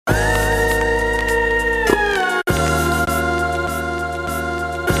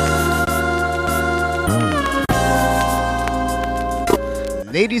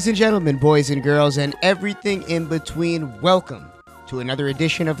Ladies and gentlemen, boys and girls, and everything in between, welcome to another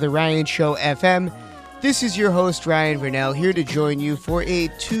edition of The Ryan Show FM. This is your host, Ryan Vernell, here to join you for a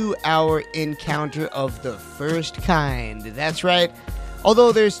 2-hour encounter of the first kind. That's right.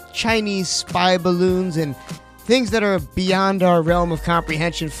 Although there's Chinese spy balloons and things that are beyond our realm of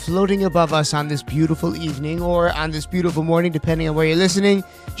comprehension floating above us on this beautiful evening or on this beautiful morning, depending on where you're listening,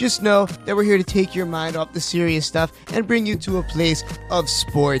 just know that we're here to take your mind off the serious stuff and bring you to a place of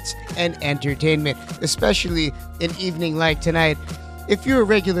sports and entertainment, especially an evening like tonight. If you're a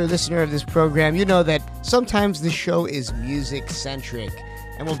regular listener of this program, you know that sometimes the show is music-centric,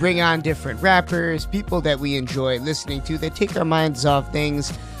 and we'll bring on different rappers, people that we enjoy listening to that take our minds off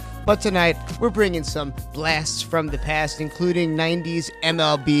things. But tonight, we're bringing some blasts from the past, including 90s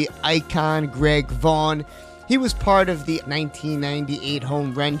MLB icon Greg Vaughn. He was part of the 1998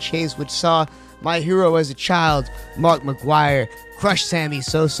 home run chase, which saw my hero as a child, Mark McGwire, crush Sammy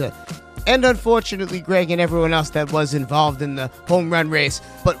Sosa. And unfortunately, Greg and everyone else that was involved in the home run race.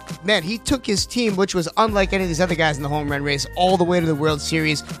 But man, he took his team, which was unlike any of these other guys in the home run race, all the way to the World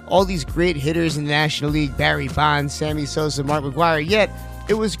Series. All these great hitters in the National League, Barry Bonds, Sammy Sosa, Mark McGwire, yet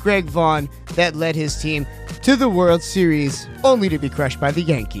it was Greg Vaughn that led his team to the World Series, only to be crushed by the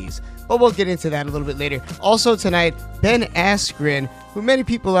Yankees. But we'll get into that a little bit later. Also tonight, Ben Askren, who many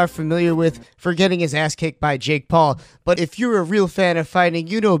people are familiar with for getting his ass kicked by Jake Paul. But if you're a real fan of fighting,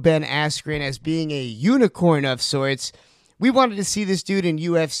 you know Ben Askren as being a unicorn of sorts. We wanted to see this dude in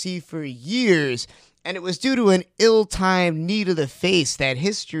UFC for years, and it was due to an ill-timed knee to the face that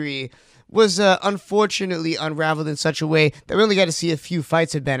history was unfortunately unraveled in such a way that we only got to see a few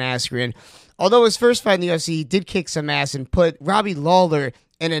fights of Ben Askren. Although his first fight in the UFC, he did kick some ass and put Robbie Lawler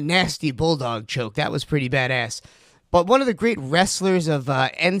in a nasty bulldog choke. That was pretty badass. But one of the great wrestlers of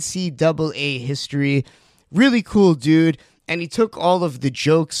NCAA history, really cool dude, and he took all of the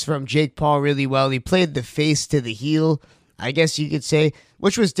jokes from Jake Paul really well. He played the face to the heel, I guess you could say,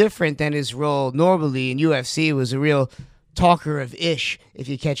 which was different than his role normally in UFC. It was a real talker of ish, if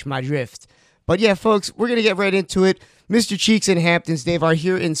you catch my drift. But yeah, folks, we're going to get right into it. Mr. Cheeks and Hamptons Dave are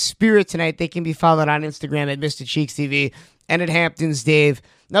here in spirit tonight. They can be followed on Instagram at Mr. Cheeks TV and at Hamptons Dave.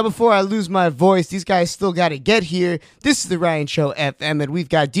 Now, before I lose my voice, these guys still got to get here. This is the Ryan Show FM, and we've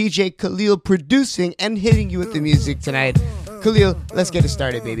got DJ Khalil producing and hitting you with the music tonight. Khalil, let's get it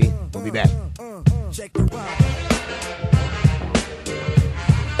started, baby. We'll be back. Check the ride.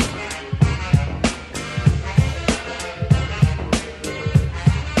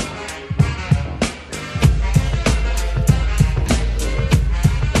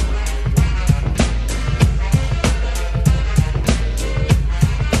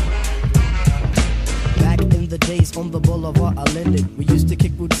 On the boulevard I Linden, we used to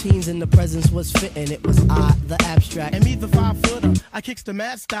kick routines and the presence was fitting. It was I, the abstract, and me, the 5-footer. I kicks the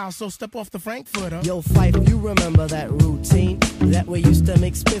mad style, so step off the Frankfurter. Yo, Fife, you remember that routine that we used to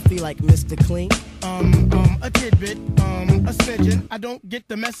make spiffy like Mr. Clean? A tidbit, a smidgen. I don't get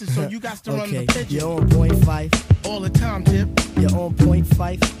the message, so you got to run the pigeon. You're on point, Fife. All the time, Tip. You're on point,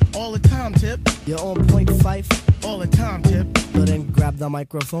 Fife. All the time, Tip. You're on point, Fife. All the time, Tip. So then grab the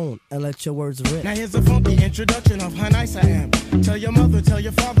microphone and let your words rip. Now here's a funky introduction of how nice I am. Tell your mother, tell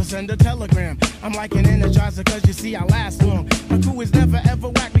your father, send a telegram. I'm like an energizer cause you see I last long. My crew is never ever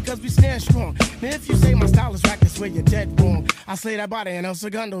whack because we stand strong. Now if you say my style is whack, that's where you're dead wrong. I slay that body and El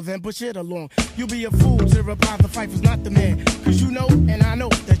Segundo, then push it along. You'll be a fool to reply the fight is not the man. Cause you know and I know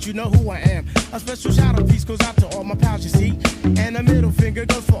that you know who I am. A special shout out piece goes out to all my pals you see. And a middle finger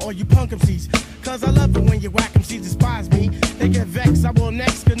goes for all you punk MCs. Cause I love it when you whack MCs despise me. They get vexed, I will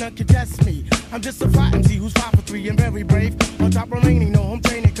next, could not contest me. I'm just a fly MC who's 5 for 3 and very brave. On top remaining, no home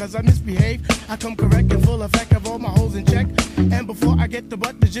training cause I misbehave. I come correct and full effect of all my holes in check. And before I get the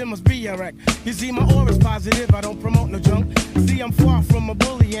butt, the gym must be a wreck. You see my aura's positive, I don't promote no junk. See I'm far from a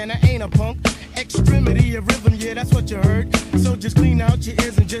bully and I ain't a punk. Extremity of rhythm, yeah that's what you heard. So just clean out your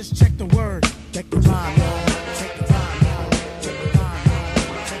ears and just check the word. Check the rhyme, y'all. Check the rhyme.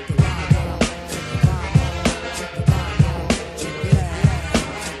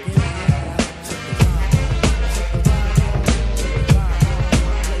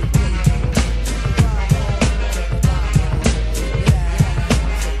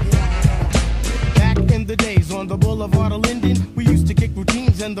 On the boulevard of Linden, we used to kick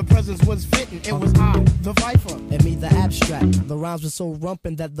routines and the presence was fitting. It was I, the Viper, and me, the abstract. The rhymes were so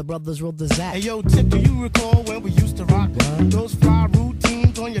rumpin' that the brothers rolled the zap. Hey yo, Tip, do you recall when we used to rock those fly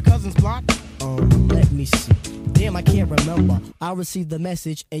routines on your cousin's block? Let me see. Damn, I can't remember. I'll receive the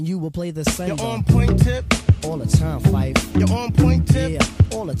message and you will play the same. You're on point, Tip. all the time, Fife. You're on point tip.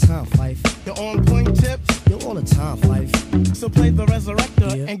 Yeah, all the time, Fife. You're on point tip. Yo, all the time, Fife. So play the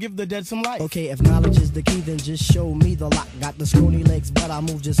resurrector Yeah. and give the dead some life. Okay, if knowledge is the key, then just show me the lock. Got the scrawny legs, but I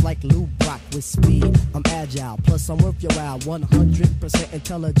move just like Lou Brock with speed. I'm agile, plus I'm worth your while. 100%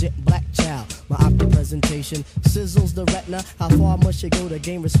 intelligent black child. My opera presentation sizzles the retina. How far must you go to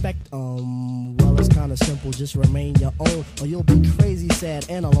gain respect? Well, it's kinda simple. Just remain your own, or you'll be crazy, sad,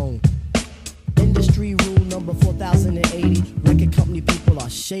 and alone. Industry rule number 4080. Record company people are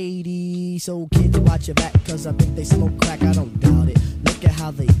shady. So kids, watch your back, cause I think they smoke crack. I don't doubt it. Look at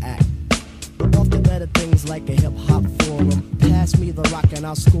how they act. But off the better things like a hip hop forum. Pass me the rock and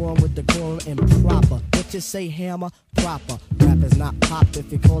I'll score 'em with the quorum and proper. What you say, hammer? Proper. Rap is not pop.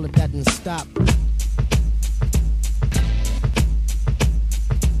 If you call it that, then stop.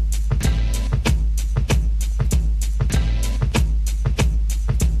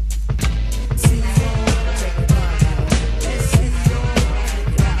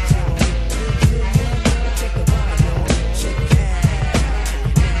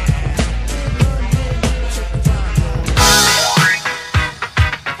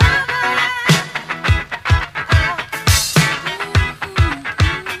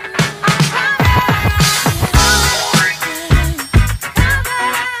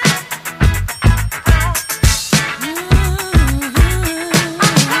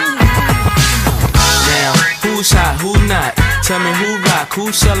 Tell me who rock,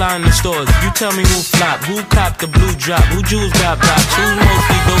 who sell out in the stores. You tell me who flop, who cop the blue drop, who jewels got blocks, who's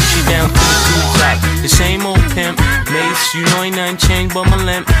mostly Dolce down to the two drop. The same old pimp, Mace, you know ain't nothing changed but my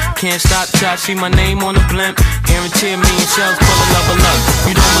limp. Can't stop till I see my name on the blimp. Guarantee me and shells pull a level up.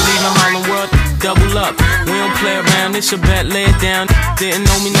 You don't believe in Harlem World? Double up. We don't play around, it's a bet, lay it down. Didn't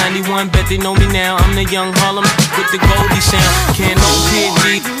know me 91, bet they know me now. I'm the young Harlem with the Goldie sound. Can't no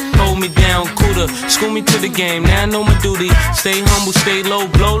PhD, hold me down, cooler. School me to the game, now I know my duty. Stay humble, stay low,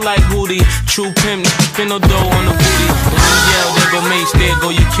 blow like Hootie. True pimp, spin no dough on the booty. When you yell, there go Mace, there go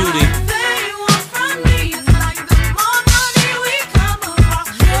your cutie.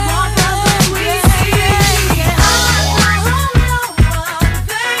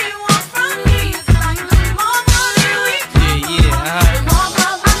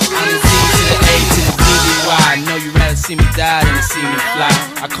 See me die than to see me fly.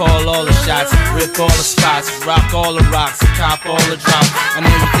 I call all the shots, rip all the spots, rock all the rocks, cop all the drops. I know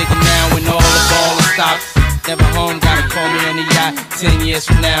you're thinking now when all the ball stops. Never home, gotta call me on the yacht. 10 years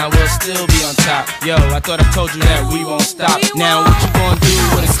from now, we'll still be on top. Yo, I thought I told you that we won't stop. Now what you gonna do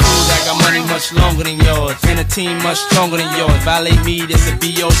with a crew that got money much longer than yours, and a team much stronger than yours? Violate me, this a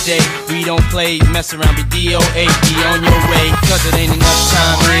BO day. We don't play, mess around, be DOA. Be on your way, cause it ain't enough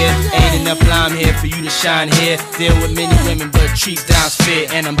time here. Ain't enough lime here for you to shine here. Deal with many women, but treat down's fair.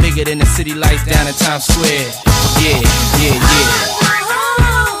 And I'm bigger than the city lights down in Times Square. Yeah, yeah, yeah.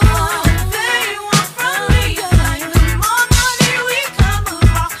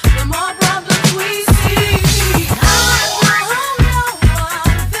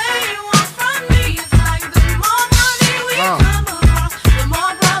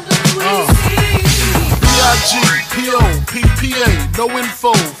 No info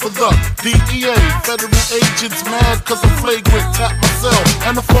for the DEA. Federal agents mad cause I'm flagrant. Tap myself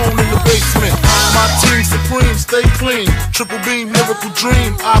and the phone in the basement. My team supreme, stay clean. Triple beam, miracle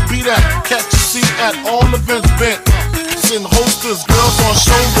dream. I be that. Catch a seat at all events bent. Send holsters, girls on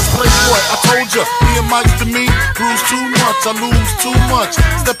shoulders. Playboy, I told ya, me and Mike's to me. Bruise too much, I lose too much.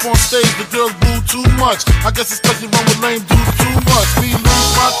 Step on stage, the girls boo too much. I guess it's cause you run with lame dudes too much. Me lose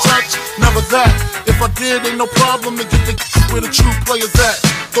my touch, never that. If I did, ain't no problem to get the where the true players at.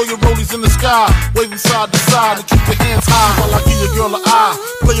 Throw your rollies in the sky, waving side to side, and keep your hands high while I give your girl an eye.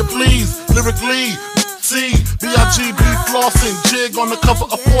 Player please, lyrically. C, B-I-G-B flossing, jig on the cover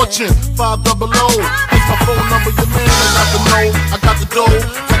of Fortune, 500. Here's my phone number, your man, I got the know, I got the dough,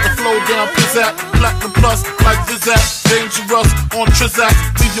 got the flow down, pizzazz, platinum plus, like Zizak, dangerous on Trizak,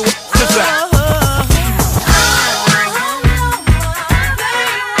 leave you with Trizak.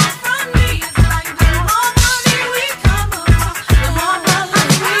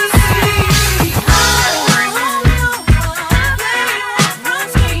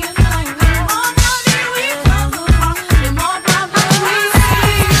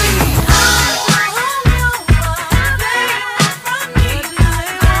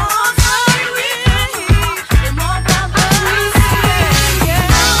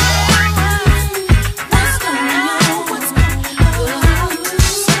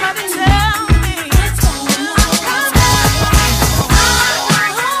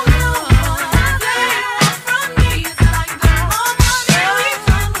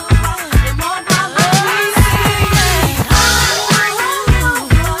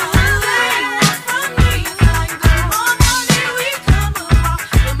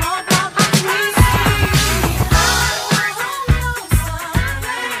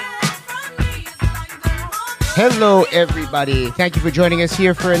 Hello, everybody. Thank you for joining us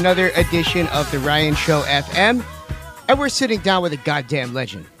here for another edition of The Ryan Show FM. And we're sitting down with a goddamn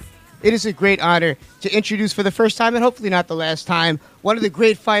legend. It is a great honor to introduce for the first time, and hopefully not the last time, one of the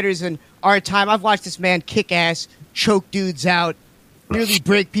great fighters in our time. I've watched this man kick ass, choke dudes out, nearly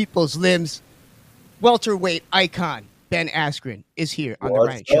break people's limbs. Welterweight icon Ben Askren is here on The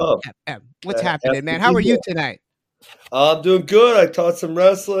Ryan Show FM. What's happening, man? How are you tonight? I'm doing good. I taught some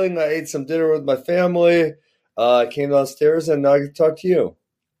wrestling. I ate some dinner with my family. I came downstairs, and now I can talk to you.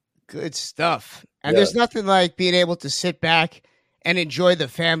 Good stuff. And there's nothing like being able to sit back and enjoy the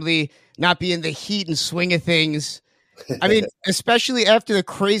family, not be in the heat and swing of things. I mean, especially after the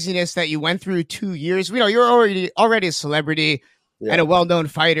craziness that you went through 2 years. You know, you're already a celebrity and a well-known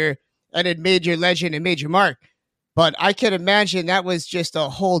fighter, and it made your legend and made your mark. But I can imagine that was just a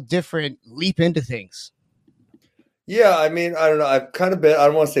whole different leap into things. Yeah, I mean, I don't know. I've kind of been, I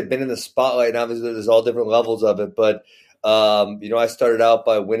don't want to say been in the spotlight. Obviously, there's all different levels of it. But, I started out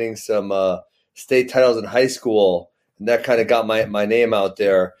by winning some state titles in high school, and that kind of got my name out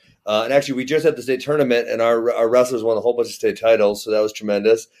there. And actually, we just had the state tournament, and our wrestlers won a whole bunch of state titles, so that was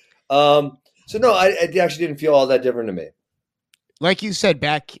tremendous. No, I actually didn't feel all that different to me. Like you said,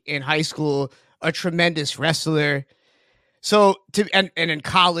 back in high school, a tremendous wrestler. So, and in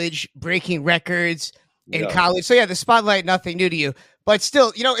college, breaking records in college. So, the spotlight, nothing new to you. But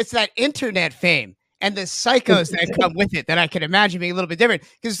still, it's that internet fame and the psychos that come with it that I can imagine being a little bit different.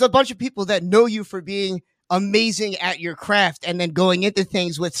 Because there's a bunch of people that know you for being amazing at your craft and then going into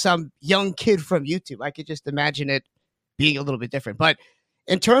things with some young kid from YouTube. I could just imagine it being a little bit different. But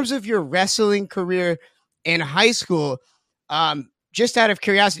in terms of your wrestling career in high school, just out of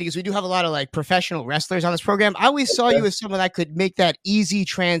curiosity, because we do have a lot of like professional wrestlers on this program, I always saw you as someone that could make that easy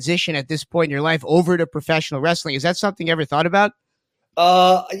transition at this point in your life over to professional wrestling. Is that something you ever thought about?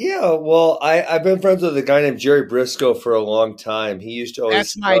 Yeah. Well, I've been friends with a guy named Jerry Briscoe for a long time. He used to always.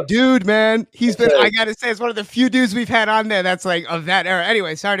 That's my dude, man. He's been. I gotta say, it's one of the few dudes we've had on there that's like of that era.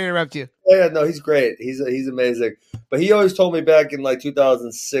 Anyway, sorry to interrupt you. Yeah, no, he's great. He's amazing. But he always told me back in like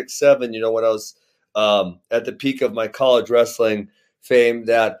 2006, 2007, when I was at the peak of my college wrestling fame,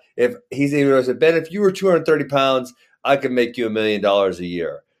 that if said, Ben, if you were 230 pounds, I could make you $1 million a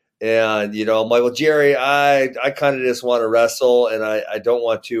year. And, I'm like, well, Jerry, I kind of just want to wrestle, and I don't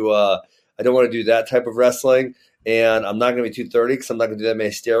want to do that type of wrestling. And I'm not going to be 230 because I'm not going to do that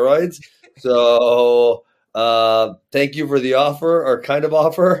many steroids. So thank you for the offer, or kind of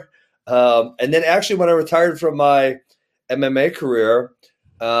offer. And then actually when I retired from my MMA career,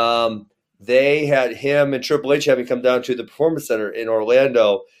 they had him and Triple H having come down to the Performance Center in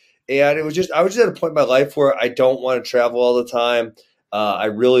Orlando. And I was just at a point in my life where I don't want to travel all the time. I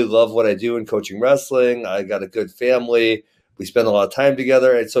really love what I do in coaching wrestling. I got a good family. We spend a lot of time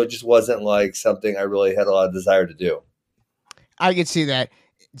together. And so it just wasn't like something I really had a lot of desire to do. I could see that.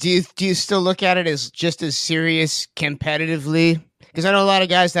 Do you still look at it as just as serious competitively? Because I know a lot of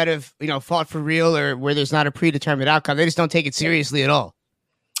guys that have, fought for real, or where there's not a predetermined outcome. They just don't take it seriously at all.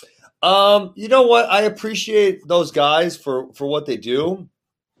 You know what? I appreciate those guys for what they do.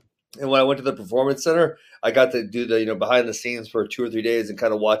 And when I went to the Performance Center, I got to do the, behind the scenes for 2 or 3 days and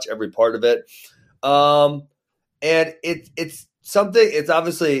kind of watch every part of it. And it's something, it's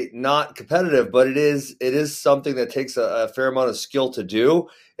obviously not competitive, but it is something that takes a fair amount of skill to do.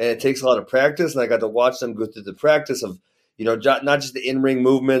 And it takes a lot of practice. And I got to watch them go through the practice of, not just the in-ring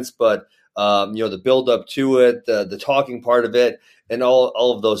movements, but, the build up to it, the talking part of it, and all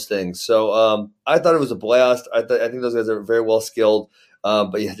of those things. So I thought it was a blast. I think those guys are very well skilled.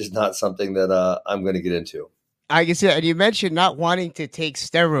 But yeah, just not something that I'm going to get into. I can see that. And you mentioned not wanting to take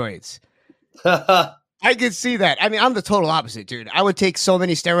steroids. I could see that. I mean, I'm the total opposite, dude. I would take so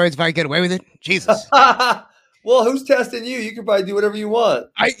many steroids if I could get away with it. Jesus. Well, who's testing you? You can probably do whatever you want.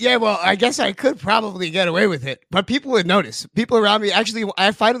 I guess I could probably get away with it, but people would notice. People around me, actually,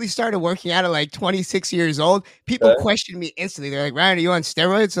 I finally started working out at like 26 years old. People question me instantly. They're like, Ryan, are you on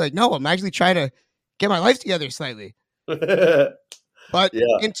steroids? Like, no, I'm actually trying to get my life together slightly. But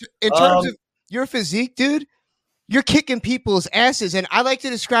in terms of your physique, dude, you're kicking people's asses. And I like to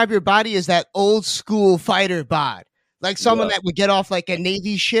describe your body as that old school fighter bod. Like someone that would get off like a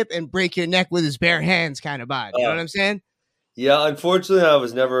Navy ship and break your neck with his bare hands kind of bod. You know what I'm saying? Yeah, unfortunately,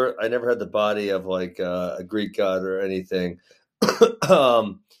 I never had the body of like a Greek god or anything. And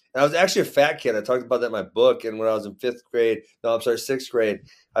I was actually a fat kid. I talked about that in my book. And when I was in 6th grade,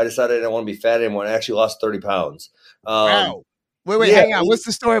 I decided I didn't want to be fat anymore. And I actually lost 30 pounds. Wow. Wait, hang on. What's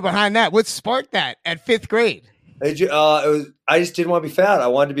the story behind that? What sparked that at 5th grade? I just didn't want to be fat. I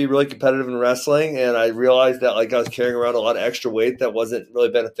wanted to be really competitive in wrestling, and I realized that like I was carrying around a lot of extra weight that wasn't really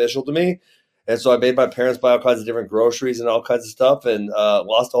beneficial to me. And so I made my parents buy all kinds of different groceries and all kinds of stuff, and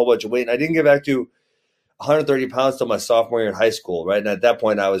lost a whole bunch of weight. And I didn't get back to 130 pounds till my sophomore year in high school, right? And at that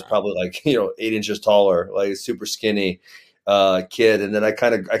point, I was probably like 8 inches taller, like a super skinny kid. And then I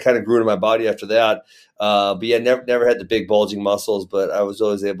kind of grew into my body after that. But yeah, never had the big bulging muscles, but I was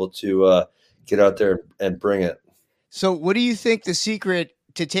always able to get out there and bring it. So, what do you think the secret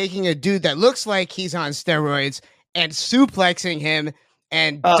to taking a dude that looks like he's on steroids and suplexing him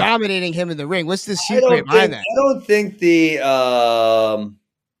and dominating him in the ring? What's the secret behind that? I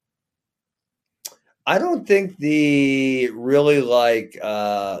don't think the really like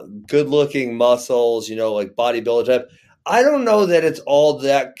good looking muscles, like bodybuilder type. I don't know that it's all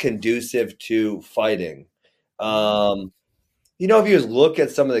that conducive to fighting. If you just look at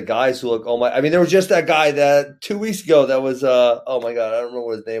some of the guys who look, there was just that guy that 2 weeks ago that was, oh my God, I don't remember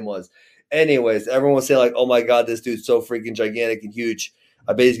what his name was. Anyways, everyone was saying like, oh my God, this dude's so freaking gigantic and huge.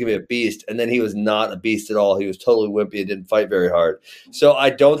 I bet he's going to be a beast. And then he was not a beast at all. He was totally wimpy and didn't fight very hard. So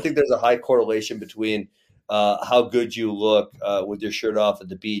I don't think there's a high correlation between how good you look with your shirt off at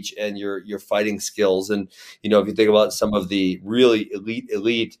the beach and your fighting skills. And, if you think about some of the really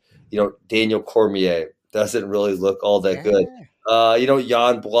elite, Daniel Cormier doesn't really look all that good.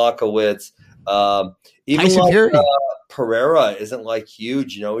 Jan Blachowicz, even Tyson like Fury. Pereira isn't like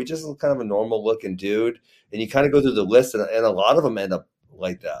huge, he just looks kind of a normal looking dude. And you kind of go through the list and a lot of them end up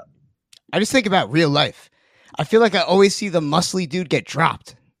like that. I just think about real life. I feel like I always see the muscly dude get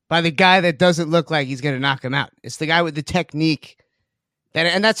dropped by the guy that doesn't look like he's going to knock him out. It's the guy with the technique.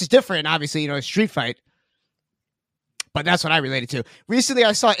 And that's different, obviously, a street fight. But that's what I related to. Recently,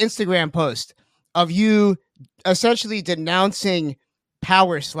 I saw an Instagram post of you essentially denouncing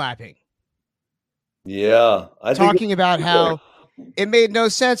power slapping. Yeah. Talking about how it made no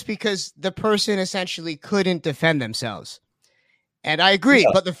sense because the person essentially couldn't defend themselves. And I agree.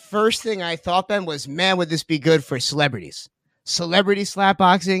 Yeah. But the first thing I thought, Ben, was, man, would this be good for celebrities? Celebrity slap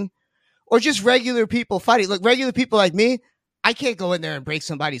boxing or just regular people fighting. Look, regular people like me, I can't go in there and break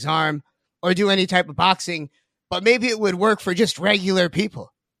somebody's arm or do any type of boxing, but maybe it would work for just regular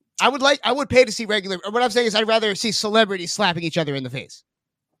people. I would pay to see regular. What I'm saying is I'd rather see celebrities slapping each other in the face.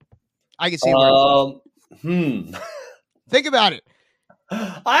 I can see it working. Think about it.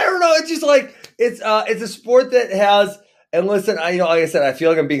 I don't know. It's just like, it's a sport that has, and listen, like I said, I feel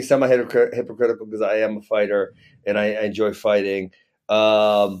like I'm being semi-hypocritical because I am a fighter and I enjoy fighting.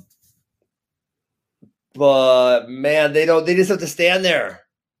 But man, they just have to stand there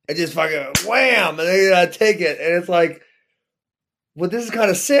and just fucking wham, and they gotta take it. And it's like, well, this is kind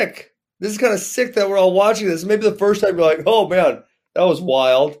of sick. This is kind of sick that we're all watching this. Maybe the first time you're like, oh man, that was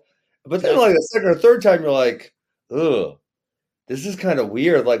wild. But then like the second or third time you're like, ugh, this is kind of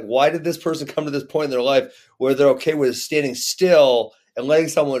weird. Like, why did this person come to this point in their life where they're okay with standing still and letting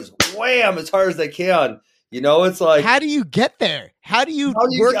someone just wham as hard as they can? It's like, how do you get there? How do you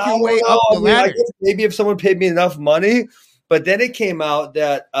work your way up the ladder? I guess maybe if someone paid me enough money, but then it came out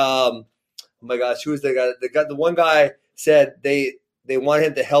that, oh my gosh, who was the guy? The one guy said they wanted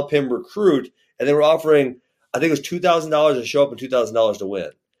him to help him recruit, and they were offering, I think it was $2,000 to show up and $2,000 to win.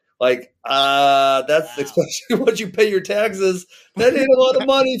 Like, that's especially once you pay your taxes, that ain't a lot of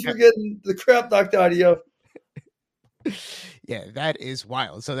money if you're getting the crap knocked out of you. Yeah, that is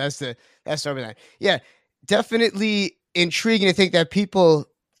wild. So that's over. Yeah, definitely intriguing to think that people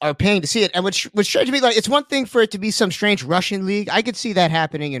are paying to see it. And which strange to me, like, it's one thing for it to be some strange Russian league. I could see that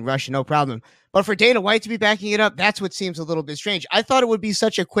happening in Russia, no problem. But for Dana White to be backing it up, that's what seems a little bit strange. I thought it would be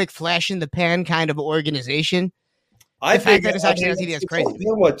such a quick flash in the pan kind of organization. I think that it's actually as crazy.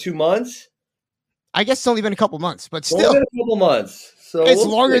 What, 2 months? I guess it's only been a couple months, but still, only been a couple months. So it's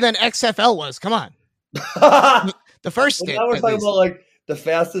longer than XFL was. Come on, the first stint. Now we're talking about like the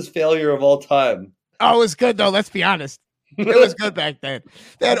fastest failure of all time. Oh, it was good though. Let's be honest, it was good back then.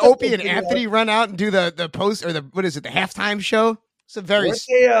 They had Opie and Anthony run out and do the post or the halftime show. It's a very.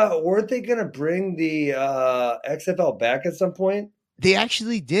 Weren't they going to bring the XFL back at some point? They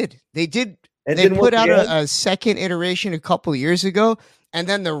actually did. They did. They put out a second iteration a couple years ago, and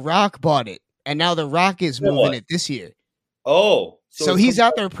then The Rock bought it, and now The Rock is moving it this year. Oh, so he's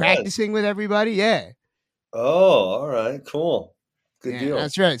out there practicing with everybody. Yeah. Oh, all right, cool, good deal.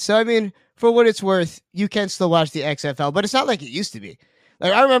 That's right. So I mean, for what it's worth, you can still watch the XFL, but it's not like it used to be.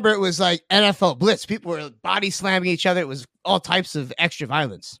 Like I remember, it was like NFL Blitz. People were body slamming each other. It was all types of extra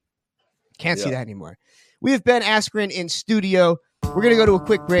violence. Can't see that anymore. We have Ben Askren in studio. We're going to go to a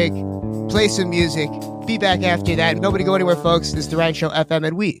quick break, play some music, be back after that. Nobody go anywhere, folks. This is The Ryan Show FM,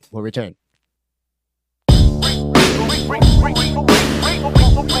 and we will return.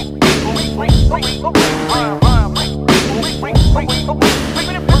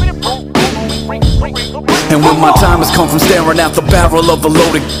 And when my time has come from staring at the barrel of a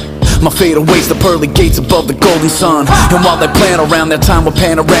loaded, my fate awaits the pearly gates above the golden sun. And while they plan around that time with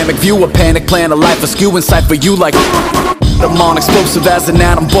panoramic view, a panic plan, a life askew in sight for you like I'm on explosive as an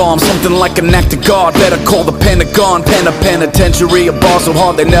atom bomb, something like an act of God. Better call the Pentagon, pen a penitentiary, a bar so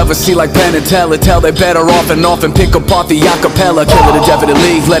hard they never see like Penn and Teller. Tell they better off and pick apart the acapella. Kill it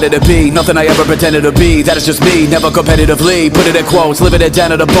indefinitely, let it be. Nothing I ever pretended to be, that is just me, never competitively. Put it in quotes, living it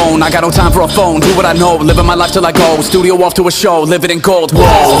down to the bone. I got no time for a phone, do what I know, living my life till I go. Studio off to a show, living in gold. Whoa.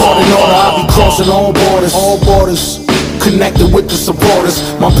 I'll be crossing all borders. Connected with the supporters.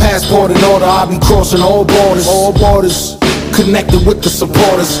 My passport in order, I'll be crossing all borders. Connected with the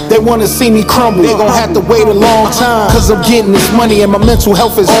supporters. They wanna see me crumble, they gon' have to wait a long time. Cause I'm getting this money and my mental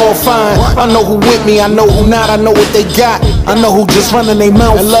health is all fine. I know who with me, I know who not, I know what they got. I know who just running their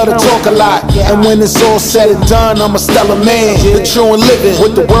mouth and love to talk a lot. And when it's all said and done, I'm a stellar man. The true and living,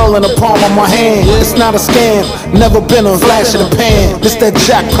 with the world in the palm of my hand. It's not a scam, never been a flash in the pan. This that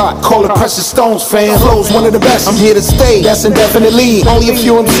jackpot, call it Precious Stones, fam. Flow's one of the best, I'm here to stay, that's indefinitely. Only a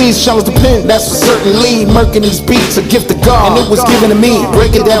few MCs challenge the pen, that's for certainly. Murking these beats, a gift of God, and it was given to me.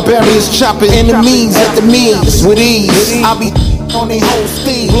 Breaking down barriers, chopping enemies at the knees with ease. I'll be on they whole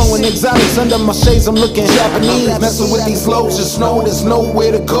steeds, blowing exotics under my shades, I'm looking Japanese. Messing with these flows, just know there's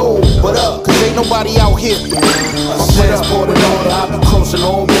nowhere to go but up, cause ain't nobody out here. My passport in order, I'll be crossing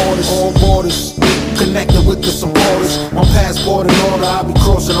all borders. Connected with the supporters. My passport in order, I'll be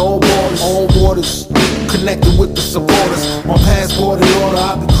crossing all borders. Connected with the supporters. My passport in order,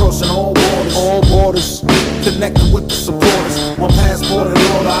 I'll be crossing all borders. Connected with the supporters. My passport in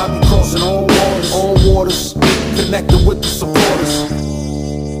order, I'll be crossing all borders. Connected with the supporters.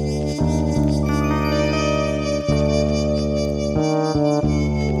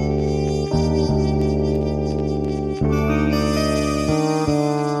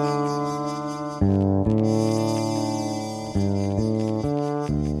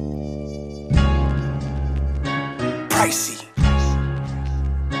 Pricey.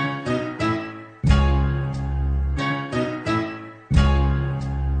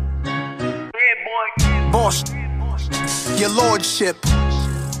 Boss, your lordship,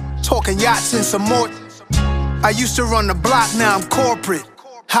 talking yachts and some more. I used to run the block, now I'm corporate.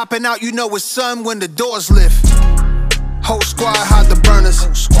 Hopping out, you know it's sun when the doors lift. Whole squad hide the burners.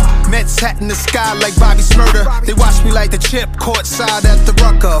 Mets hat in the sky like Bobby Smurder. They watch me like the chip, courtside at the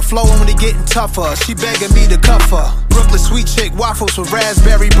Rucker. Flowing when they getting tougher, she begging me to cuff her. Brooklyn sweet chick, waffles with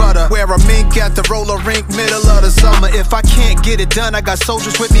raspberry butter. Wear a mink at the roller rink, middle of the summer. If I can't get it done, I got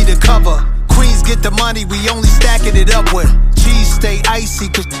soldiers with me to cover. Queens get the money, we only stacking it up with. Cheese stay icy,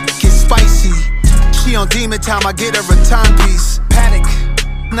 cause get spicy. She on demon time, I get her a timepiece. Panic,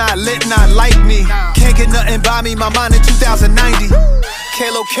 not lit, not like me. Can't get nothing by me, my mind in 2090.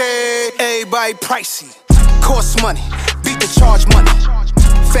 Kalo K, everybody pricey. Cost money, beat the charge money.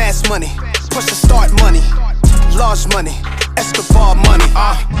 Fast money, push the start money. Large money, Escobar money.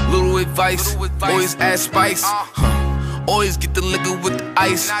 Little advice, always add spice. Always get the liquor with the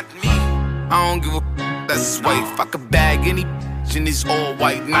ice. I don't give a that's his wife. I could bag any in these all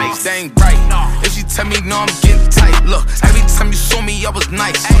white nights. They ain't right. If she tell me no, I'm getting tight. Look, every time you saw me, I was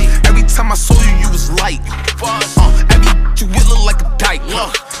nice. Every time I saw you, you was light. Every you will look like a dyke.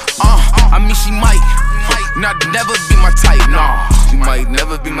 Look, I mean she might not never be my type. Nah, she might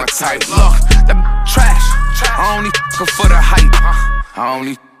never be my type. Look, that trash. I only f her for the hype. I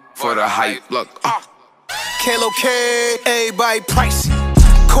only for the hype. Look, Kalo K, everybody pricey.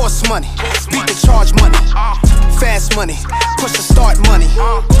 Cost money, beat the charge money. Fast money, push the start money.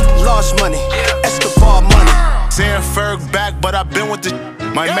 Large money, Escobar money. Saying Ferg back, but I've been with the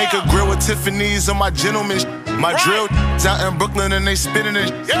might make a grill with Tiffany's on my gentleman. My drill out in Brooklyn and they spitting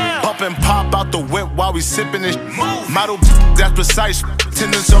it. Pop and pop out the whip while we sipping it. Model that's precise.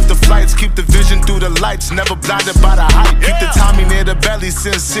 Attendance off the flights, keep the vision through the lights. Never blinded by the hype. Keep the Tommy near the belly,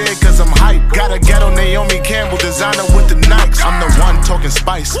 sincere cause I'm hype. Got a ghetto Naomi Campbell designer with the Nikes. I'm the one talking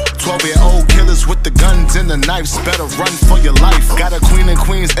spice. 12-year-old killers with the guns and the knives. Better run for your life. Got a queen and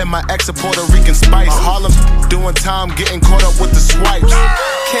queens and my ex a Puerto Rican spice. Harlem doing time, getting caught up with the swipes.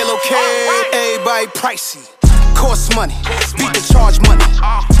 Kalo K, everybody pricey. Cost money, beat the charge money.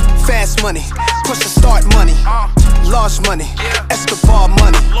 Fast money, push the start money. Large money, Escobar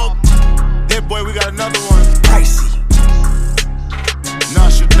money. Yeah, boy, we got another one. Pricey.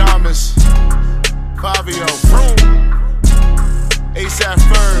 Nostradamus, Fabio, ASAP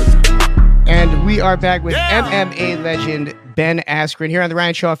Ferg. And we are back with MMA legend Ben Askren here on the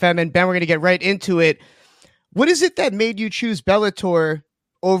Ryan Show FM. And Ben, we're going to get right into it. What is it that made you choose Bellator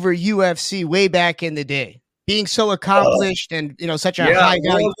over UFC way back in the day? Being so accomplished and, you know, such a high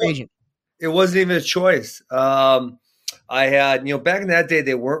value agent. It wasn't even a choice. I had, back in that day,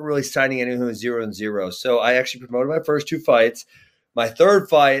 they weren't really signing anyone who was 0-0. So I actually promoted my first 2 fights. My third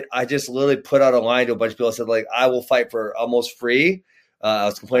fight, I just literally put out a line to a bunch of people and said, like, I will fight for almost free. I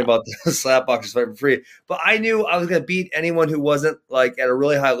was complaining about the slap boxers fight for free. But I knew I was going to beat anyone who wasn't, like, at a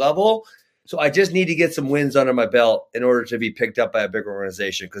really high level. So I just need to get some wins under my belt in order to be picked up by a bigger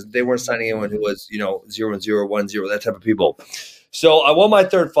organization because they weren't signing anyone who was, 0-0, 1-0, that type of people. So I won my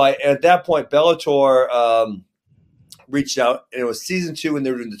third fight. And at that point, Bellator reached out, and it was season 2 when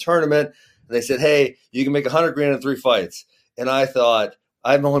they were doing the tournament. And they said, hey, you can make $100,000 in 3 fights. And I thought,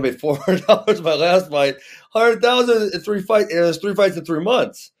 I've only made $400 my last fight, $100,000 in 3 fights. And it was 3 fights in 3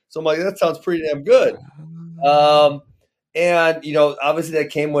 months. So I'm like, that sounds pretty damn good. And, obviously that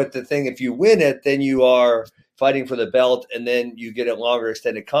came with the thing. If you win it, then you are fighting for the belt, and then you get a longer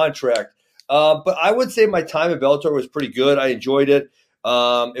extended contract. But I would say my time at Bellator was pretty good. I enjoyed it.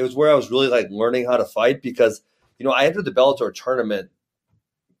 It was where I was really like learning how to fight because, I entered the Bellator tournament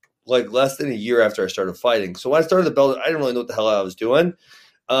like less than a year after I started fighting. So when I started the Bellator, I didn't really know what the hell I was doing.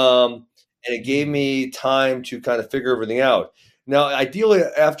 And it gave me time to kind of figure everything out. Now, ideally,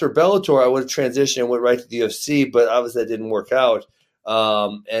 after Bellator, I would have transitioned and went right to the UFC, but obviously that didn't work out.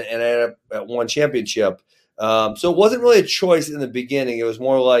 And I ended up at one championship. So it wasn't really a choice in the beginning. It was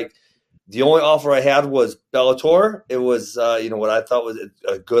more like the only offer I had was Bellator. It was, what I thought was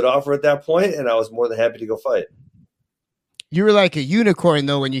a good offer at that point, and I was more than happy to go fight. You were like a unicorn,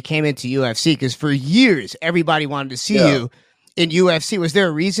 though, when you came into UFC, because for years, everybody wanted to see you in UFC. Was there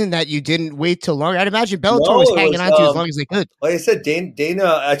a reason that you didn't wait till longer? I'd imagine Bellator was hanging on to you as long as they could. Like I said,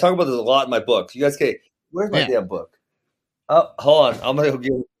 Dana, I talk about this a lot in my book. You guys, where's my damn book? Oh, hold on. I'm going to go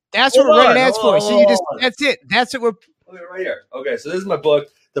get it. That's what we're running ads for. So that's it. That's what we're. Okay, right here. Okay, so this is my book.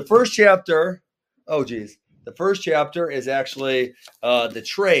 The first chapter. Oh, geez. The first chapter is actually the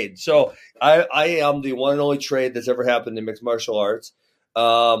trade. So I am the one and only trade that's ever happened in mixed martial arts.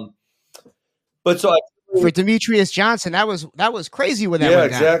 But so for Demetrius Johnson, that was crazy when that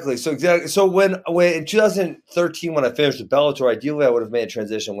went down. Exactly. So when in 2013 when I finished with Bellator, ideally I would have made a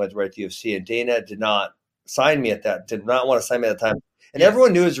transition, went right to UFC, and Dana did not sign me at that. Did not want to sign me at the time, and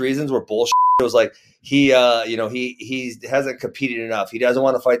everyone knew his reasons were bullshit. It was like he hasn't competed enough. He doesn't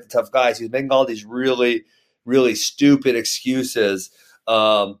want to fight the tough guys. He was making all these really, really stupid excuses.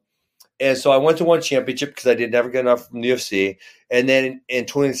 And so I went to one championship because I did never get enough from the UFC. And then in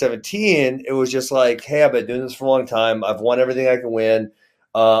 2017, it was just like, hey, I've been doing this for a long time. I've won everything I can win.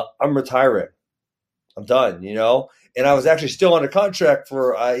 I'm retiring. I'm done, And I was actually still under contract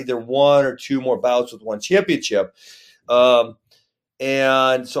for either 1 or 2 more bouts with one championship.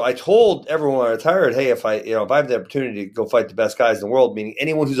 And so I told everyone when I retired, hey, if I have the opportunity to go fight the best guys in the world, meaning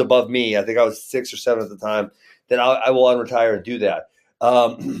anyone who's above me, I think I was 6 or 7 at the time, then I will unretire and do that.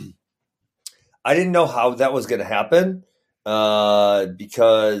 I didn't know how that was going to happen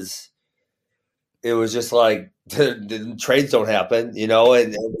because it was just like the trades don't happen,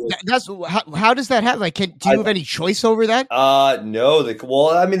 and that's how does that happen? Like, do you have any choice over that? No. They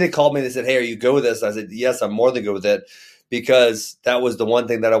called me. They said, hey, are you good with this? I said, yes, I'm more than good with it. Because that was the one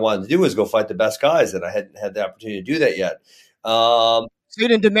thing that I wanted to do was go fight the best guys, and I hadn't had the opportunity to do that yet. So you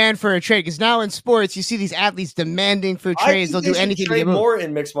didn't demand for a trade, because now in sports you see these athletes demanding for trades. They'll do anything to get more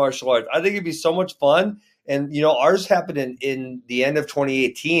in mixed martial arts. I think it'd be so much fun, and ours happened in the end of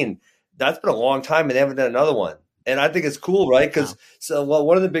 2018. That's been a long time, and they haven't done another one. And I think it's cool, right? Because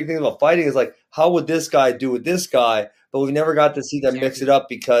one of the big things about fighting is like, how would this guy do with this guy? But we never got to see them mix it up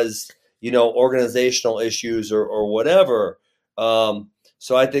because organizational issues or whatever.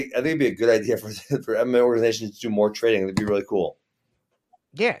 So I think it'd be a good idea for MMA organizations to do more trading. It'd be really cool.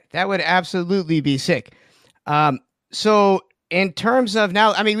 Yeah, that would absolutely be sick. So in terms of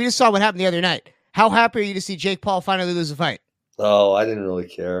now, I mean, we just saw what happened the other night. How happy are you to see Jake Paul finally lose a fight? Oh, I didn't really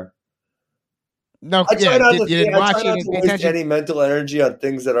care. No, I try not to waste any mental energy on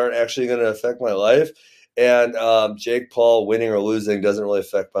things that aren't actually going to affect my life. And Jake Paul winning or losing doesn't really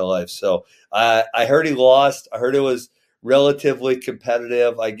affect my life. So I heard he lost. I heard it was relatively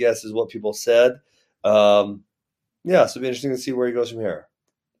competitive, I guess is what people said. So it'll be interesting to see where he goes from here.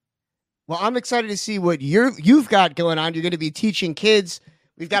 Well, I'm excited to see what you've got going on. You're going to be teaching kids.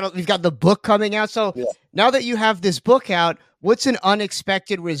 We've got the book coming out. So now that you have this book out, what's an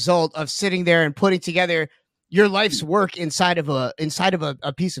unexpected result of sitting there and putting together your life's work inside of a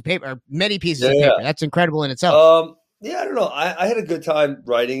piece of paper, or many pieces of paper? That's incredible in itself. I don't know. I had a good time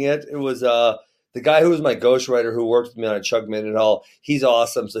writing it. It was the guy who was my ghostwriter who worked with me on it, Chuck Mendenhall. He's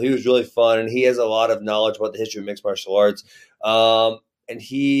awesome. So he was really fun, and he has a lot of knowledge about the history of mixed martial arts. And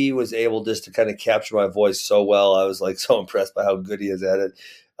he was able just to kind of capture my voice so well. I was like so impressed by how good he is at it.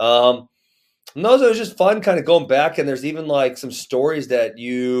 No, so it was just fun kind of going back, and there's even like some stories that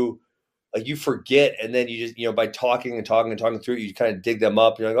you forget, and then you just, by talking and talking and talking through it, you kind of dig them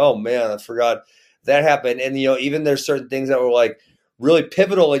up. You're like, oh man, I forgot that happened. And even there's certain things that were like really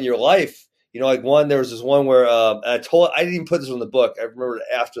pivotal in your life. Like there was this one where I didn't even put this in the book. I remember it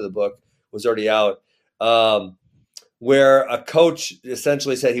after the book was already out, where a coach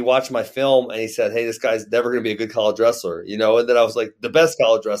essentially said he watched my film and he said, hey, this guy's never going to be a good college wrestler, and then I was like the best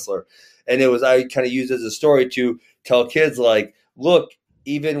college wrestler. And I kind of used it as a story to tell kids, like, look,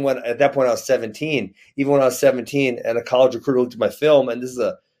 even when at that point I was 17, and a college recruiter looked at my film, and this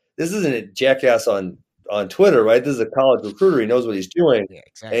isn't a jackass on Twitter, right? This is a college recruiter. He knows what he's doing. Yeah,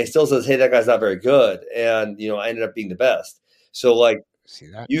 exactly. And he still says, hey, that guy's not very good. And, I ended up being the best. So, like,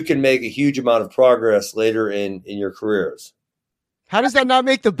 you can make a huge amount of progress later in your careers. How does that not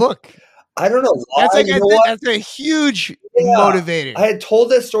make the book? I don't know why. That's a huge motivator. I had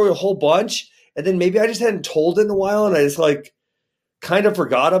told that story a whole bunch, and then maybe I just hadn't told it in a while, and I just, like, kind of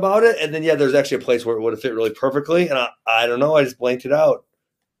forgot about it. And then, there's actually a place where it would have fit really perfectly. And I don't know. I just blanked it out.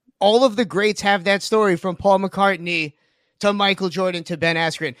 All of the greats have that story, from Paul McCartney to Michael Jordan to Ben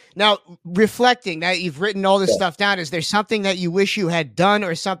Askren. Now, reflecting that you've written all this stuff down, is there something that you wish you had done,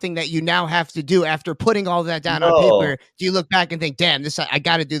 or something that you now have to do after putting all of that down on paper? Do you look back and think, damn, I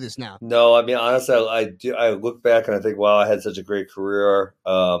got to do this now? No, I mean, honestly, I do. I look back and I think, wow, I had such a great career.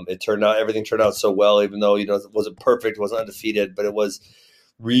 Everything turned out so well, even though, it wasn't perfect, it wasn't undefeated, but it was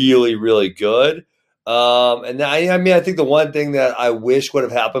really, really good. And I think the one thing that I wish would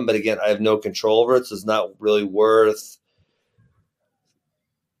have happened, but again, I have no control over it, so it's not really worth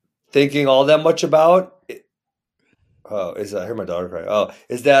thinking all that much about. I heard my daughter cry.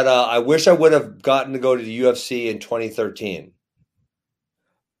 Is that I wish I would have gotten to go to the UFC in 2013.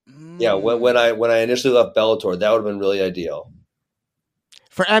 Yeah, when I initially left Bellator, that would have been really ideal.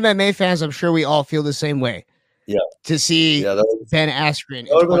 For MMA fans, I'm sure we all feel the same way. Yeah, to see Ben Askren.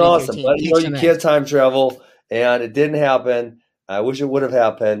 That would have been awesome. But you can't time travel, and it didn't happen. I wish it would have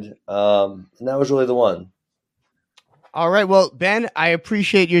happened. And that was really the one. All right. Well, Ben, I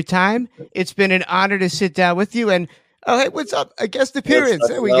appreciate your time. It's been an honor to sit down with you. And hey, what's up? A guest appearance.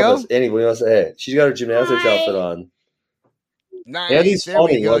 There we go. Annie, what do you want to say? Hey, she's got her gymnastics outfit on. Nice. Andy's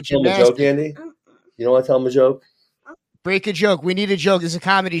funny. You want to tell him a joke, Andy? You don't want to tell him a joke? Break a joke. We need a joke. It's a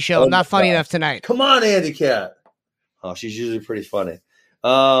comedy show. I'm not funny enough tonight. Come on, Andy Cat. Oh, she's usually pretty funny.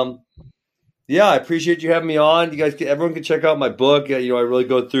 Yeah, I appreciate you having me on. Everyone can check out my book. I really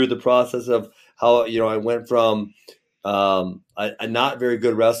go through the process of how, I went from a not very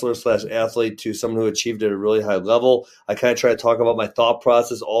good wrestler / athlete to someone who achieved at a really high level. I kind of try to talk about my thought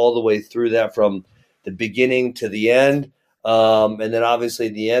process all the way through that, from the beginning to the end. And then obviously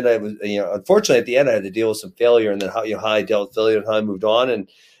at the end, I was, unfortunately at the end I had to deal with some failure, and then how I dealt with failure and how I moved on. And,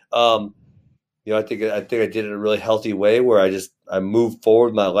 I think I did it in a really healthy way, where I moved forward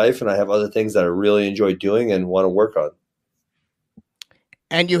in my life, and I have other things that I really enjoy doing and want to work on.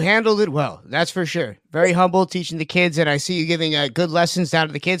 And you handled it well, that's for sure. Very humble, teaching the kids, and I see you giving good lessons down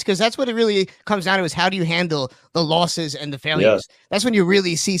to the kids, because that's what it really comes down to, is how do you handle the losses and the failures? Yes. That's when you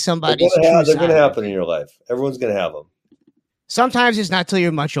really see somebody's true side. They're going to happen in your life. Everyone's going to have them. Sometimes it's not till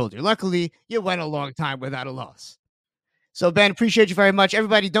you're much older. Luckily, you went a long time without a loss. So, Ben, appreciate you very much.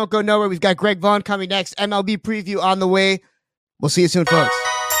 Everybody, don't go nowhere. We've got Greg Vaughn coming next. MLB preview on the way. We'll see you soon, folks.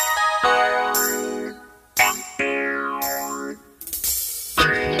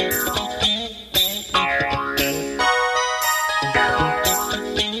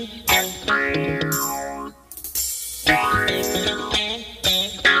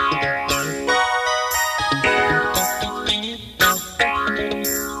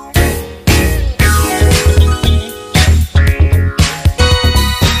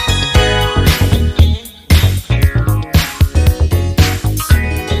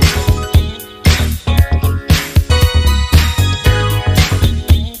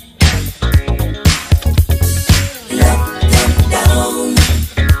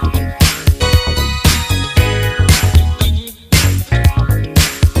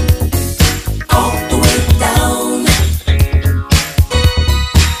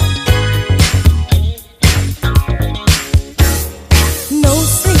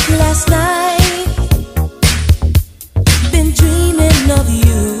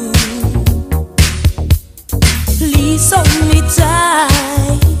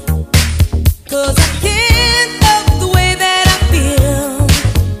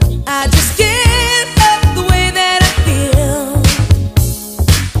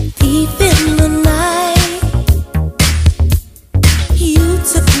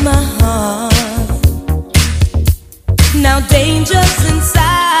 Now danger's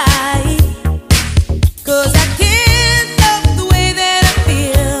inside.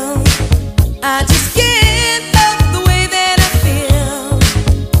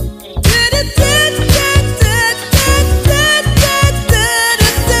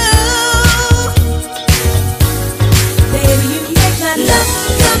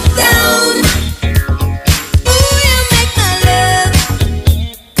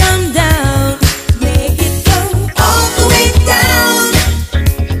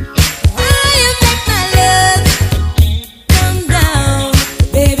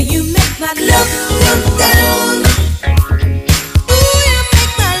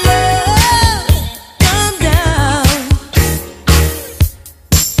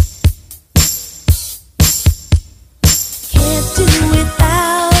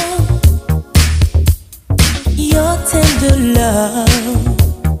 love.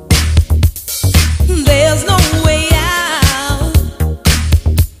 There's no way out,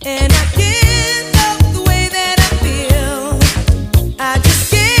 and I can't help the way that I feel. I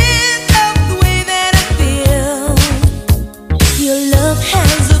just can't help the way that I feel. Your love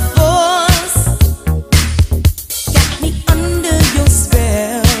has a force, got me under your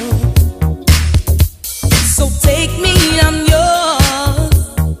spell. So take me, I'm yours,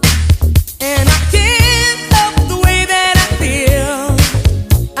 and I can't help the way that I feel.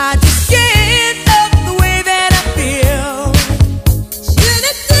 I just can't help the way that I feel.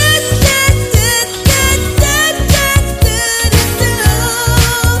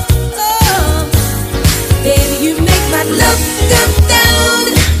 Baby, you make my love come down.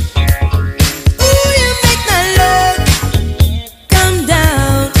 Ooh, you make my love come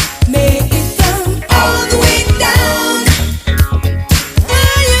down. Make it come all the way down.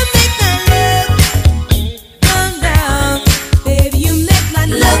 Oh, you make my love come down. Baby, you make my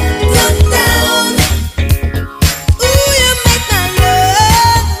love come down. Ooh, you make my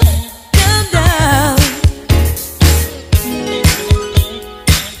love come down.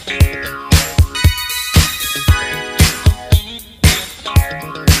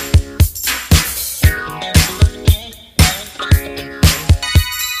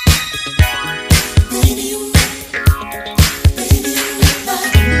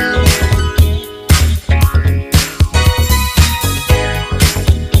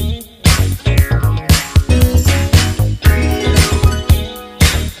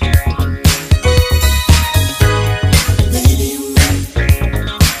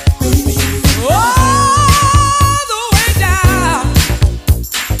 All the way down.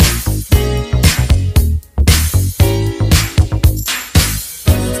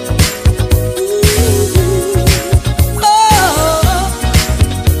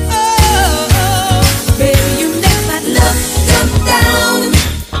 Baby, you make my love come down.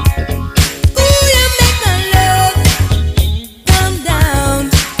 Ooh, you make my love come down.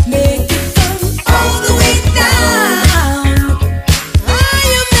 Make it come all the way down. Oh,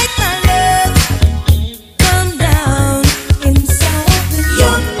 you make my love come down inside when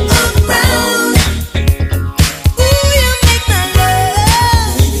you're around. Ooh, you make my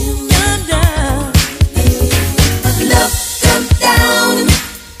love come down. My love come down.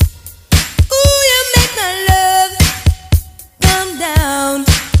 Ooh, you make my love come down.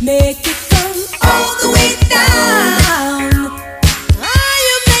 Make it come all the way down. Oh,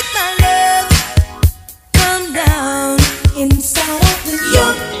 you make my love come down inside when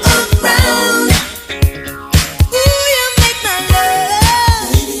you're around. Ooh, you make my love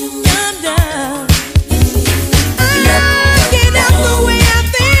come down. I can't help the way I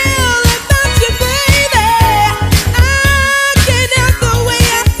feel about you, baby. I can't help the way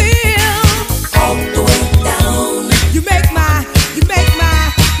I feel all the way down. You make my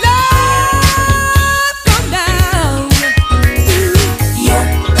love come down. Ooh, you're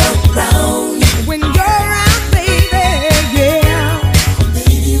around when you're around, baby. Yeah,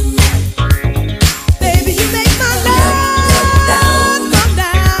 baby, you make my love come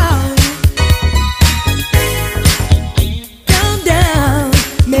down. Come down,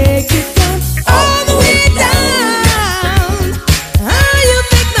 make it come all the way down. Oh, you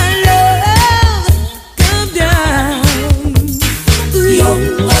make my love come down. Ooh, you're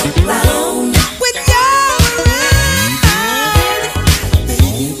around when you're around.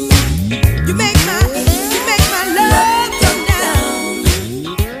 You make my love come down.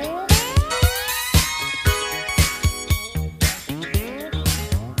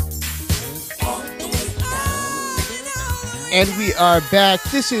 And we are back.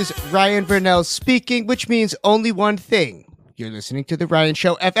 This is Ryan Vernell speaking, which means only one thing. You're listening to The Ryan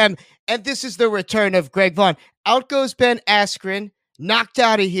Show FM, and this is the return of Greg Vaughn. Out goes Ben Askren, knocked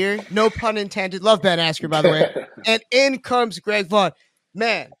out of here. No pun intended. Love Ben Askren, by the way. And in comes Greg Vaughn.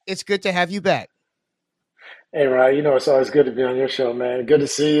 Man, it's good to have you back. Hey, Ryan, it's always good to be on your show, man. Good to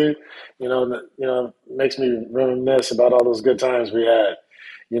see you. Makes me reminisce about all those good times we had.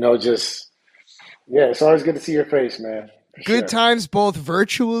 It's always good to see your face, man. For Good sure. times both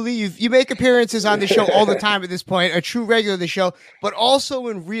virtually. You make appearances on the show all the time at this point, a true regular of the show, but also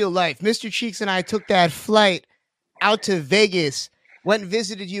in real life. Mr. Cheeks and I took that flight out to Vegas, went and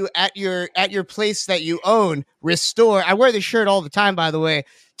visited you at your place that you own, Restore. I wear this shirt all the time, by the way.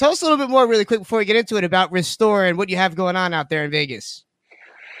 Tell us a little bit more really quick before we get into it about Restore and what you have going on out there in Vegas.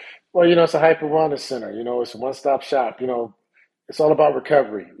 Well, it's a hyper wellness center. It's a one-stop shop. It's all about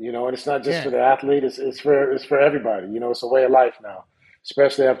recovery, and it's not just for the athlete. It's for everybody. It's a way of life now,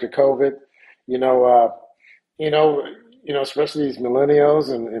 especially after COVID. Especially these millennials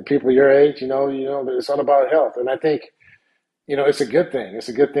and people your age. It's all about health, and I think it's a good thing. It's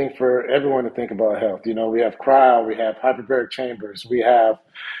a good thing for everyone to think about health. We have cryo, we have hyperbaric chambers, we have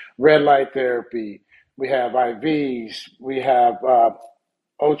red light therapy, we have IVs, we have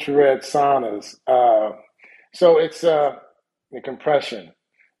ultra red saunas. So it's the compression.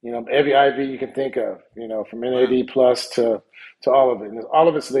 Every IV you can think of. From NAD plus to all of it. And all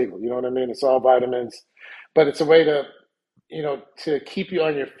of it's legal. You know what I mean? It's all vitamins, but it's a way to keep you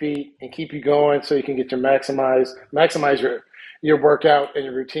on your feet and keep you going, so you can get your maximize your workout and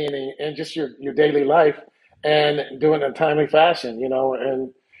your routine and just your daily life, and do it in a timely fashion.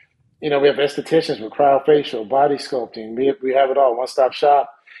 And we have estheticians with cryofacial, body sculpting. We have it all, one stop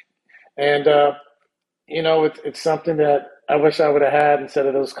shop. And it's something that I wish I would have had instead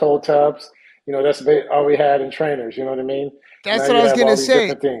of those cold tubs. That's all we had in trainers. You know what I mean? That's now what I was going to say.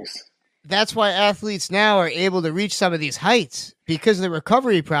 Different things. That's why athletes now are able to reach some of these heights, because of the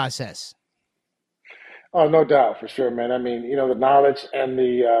recovery process. Oh, no doubt, for sure, man. I mean, the knowledge and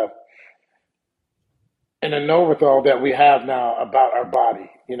the know-withal that we have now about our body.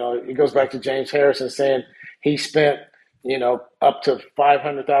 It goes back to James Harrison saying he spent, up to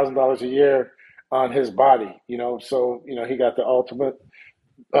 $500,000 a year on his body. So he got the ultimate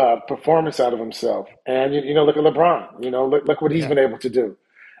performance out of himself. And look at LeBron. Look what he's been able to do.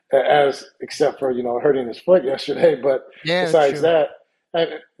 Except for hurting his foot yesterday, but besides that,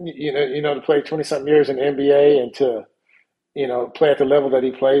 to play 20-something years in the NBA and to play at the level that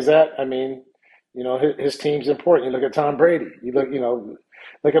he plays at. I mean, his team's important. You look at Tom Brady. You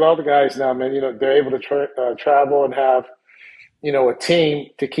look at all the guys now, man. They're able to travel and have a team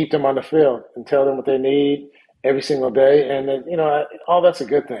to keep them on the field and tell them what they need every single day. And then, all that's a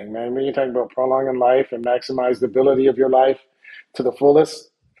good thing, man. When you're talking about prolonging life and maximize the ability of your life to the fullest,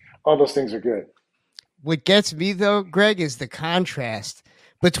 all those things are good. What gets me, though, Greg, is the contrast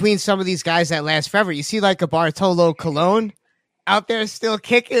between some of these guys that last forever. You see like a Bartolo Colon out there still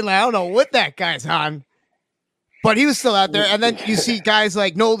kicking. I don't know what that guy's on, but he was still out there. And then you see guys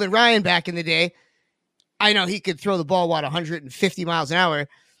like Nolan Ryan back in the day. I know he could throw the ball, 150 miles an hour.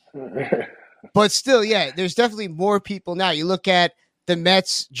 But still, there's definitely more people now. You look at the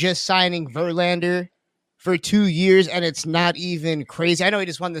Mets just signing Verlander for 2 years, and it's not even crazy. I know he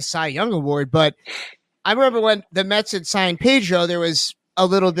just won the Cy Young Award, but I remember when the Mets had signed Pedro, there was a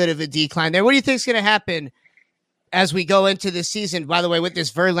little bit of a decline there. What do you think is going to happen as we go into this season? By the way, with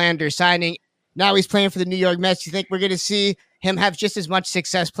this Verlander signing, now he's playing for the New York Mets. You think we're going to see him have just as much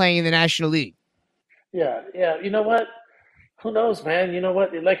success playing in the National League? Yeah. You know what? Who knows, man? You know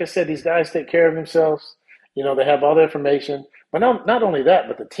what? Like I said, these guys take care of themselves. They have all the information. But not only that,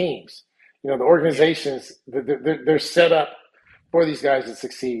 but the teams. The organizations, they're set up for these guys to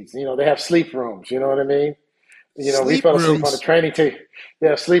succeed. They have sleep rooms. You know what I mean? We fell asleep on the training team. They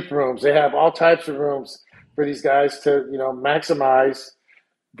have sleep rooms. They have all types of rooms for these guys to, maximize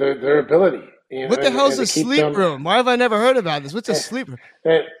their ability. What the hell's a sleep room? Why have I never heard about this? What's a sleep room?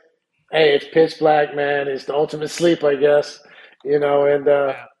 Hey, it's pitch black, man. It's the ultimate sleep, I guess. And I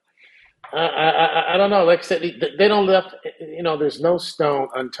don't know. Like I said, they don't left. There's no stone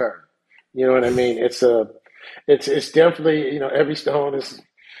unturned. You know what I mean? It's definitely, every stone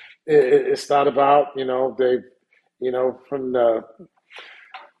is thought about. From the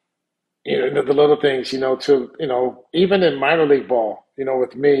the little things, to even in minor league ball.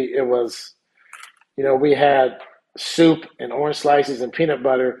 With me, it was, we had soup and orange slices and peanut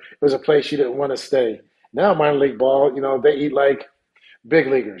butter. It was a place you didn't want to stay. Now minor league ball, they eat like big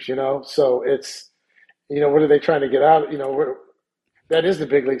leaguers. So it's, what are they trying to get out? That is the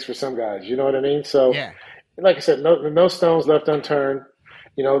big leagues for some guys. You know what I mean? So, like I said, no stones left unturned.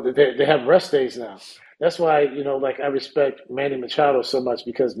 They have rest days now. That's why, I respect Manny Machado so much,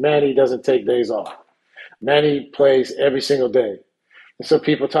 because Manny doesn't take days off. Manny plays every single day. And so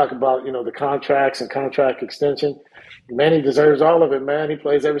people talk about, the contracts and contract extension. Manny deserves all of it, man. He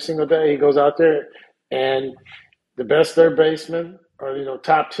plays every single day. He goes out there, and the best third baseman, or,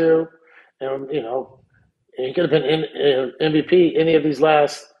 top two, and, he could have been MVP any of these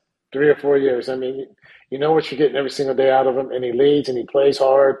last 3 or 4 years. I mean, you know what you're getting every single day out of him, and he leads and he plays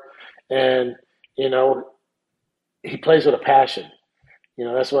hard, and he plays with a passion.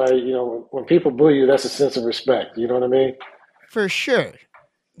 That's why when people boo you, that's a sense of respect. You know what I mean? For sure.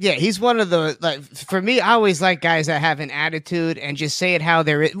 Yeah, he's one of the for me. I always like guys that have an attitude and just say it how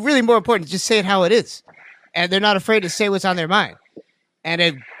they're really more important. Just say it how it is, and they're not afraid to say what's on their mind. And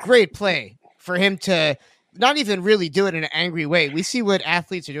a great play for him to not even really do it in an angry way. We see what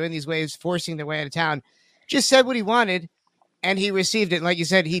athletes are doing these ways, forcing their way out of town. Just said what he wanted, and he received it. And like you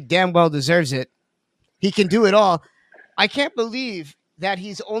said, he damn well deserves it. He can do it all. I can't believe that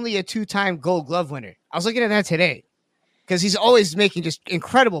he's only a 2-time Gold Glove winner. I was looking at that today, because he's always making just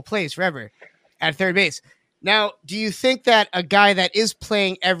incredible plays forever at third base. Now, do you think that a guy that is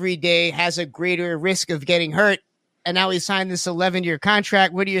playing every day has a greater risk of getting hurt? And now he signed this 11-year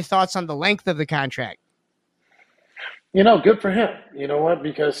contract. What are your thoughts on the length of the contract? Good for him. You know what?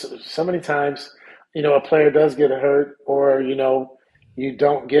 Because so many times, a player does get hurt, or, you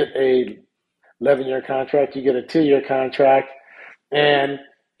don't get a 11-year contract, you get a 2-year contract, and,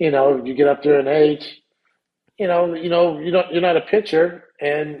 you get up there in age, you're not a pitcher,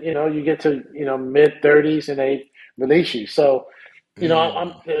 and, you get to, mid-30s and they release you. So,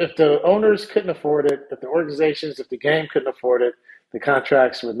 if the owners couldn't afford it, if the organizations, if the game couldn't afford it, the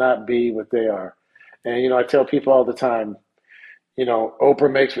contracts would not be what they are. And, I tell people all the time,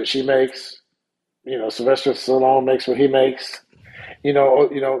 Oprah makes what she makes, Sylvester Stallone makes what he makes, we're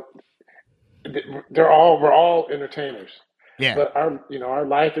all entertainers. Yeah. But our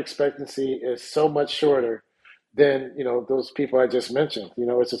life expectancy is so much shorter than, those people I just mentioned.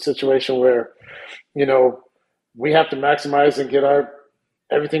 It's a situation where, we have to maximize and get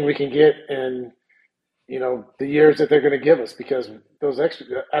everything we can get in, the years that they're going to give us, because those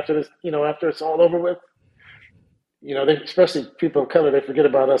extra after this, after it's all over with, especially people of color, they forget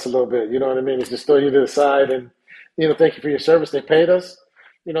about us a little bit. You know what I mean? It's just throw you to the side and, thank you for your service. They paid us,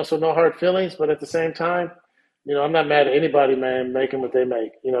 so no hard feelings. But at the same time, I'm not mad at anybody, man, making what they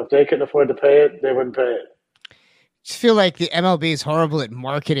make. If they couldn't afford to pay it, they wouldn't pay it. I just feel like the MLB is horrible at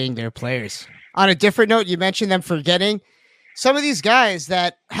marketing their players. On a different note, you mentioned them forgetting some of these guys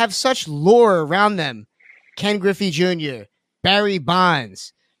that have such lore around them. Ken Griffey Jr., Barry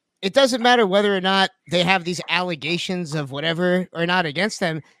Bonds. It doesn't matter whether or not they have these allegations of whatever or not against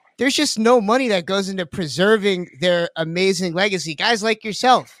them. There's just no money that goes into preserving their amazing legacy. Guys like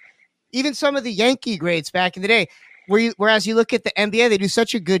yourself, even some of the Yankee greats back in the day, whereas you look at the NBA, they do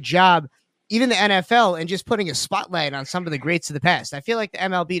such a good job, even the NFL, and just putting a spotlight on some of the greats of the past. I feel like the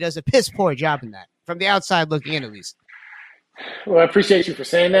MLB does a piss poor job in that, from the outside looking in, at least. Well, I appreciate you for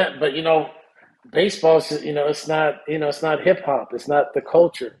saying that, but baseball, it's not hip hop. It's not the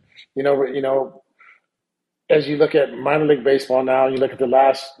culture. As you look at minor league baseball now, you look at the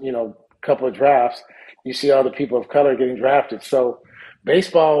last, couple of drafts, you see all the people of color getting drafted. So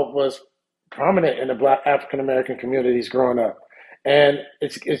baseball was prominent in the Black African American communities growing up. And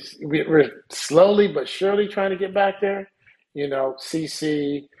we're slowly but surely trying to get back there.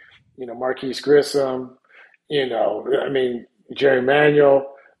 CC, Marquise Grissom, Jerry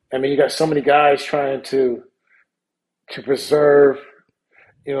Manuel. You got so many guys trying to preserve,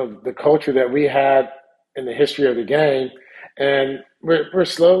 the culture that we had in the history of the game. And we're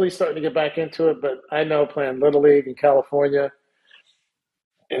slowly starting to get back into it. But I know playing Little League in California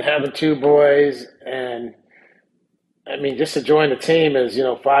and having two boys, and just to join the team is,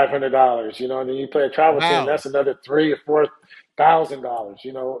 $500, and then you play a travel team, that's another $3,000 or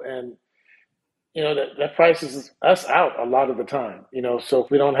 $4,000, and, that prices us out a lot of the time, so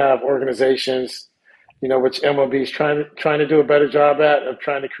if we don't have organizations, which MLB is trying to do a better job of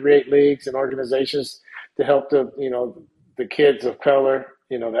trying to create leagues and organizations to help the kids of color,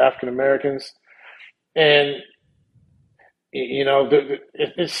 the African Americans, and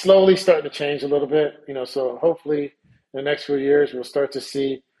it's slowly starting to change a little bit, so hopefully in the next few years we'll start to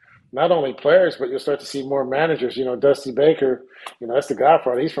see not only players, but you'll start to see more managers. Dusty Baker, that's the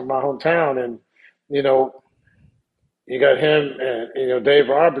Godfather. He's from my hometown, and you got him, and Dave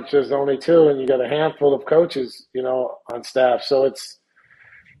Roberts is only two, and you got a handful of coaches, on staff. So it's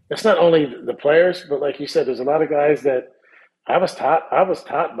not only the players, but like you said, there's a lot of guys that I was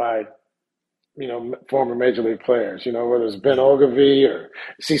taught by, former major league players, whether it's Ben Ogilvy or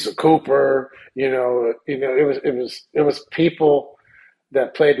Cecil Cooper, it was people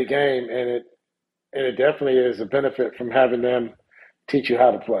that played the game, and it definitely is a benefit from having them teach you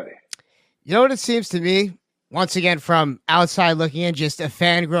how to play. You know what it seems to me? Once again, from outside looking in, just a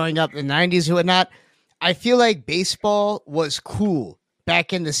fan growing up in the 90s and whatnot, I feel like baseball was cool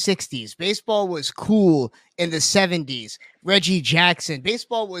back in the 60s. Baseball was cool in the 70s. Reggie Jackson.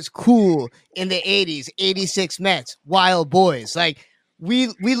 Baseball was cool in the 80s. 86 Mets. Wild Boys. Like, we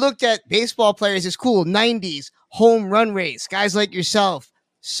looked at baseball players as cool. 90s. Home run race. Guys like yourself.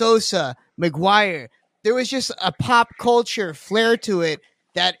 Sosa. McGuire. There was just a pop culture flair to it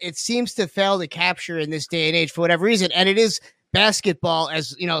that it seems to fail to capture in this day and age for whatever reason. And it is basketball,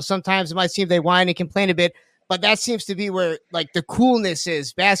 as sometimes it might seem they whine and complain a bit, but that seems to be where like the coolness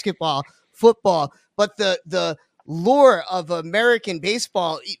is. Basketball, football, but the lore of American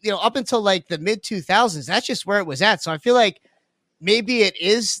baseball, up until like the mid 2000s, that's just where it was at. So I feel like maybe it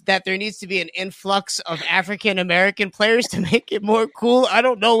is that there needs to be an influx of African American players to make it more cool. I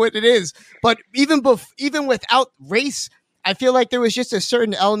don't know what it is, but even without race, I feel like there was just a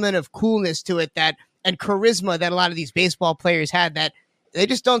certain element of coolness to it and charisma that a lot of these baseball players had that they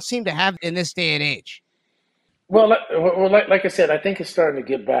just don't seem to have in this day and age. Well, like I said, I think it's starting to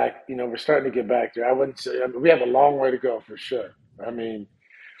get back. We're starting to get back there. I wouldn't say we have a long way to go for sure. I mean,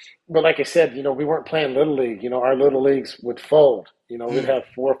 but like I said, we weren't playing little league. Our little leagues would fold. We'd have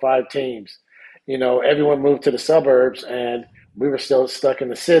 4 or 5 teams. Everyone moved to the suburbs, and we were still stuck in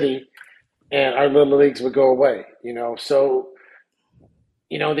the city, and our little leagues would go away. So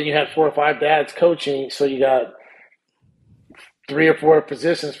then you had 4 or 5 dads coaching, so you got 3 or 4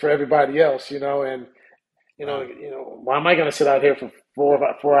 positions for everybody else. And why am I going to sit out here for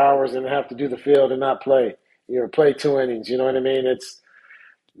 4 hours and have to do the field and not play? Play 2 innings. You know what I mean?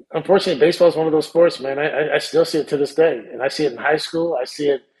 Unfortunately, baseball is one of those sports, man. I still see it to this day, and I see it in high school. I see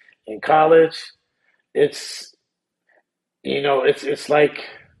it in college. It's like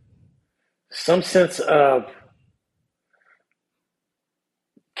some sense of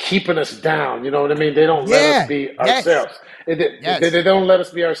keeping us down. You know what I mean? They don't let us be ourselves. They don't let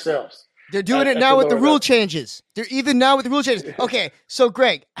us be ourselves. They're doing it now with the rule changes. They're even now with the rule changes. Okay, so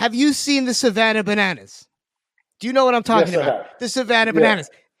Greg, have you seen the Savannah Bananas? Do you know what I'm talking about? The Savannah Bananas.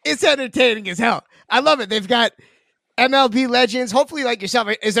 It's entertaining as hell. I love it. They've got MLB legends. Hopefully, like yourself.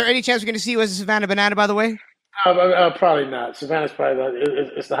 Is there any chance we're going to see you as a Savannah Banana, by the way? Probably not. Savannah's probably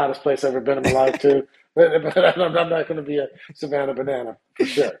it's the hottest place I've ever been in my life, too. But I'm not going to be a Savannah Banana, for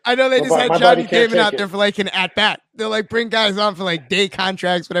sure. I know they just had Johnny Damon out there for like an at-bat. They'll like bring guys on for like day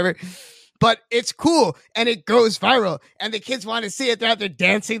contracts, whatever. But it's cool, and it goes viral, and the kids want to see it. They're out there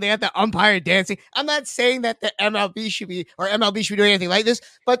dancing. They have the umpire dancing. I'm not saying that the MLB should be doing anything like this,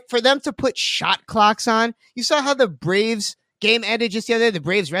 but for them to put shot clocks on, you saw how the Braves game ended just the other day. The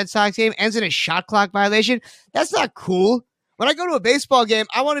Braves-Red Sox game ends in a shot clock violation. That's not cool. When I go to a baseball game,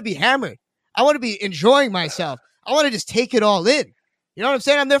 I want to be hammered. I want to be enjoying myself. I want to just take it all in. You know what I'm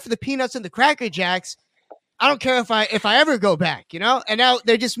saying? I'm there for the peanuts and the Cracker Jacks. I don't care if I ever go back, And now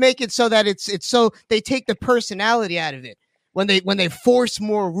they're just making so that it's so they take the personality out of it when they force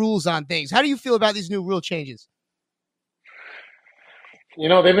more rules on things. How do you feel about these new rule changes?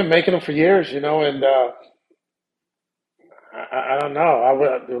 They've been making them for years, and I don't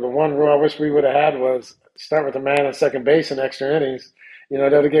know. The one rule I wish we would have had was start with a man on second base in extra innings.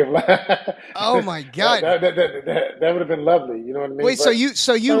 That would give. Oh my God, that would have been lovely. You know what I mean? Wait, so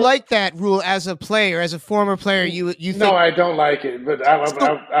you like that rule as a player, as a former player? You think? No, I don't like it, but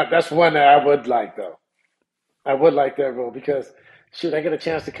that's one that I would like, though. I would like that rule because, shoot, I get a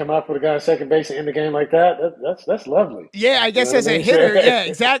chance to come up with a guy on second base and end the game like that. That's lovely. Yeah, I guess as a hitter, yeah,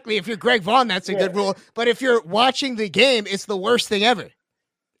 exactly. If you're Greg Vaughn, that's a good rule. But if you're watching the game, it's the worst thing ever.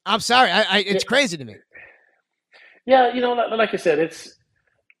 I'm sorry, it's crazy to me. Yeah, like I said, it's.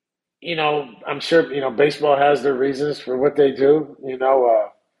 I'm sure, baseball has their reasons for what they do,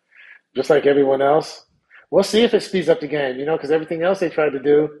 just like everyone else. We'll see if it speeds up the game, because everything else they tried to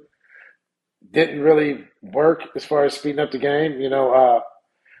do didn't really work as far as speeding up the game.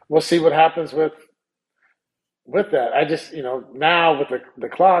 We'll see what happens with that. I just, now with the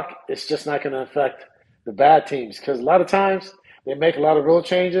clock, it's just not going to affect the bad teams because a lot of times they make a lot of rule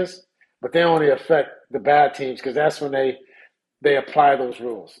changes, but they only affect the bad teams because that's when they apply those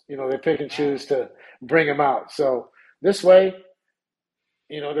rules. They pick and choose to bring them out. So this way,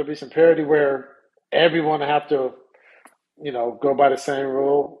 there'll be some parity where everyone will have to, go by the same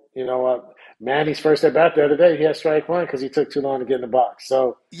rule. Manny's first at bat the other day, he had strike one because he took too long to get in the box.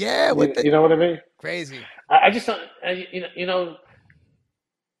 So yeah, you know what I mean? Crazy. I just don't, as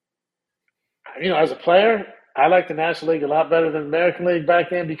a player, I like the National League a lot better than the American League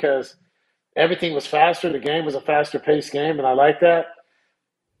back then because everything was faster. The game was a faster paced game, and I like that.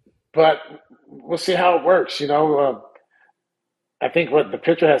 But we'll see how it works. I think the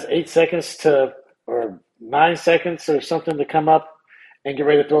pitcher has 8 seconds or 9 seconds or something to come up and get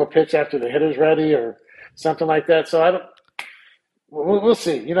ready to throw a pitch after the hitter's ready or something like that. So we'll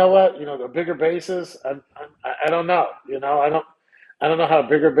see. You know what? The bigger bases. I don't know. I don't know how a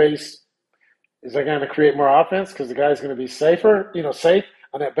bigger base is going to create more offense because the guy's going to be safer. Safe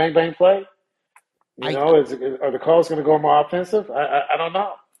on that bang bang play. Are the calls going to go more offensive? I don't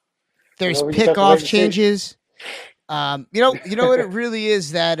know. There's pickoff changes. You know what it really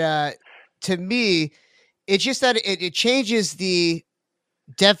is that to me, it's just that it changes the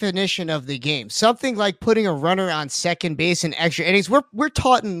definition of the game. Something like putting a runner on second base in extra innings. We're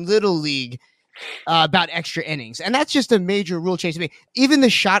taught in Little League about extra innings, and that's just a major rule change to me. Even the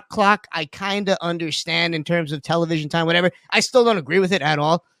shot clock, I kind of understand in terms of television time, whatever. I still don't agree with it at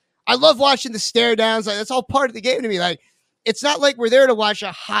all. I love watching the stare downs. Like, that's all part of the game to me. Like, it's not like we're there to watch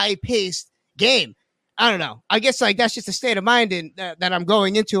a high-paced game. I don't know. I guess like that's just a state of mind that I'm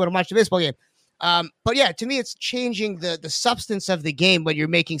going into when I'm watching a baseball game. But yeah, to me, it's changing the substance of the game when you're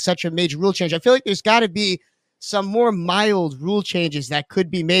making such a major rule change. I feel like there's got to be some more mild rule changes that could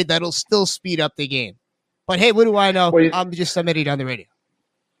be made that'll still speed up the game. But hey, what do I know? Well, I'm just somebody on the radio.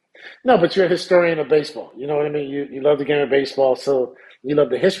 No, but you're a historian of baseball. You know what I mean? You love the game of baseball, so you love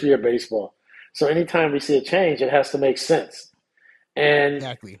the history of baseball. So anytime we see a change, it has to make sense. And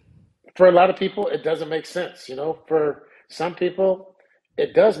exactly. For a lot of people, it doesn't make sense. You know, for some people,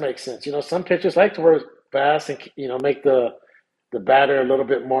 it does make sense. You know, some pitchers like to work fast and, you know, make the batter a little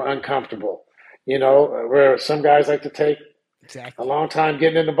bit more uncomfortable. You know, where some guys like to take a long time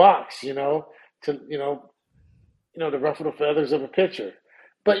getting in the box, you know, to ruffle the feathers of a pitcher.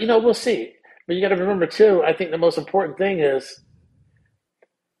 But, you know, we'll see. But you got to remember, too, I think the most important thing is,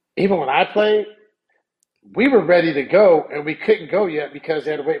 even when I played, we were ready to go, and we couldn't go yet because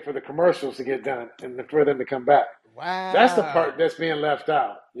they had to wait for the commercials to get done and for them to come back. Wow. That's the part that's being left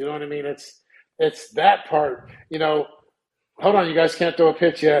out. You know what I mean? It's that part, you know, hold on, you guys can't throw a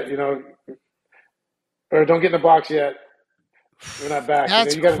pitch yet, you know, or don't get in the box yet. We're not back.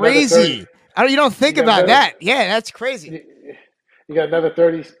 That's you got crazy. You don't think about that. Yeah, that's crazy. You got another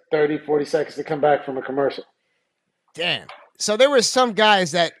 30, 40 seconds to come back from a commercial. Damn. So there were some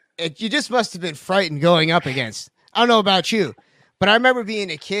guys that you just must have been frightened going up against. I don't know about you, but I remember being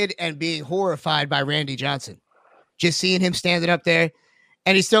a kid and being horrified by Randy Johnson. Just seeing him standing up there,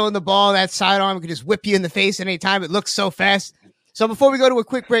 and he's throwing the ball, that sidearm could just whip you in the face at any time. It looks so fast. So before we go to a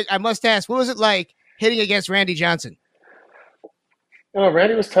quick break, I must ask, what was it like hitting against Randy Johnson? You know,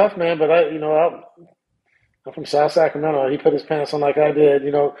 Randy was tough, man, but I'm from South Sacramento. He put his pants on like I did.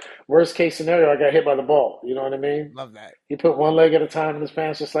 You know, worst case scenario, I got hit by the ball. You know what I mean? Love that. He put one leg at a time in his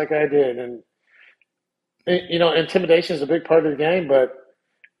pants just like I did. And, you know, intimidation is a big part of the game, but,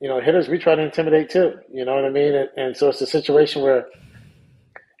 you know, hitters, we try to intimidate too. You know what I mean? And so it's a situation where,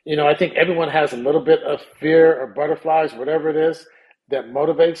 you know, I think everyone has a little bit of fear or butterflies, whatever it is, that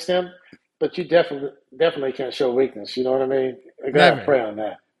motivates them. But you definitely can't show weakness. You know what I mean? I got to pray on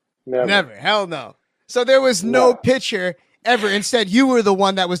that. Never. Hell no. So there was no pitcher ever. Instead, you were the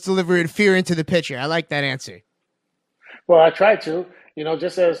one that was delivering fear into the pitcher. I like that answer. Well, I tried to. You know,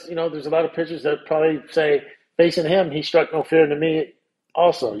 just as, you know, there's a lot of pitchers that probably say, facing him, he struck no fear into me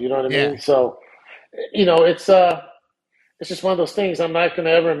also. You know what I mean? So, you know, it's just one of those things I'm not going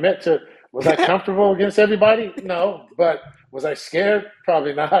to ever admit to. Was I comfortable against everybody? No. But was I scared?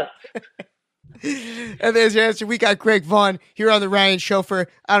 Probably not. And there's your answer. We got Greg Vaughn here on the Ryan Show for,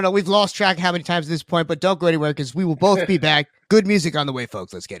 I don't know, we've lost track how many times at this point, but don't go anywhere because we will both be back. Good music on the way,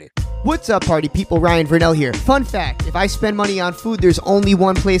 folks. Let's get it. What's up, party people? Ryan Vernell here. Fun fact, if I spend money on food, there's only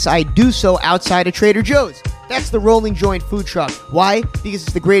one place I do so outside of Trader Joe's. That's the Rolling Joint food truck. Why? Because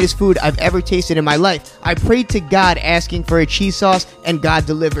it's the greatest food I've ever tasted in my life. I prayed to God asking for a cheese sauce, and God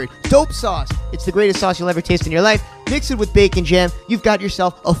delivered. Dope sauce. It's the greatest sauce you'll ever taste in your life. Mix it with bacon jam. You've got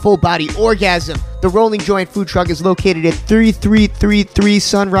yourself a full-body orgasm. The Rolling Joint food truck is located at 3333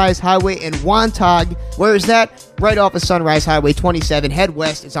 Sunrise Highway in Wantagh. Where is that? Right off of Sunrise Highway 27. Head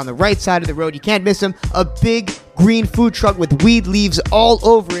west. It's on the right side of the road. You can't miss them. A big green food truck with weed leaves all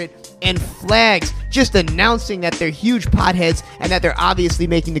over it and flags just announcing that they're huge potheads and that they're obviously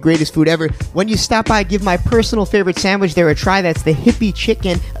making the greatest food ever. When you stop by, give my personal favorite sandwich there a try. That's the Hippie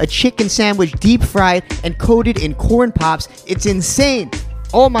Chicken, a chicken sandwich deep fried and coated in corn pops. It's insane.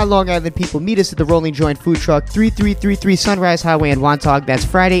 All my Long Island people, meet us at the Rolling Joint food truck, 3333 Sunrise Highway in Wantagh. That's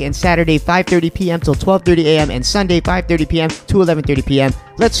Friday and Saturday, 5:30 p.m. till 12:30 a.m. and Sunday, 5:30 p.m. to 11:30 p.m.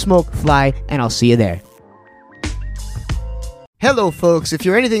 Let's smoke, fly, and I'll see you there. Hello, folks. If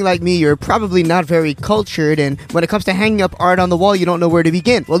you're anything like me, you're probably not very cultured, and when it comes to hanging up art on the wall, you don't know where to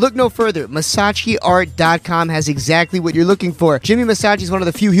begin. Well, look no further. MasachiArt.com has exactly what you're looking for. Jimmy Masachi is one of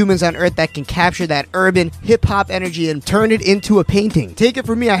the few humans on earth that can capture that urban hip-hop energy and turn it into a painting. Take it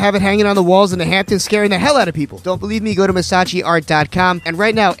from me, I have it hanging on the walls in the Hamptons, scaring the hell out of people. Don't believe me? Go to MasachiArt.com, and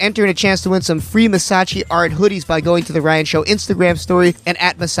right now, enter in a chance to win some free Masachi Art hoodies by going to the Ryan Show Instagram story and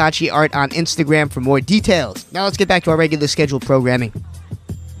at Masachi Art on Instagram for more details. Now let's get back to our regular scheduled programming.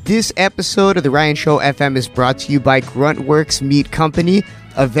 This episode of the Ryan Show FM is brought to you by Gruntworks Meat Company,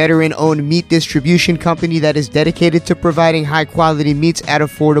 a veteran-owned meat distribution company that is dedicated to providing high-quality meats at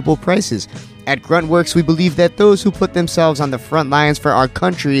affordable prices. At Gruntworks, we believe that those who put themselves on the front lines for our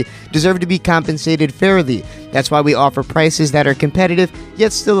country deserve to be compensated fairly. That's why we offer prices that are competitive,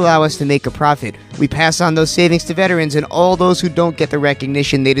 yet still allow us to make a profit. We pass on those savings to veterans and all those who don't get the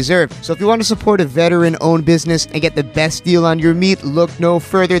recognition they deserve. So if you want to support a veteran-owned business and get the best deal on your meat, look no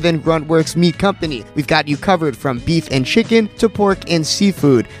further than Gruntworks Meat Company. We've got you covered from beef and chicken to pork and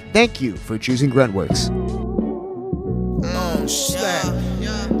seafood. Thank you for choosing Gruntworks. Oh, snap.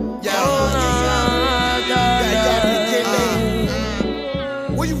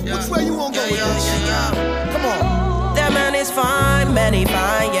 Which way you wanna go with this? Come on. That man is fine, man, he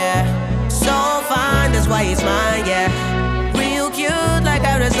fine, yeah. So fine, that's why he's mine, yeah. Real cute like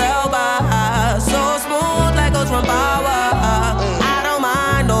Idris Elba. So smooth like Ultron Power. I don't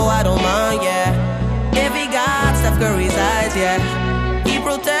mind, no, I don't mind, yeah. If he got Steph Curry's eyes, yeah. He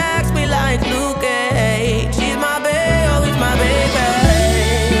protects me like Luke Cage. She's my baby, oh, he's my baby.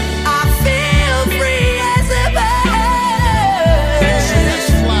 I feel free as a bird.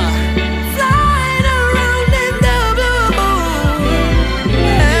 Flying around in the blue.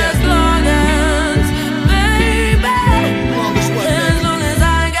 As long as, baby, as long as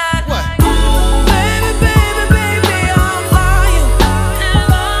I got baby, baby, baby, I'm for you. As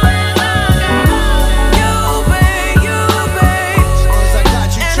long as I got you, babe,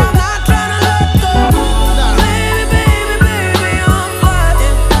 and I'm not trying to let go. Baby, baby, baby, I'm for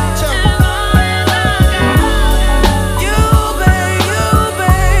you. As long as I got you,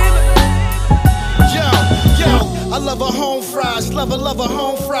 babe. Yo, I love her home fries, love her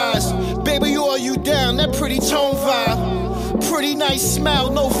home fries. Baby, all you down, that pretty tone vibe. Pretty nice smile,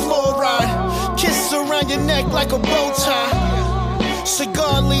 no fluoride. Kisses around your neck like a bow tie.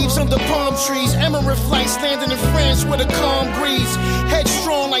 Cigar leaves under palm trees. Emirate flights landing in France with a calm breeze.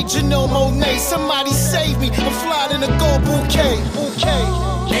 Headstrong like Janelle Monáe. Somebody save me, I'm flying in a gold bouquet.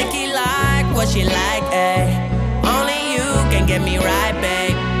 Nikki like what she like, eh? Only you can get me right,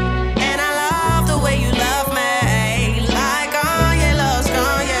 babe. And I love the way you love me, like Kanye loves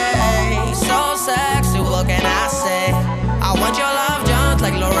Kanye. So sexy, what can I say? I want your love just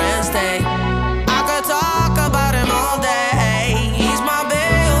like Lorenz Day. I could talk about him all day. He's my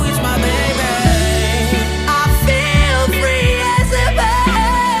baby, oh, he's my baby. I feel free as a bird,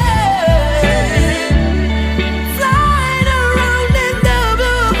 flying around in the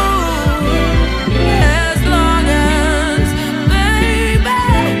blue. As long as, baby,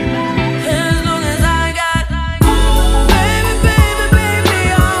 as long as I got baby, baby, baby,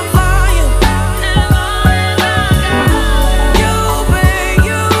 I'm for you. As long as I got you,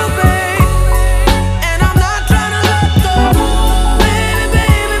 babe, and I'm not trying to let go. Baby,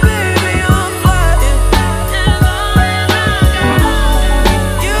 baby, baby, I'm for you. As long as I got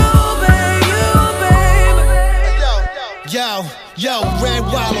you, babe. Yo, red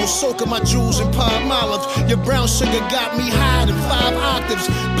wallow, soaking my jewels in palm olive. Your brown sugar got me higher than 5 octaves.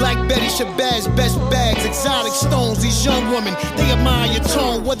 Black Betty Shabazz, best bags, exotic stones. These young women, they admire your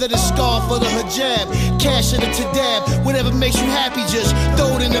tone, whether the scarf or the hijab. Cash it to dab, whatever makes you happy, just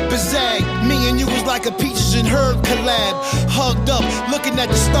throw it in the bazag. Me and you was like a Peaches and Herb collab. Hugged up, looking at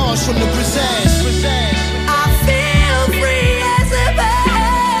the stars from the brazzaz. I feel free as a bird,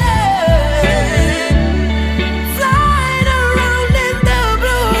 flying around in the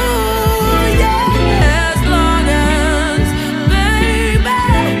blue, yeah. As long as, baby,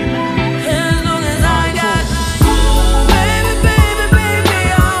 as long as I got baby, baby, baby,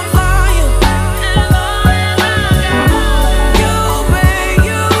 I'm for you. As long as I got you,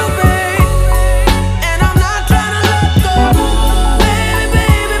 babe, and I'm not trying to let go. Baby,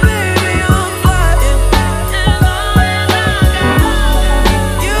 baby, baby, I'm for you.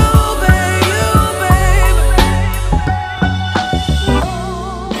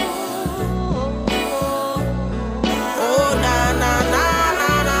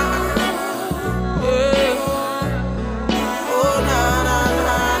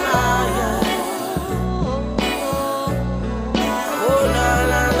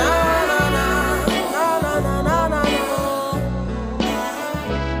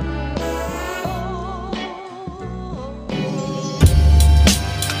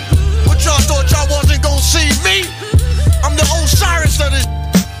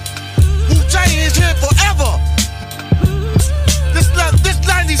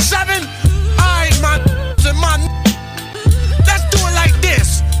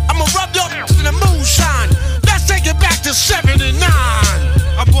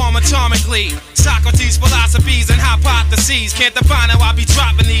 MCs can't define how I be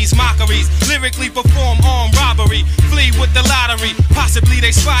dropping these mockeries. Lyrically perform armed robbery, flee with the lottery. Possibly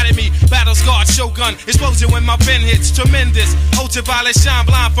they spotted me. Battle scarred shogun, explosion when my pen hits. Tremendous, ultraviolet shine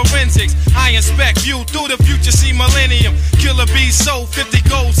blind forensics. I inspect, view through the future, see millennium. Killer bees sold 50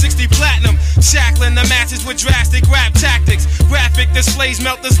 gold, 60 platinum. Shackling the masses with drastic rap tactics. Graphic displays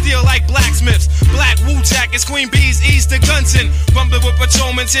melt the steel like blacksmiths. Black Wu jackets, queen bees ease the guns in. Rumbling with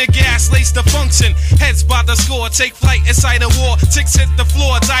patrolmen, tear gas, lace the function. Heads by the score, take flight inside a war. Ticks hit the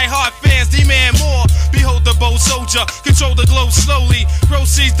floor, die hard fans demand more. Behold the bold soldier, control the glow slowly.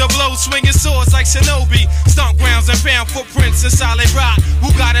 Proceeds the blow, swinging swords like shinobi. Stomp grounds and pound footprints in solid rock. Who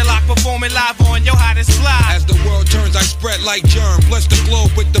got it locked, performing live on your hottest fly. As the world turns, I spread like germ. Bless the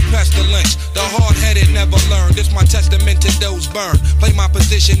globe with the pestilence. The hard-headed never learn. This my testament to those burned. Play my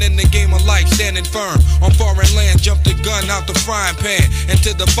position in the game of life, standing firm. On foreign land, jump the gun out the frying pan.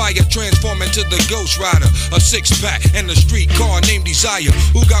 Into the fire, transform into the Ghost Rider. A six-pack and a street car named Desire.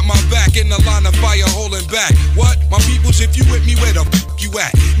 Who got my back in the line of fire holding back? What? My peoples, if you with me, where the f*** you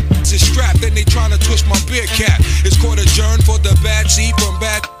at? It's strapped, then they tryna twist my beer cap. It's called adjourn for the bad seed from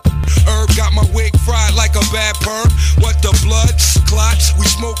bad. Herb got my wig fried like a bad perm. What the blood clots? We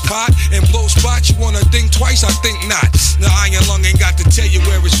smoke pot and blow spots. You wanna think twice? I think not. The iron lung ain't got to tell you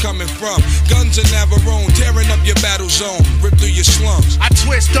where it's coming from. Guns are Navarone, tearing up your battle zone, rip through your slums. I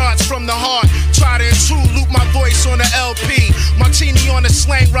twist darts from the heart, try to intrude, loop my voice on the LP. Martini on the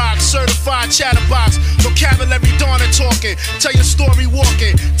slang rock, certified chatterbox. Vocabulary Donna talking, tell your story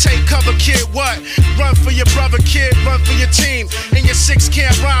walking. Take cover, kid, what? Run for your brother, kid, run for your team. And your six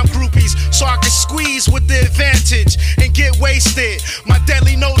can't rhyme groupies, so I can squeeze with the advantage and get wasted. My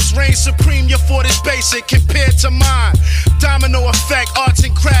deadly notes reign supreme, your fort is basic compared to mine. Domino effect, arts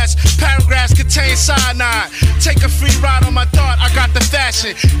and crafts, paragraphs contain cyanide. Take a free ride on my thought, I got the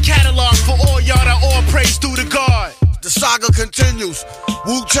fashion catalog for all y'all that all praise due to God. The saga continues.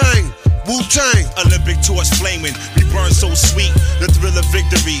 Wu-Tang, Wu-Tang. Olympic torch flaming, we burn so sweet. The thrill of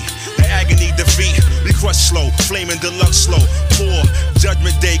victory, the agony defeat. We crush slow, flaming deluxe slow. Poor,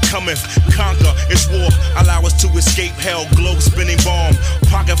 judgment day cometh, conquer, it's war. Allow us to escape hell, globe spinning bomb.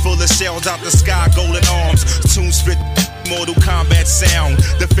 Pocket full of shells out the sky, golden arms. Tune spit, Mortal Kombat sound.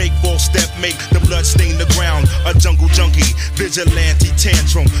 The fake false step make the blood stain the ground. A jungle junkie, vigilante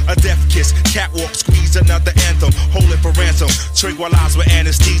tantrum. A death kiss, catwalk, squeeze another anthem. Hold it for ransom, tranquilize with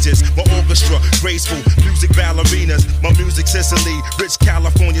anesthesias. My orchestra, graceful, music ballerinas. My music Sicily, rich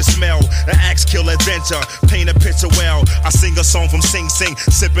California smell. An axe kill adventure, paint a picture well. I sing a song from Sing Sing,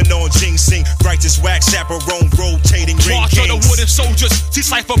 sipping on ginseng. Righteous wax, chaperone, rotating ring March kings. of the wooden soldiers, see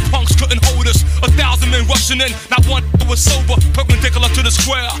cypher punks couldn't hold us. 1,000 men rushing in, not one was sober, perpendicular to the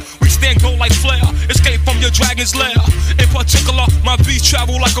square. We stand gold like flare, escape from your dragon's lair. In particular, my beats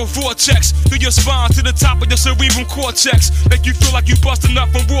travel like a vortex through your spine to the top of your cerebral cortex. Make you feel like you busting up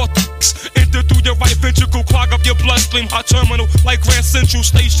from raw thicks. Enter through your right ventricle, clog up your bloodstream. Hot terminal like Grand Central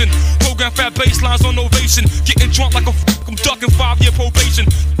Station. Program fat baselines on ovation. Getting drunk like a I'm ducking 5-year probation.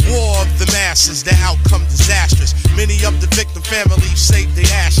 War of the masses, the outcome disastrous. Many of the victim families saved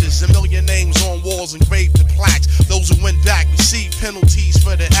their ashes. A million names on walls engraved in plaques. Those who went back receive penalties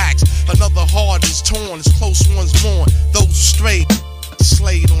for their acts. Another heart is torn as close ones mourn. Those who strayed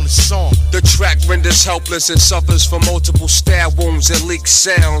slayed on the song. The track renders helpless and suffers from multiple stab wounds and leaked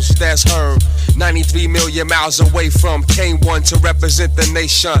sounds that's heard 93 million miles away from K1 to represent the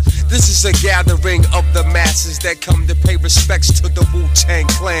nation. This is a gathering of the masses that come to pay respects to the Wu-Tang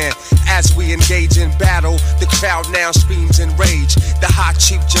Clan. As we engage in battle, the crowd now screams in rage. The hot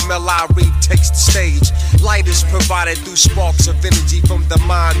chief Jamel Ari takes the stage. Light is provided through sparks of energy from the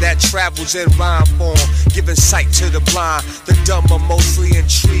mind that travels in rhyme form, giving sight to the blind. The dumb are mostly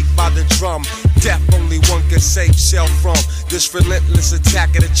intrigued by the drum. Death only one can save self from. This relentless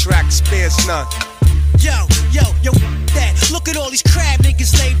attack of the track spares none. Yo, that. Look at all these crab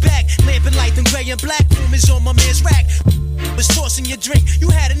niggas laid back. Lamping light and gray and black. Room is on my man's rack. Was tossing your drink. You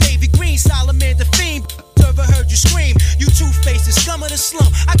had a navy green, Solomon the fiend. Ever heard you scream? You two-faced, the scum of the slum.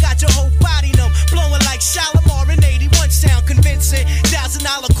 I got your whole body numb, blowing like Shalimar in 81 sound convincing.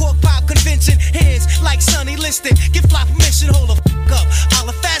 $1,000 cork pop convincing. Hands like Sonny Liston. Give fly permission, hold the f*** up. I'll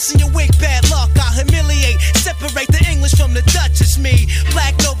fasten your wig, bad luck. I'll humiliate, separate the English from the Dutch. It's me,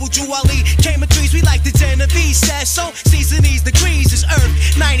 Black Noble Juwali. Came in threes, we like the Genovese. Sasso, season these degrees is Earth.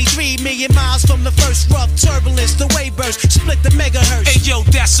 93 million miles from the first rough turbulence. The wave burst, split the megahertz. Hey yo,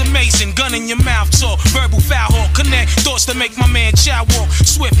 that's That's amazing. Gun in your mouth talk. Verbal foul hawk. Connect thoughts to make my man chow walk.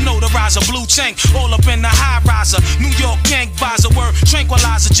 Swift notarizer. Blue tank. All up in the high riser. New York gang visor. Word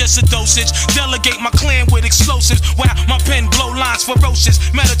tranquilizer. Just a dosage. Delegate my clan with explosives. Wow, my pen blow lines ferocious.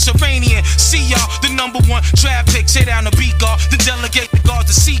 Mediterranean. See y'all. The #1 draft pick. Tear down the beat guard. The delegate the guard.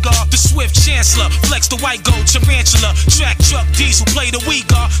 The seagull. The swift chancellor. Flex the white gold tarantula. Track truck diesel. Play the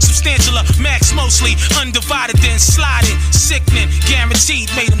weak guard. Substantialer. Max mostly. Undivided then sliding. Sickening. Guaranteed.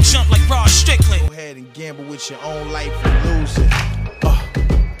 Made him jump like Rod Strickland. Go ahead and gamble with your own life and lose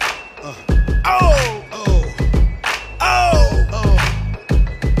it.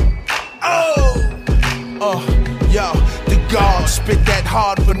 Yo, the God spit that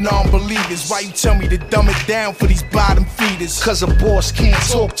hard for non-believers. Why you tell me to dumb it down for these bottom feeders? Cause a boss can't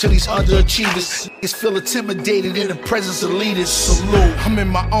talk to these underachievers. Niggas feel intimidated in the presence of leaders. Salute, I'm in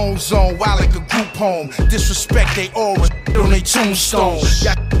my own zone, wild like a group home. Disrespect they aura on they tombstone.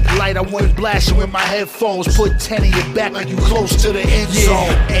 Y'all light, I wanna blast you in my headphones. Put 10 in your back like you close to the end zone.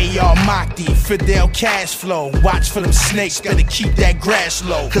 AR Maki, Fidel cash flow. Watch for them snakes, better keep that grass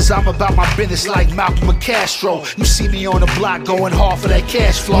low. Cause I'm about my business like Malcolm and Castro. You see me on the block going hard for that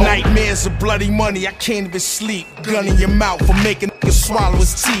cash flow. Nightmares of bloody money, I can't even sleep. Gun in your mouth for making niggas swallow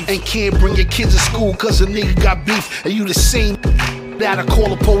his teeth. And can't bring your kids to school cause a nigga got beef. And you the same that'll call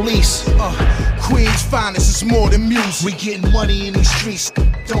the police. Queen's finest is more than music. We getting money in these streets,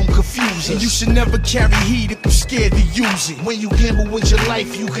 don't confuse us. And you should never carry heat if you're scared to use it. When you gamble with your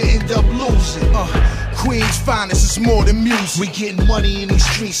life, you can end up losing. Queen's finest is more than music. We getting money in these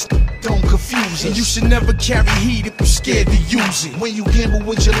streets, don't confuse us. And you should never carry heat if you're scared to use it. When you gamble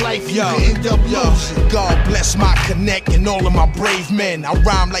with your life, you can end up losing. God bless my connect and all of my brave men. I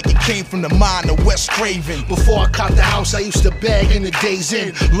rhyme like it came from the mind of Wes Craven. Before I caught the house, I used to bag in the days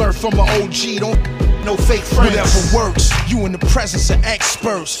in. Learn from an OG, don't no fake friends. Whatever works, you in the presence of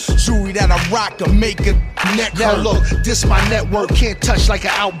experts. Jewelry that I rock to make a neck Now hurt. look, this my network, can't touch like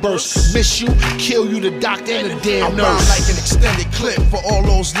an outburst. Miss you, kill you, the doctor and the damn I nurse. rhyme like an extended clip for all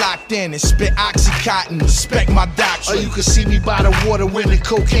those locked in and spit Oxycontin. Respect my doctrine. Or you can see me by the water when the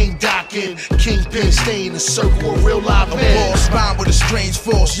cocaine docking. Kingpin stay in the circle of real live A men. boss rhyme with a strange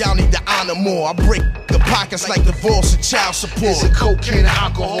force, y'all need to honor more. I break the pockets like divorce and child support. It's a cocaine and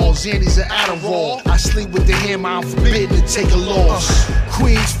alcohol, Xannies and Adderall. I sleep with the hammer, I'm forbidden to take a loss.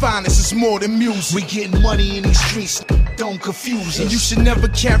 Queen's finest is more than music. We getting money in these streets, don't confuse And you us. should never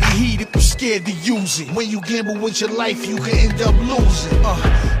carry heat if you're scared to use it. When you gamble with your life, you can end up losing.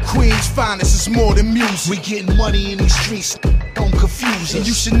 Queen's finest is more than music. We getting money in these streets, don't confuse And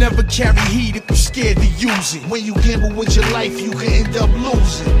you us. should never carry heat if you're scared to use it. When you gamble with your life, you can end up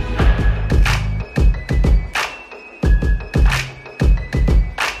losing.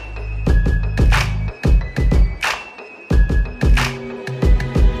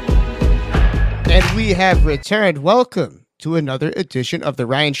 And we have returned. Welcome to another edition of the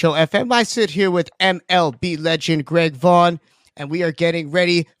Ryan Show FM. I sit here with MLB legend Greg Vaughn, and we are getting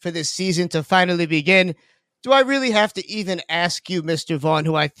ready for this season to finally begin. Do I really have to even ask you, Mr. Vaughn,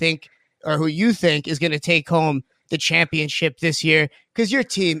 who I think, or who you think is going to take home the championship this year? Because your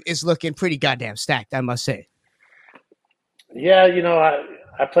team is looking pretty goddamn stacked, I must say. Yeah, you know,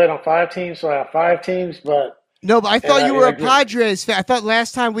 I played on 5 teams, so I have 5 teams, but No, but I thought And you I- were I a agree. Padres fan. I thought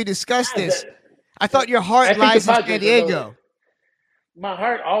last time we discussed this, I thought your heart I think lies the in San Padres are Diego. my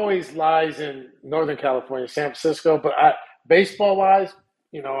heart always lies in Northern California, San Francisco. But baseball wise,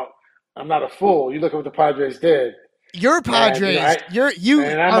 you know, I'm not a fool. You look at what the Padres did. You're Padres. You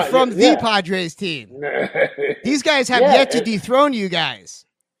and I'm are not- from yeah. the Padres team. These guys have Yeah, yet to it- dethrone you guys.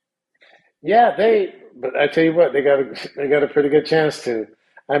 Yeah, but I tell you what, they got a pretty good chance to.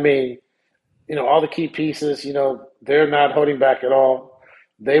 I mean, you know, all the key pieces, you know, they're not holding back at all.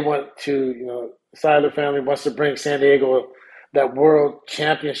 They want to, you know, Siler family wants to bring San Diego that world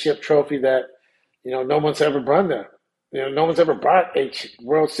championship trophy that, you know, no one's ever brought there. You know, no one's ever brought a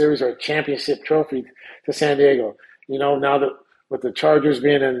World Series or a championship trophy to San Diego. You know, now that with the Chargers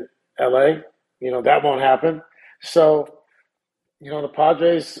being in LA, you know, that won't happen. So, you know, the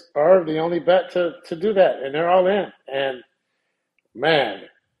Padres are the only bet to do that, and they're all in. And man,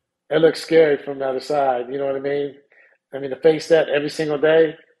 it looks scary from the other side. You know what I mean? I mean, to face that every single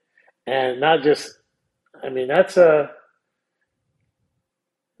day, and not just. I mean, that's a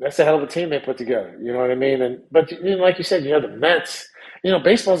hell of a team they put together. You know what I mean? But you know, like you said, you have the Mets. You know,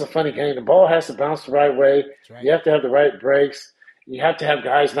 baseball's a funny game. The ball has to bounce the right way. Right. You have to have the right breaks. You have to have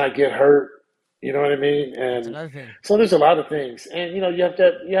guys not get hurt. You know what I mean? That's And another thing. so there's a lot of things, and you know, you have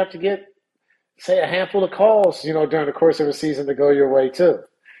to get, say, a handful of calls, you know, during the course of a season to go your way too.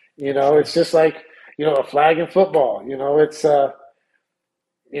 You know, it's just like, you know, a flag in football. You know, it's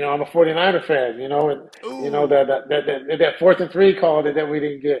I'm a 49er fan, and that 4th and 3 call that we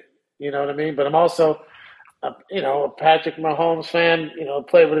didn't get, you know what I mean? But I'm also, a Patrick Mahomes fan,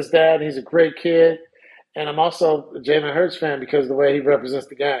 played with his dad. He's a great kid. And I'm also a Jalen Hurts fan because of the way he represents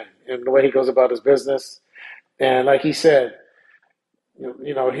the game and the way he goes about his business. And like he said,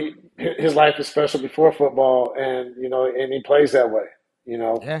 his life is special before football, and and he plays that way.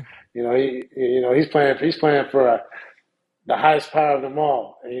 Yeah. He's playing for the highest power of them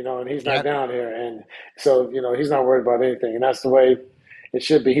all, and he's not down here, and so he's not worried about anything, and that's the way it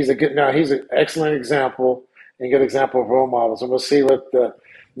should be. He's an excellent example and good example of role models, and we'll see what the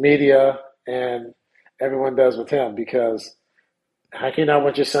media and everyone does with him, because how can you not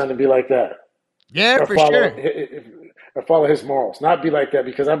want your son to be like that? Yeah, or for follow, sure. Or follow his morals, not be like that,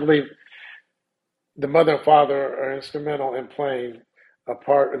 because I believe the mother and father are instrumental in playing a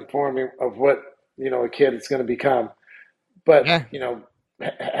part in forming of what a kid is going to become. But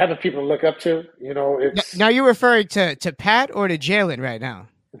having people to look up to, it's Now you're referring to Pat or to Jalen right now?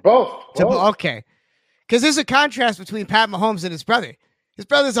 both. Okay. Because there's a contrast between Pat Mahomes and his brother. His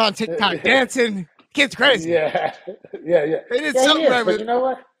brother's on TikTok dancing. Kid's crazy. Yeah. They did something right but with you know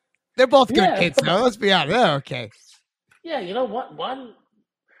what? They're both good Yeah. kids, though. Let's be honest. They're okay. Yeah, what? One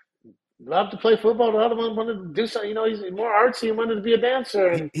loved to play football. The other one wanted to do something. He's more artsy and wanted to be a dancer.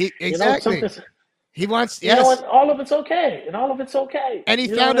 And Exactly. something. He wants, You know yes. what? All of it's okay. And he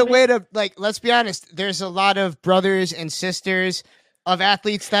found a way to, let's be honest, there's a lot of brothers and sisters of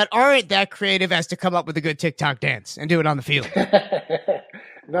athletes that aren't that creative as to come up with a good TikTok dance and do it on the field.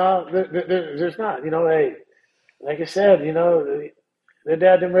 No, there's not. Hey, like I said, their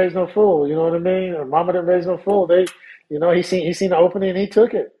dad didn't raise no fool. You know what I mean? Or mama didn't raise no fool. He seen the opening and he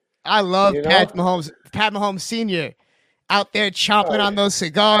took it. I love Pat Mahomes Sr. out there chomping on those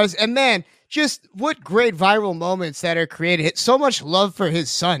cigars. And man, just what great viral moments that are created. So much love for his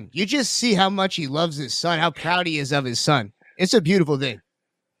son. You just see how much he loves his son, how proud he is of his son. It's a beautiful thing.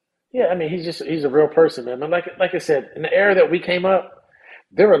 Yeah, I mean, he's a real person, man. Like I said, in the era that we came up,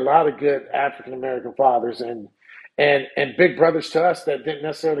 there were a lot of good African American fathers and big brothers to us that didn't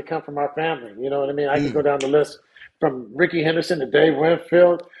necessarily come from our family. You know what I mean? I could go down the list from Ricky Henderson to Dave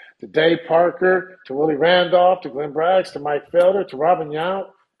Winfield to Dave Parker to Willie Randolph to Glenn Braggs to Mike Felder to Robin Yount,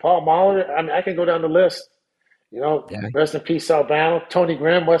 Paul Mahler. I mean, I can go down the list. Rest in peace, Alabama. Tony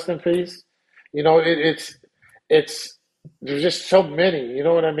Grimm, rest in peace. It's there's just so many. You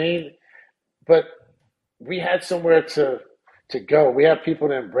know what I mean? But we had somewhere to go. We had people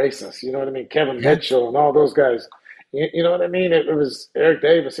to embrace us. You know what I mean? Kevin Mitchell and all those guys. You know what I mean? It was Eric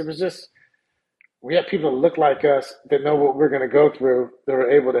Davis. It was just, we had people that look like us that know what we're going to go through, that were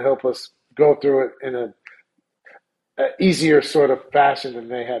able to help us go through it in a easier sort of fashion than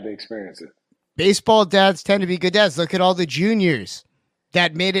they had to experience it. Baseball dads tend to be good dads. Look at all the juniors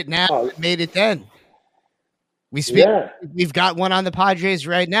that made it now, that made it then. We've got one on the Padres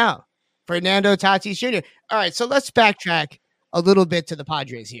right now, Fernando Tatis Jr. All right, so let's backtrack a little bit to the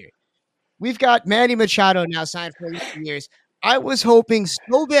Padres here. We've got Manny Machado now signed for 11 years. I was hoping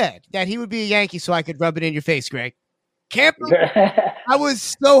so bad that he would be a Yankee so I could rub it in your face, Greg. Can't believe I was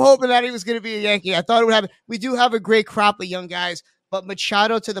so hoping that he was going to be a Yankee. I thought it would happen. We do have a great crop of young guys, but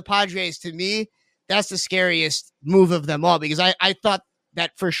Machado to the Padres, to me, that's the scariest move of them all, because I thought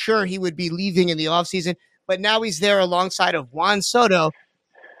that for sure he would be leaving in the offseason, but now he's there alongside of Juan Soto,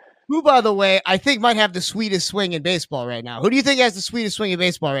 who, by the way, I think might have the sweetest swing in baseball right now. Who do you think has the sweetest swing in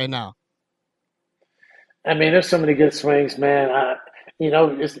baseball right now? I mean, there's so many good swings, man. It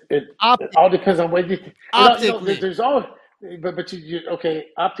all depends on what you. Optically, there's always, but you okay.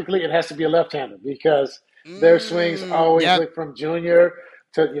 Optically, it has to be a left-hander because their swings always look from junior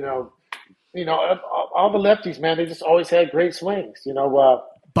to all the lefties, man. They just always had great swings.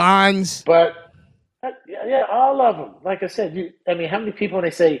 Bonds, but yeah, all of them. Like I said, how many people when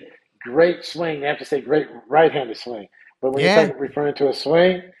they say great swing, they have to say great right-handed swing. But when you're referring to a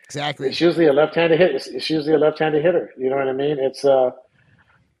swing, exactly, it's usually a left-handed hit. It's usually a left-handed hitter. You know what I mean? It's Soto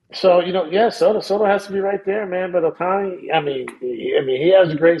has to be right there, man. But Ohtani, he has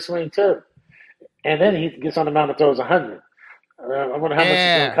a great swing too. And then he gets on the mound and throws 100. I wonder how much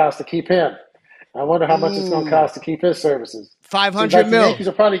it's going to cost to keep him. I wonder how much it's going to cost to keep his services. $500 million.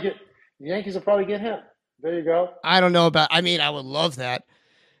 The Yankees will probably get him. There you go. I don't know about. I mean, I would love that.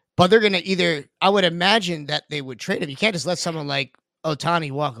 But they're going to either, I would imagine that they would trade him. You can't just let someone like Ohtani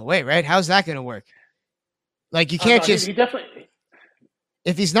walk away, right? How's that going to work? Like, you can't just, he definitely,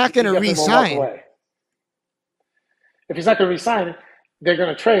 if he's not going to re-sign. If he's not going to re-sign, they're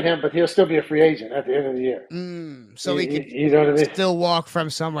going to trade him, but he'll still be a free agent at the end of the year. So he you know what I mean? Still walk from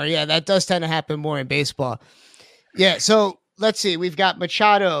somewhere. Yeah, that does tend to happen more in baseball. Yeah, so let's see. We've got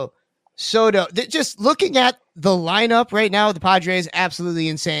Machado, Soto. Just looking at the lineup right now, the Padres, absolutely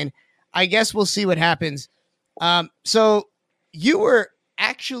insane. I guess we'll see what happens. So you were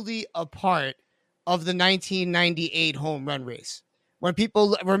actually a part of the 1998 home run race. When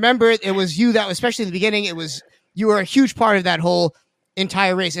people remember it was you that, especially in the beginning, you were a huge part of that whole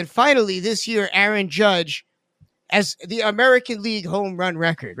entire race. And finally this year, Aaron Judge as the American League home run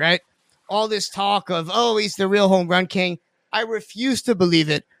record, right? All this talk of, oh, he's the real home run king. I refuse to believe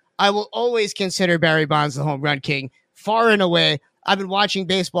it. I will always consider Barry Bonds the home run king, far and away. I've been watching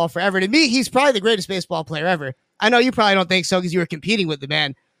baseball forever. To me, he's probably the greatest baseball player ever. I know you probably don't think so because you were competing with the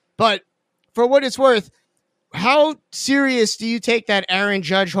man. But for what it's worth, how serious do you take that Aaron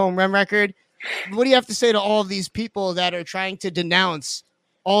Judge home run record? What do you have to say to all of these people that are trying to denounce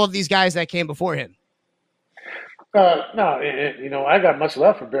all of these guys that came before him? No, I got much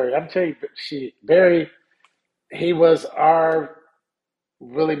love for Barry. I'm telling you, Barry, he was our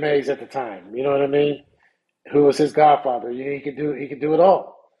Willie Mays at the time. You know what I mean? Who was his godfather? He could do it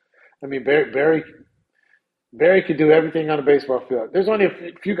all. I mean, Barry could do everything on a baseball field. There's only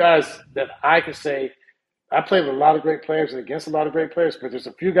a few guys that I can say. I played with a lot of great players and against a lot of great players, but there's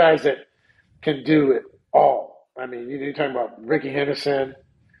a few guys that can do it all. I mean, you're talking about Ricky Henderson.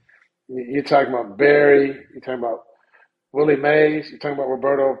 You're talking about Barry. You're talking about Willie Mays. You're talking about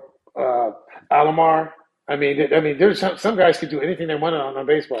Roberto Alomar. I mean, there's some guys could do anything they wanted on a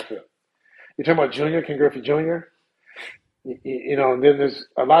baseball field. You're talking about Junior, Ken Griffey Jr. And then there's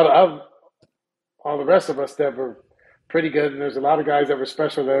a lot of all the rest of us that were pretty good, and there's a lot of guys that were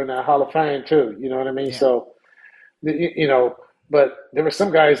special there in that Hall of Fame too. You know what I mean? Yeah. So, but there were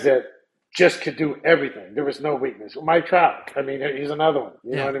some guys that just could do everything. There was no weakness. Mike Trout, I mean, he's another one.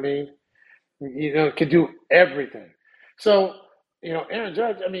 You know what I mean? Could do everything. So, Aaron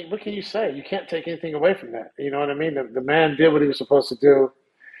Judge, I mean, what can you say? You can't take anything away from that. You know what I mean? The man did what he was supposed to do.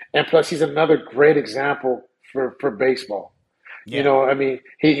 And plus, he's another great example for baseball. Yeah. I mean,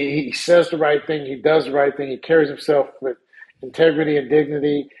 he says the right thing. He does the right thing. He carries himself with integrity and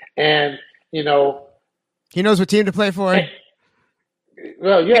dignity. And, he knows what team to play for.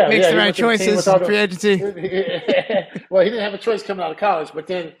 Well, yeah. Makes the right choices in free agency. Well, he didn't have a choice coming out of college, but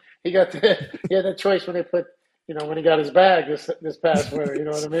then he had that choice when they put, when he got his bag this past winter. You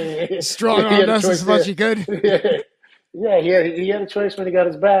know what I mean? Strong on us as much as he could. Yeah, he had a choice when he got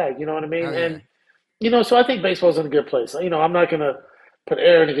his bag. You know what I mean? And so I think baseball's in a good place. I'm not going to put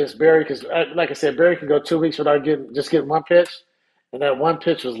Aaron against Barry because, like I said, Barry can go 2 weeks without getting one pitch, and that one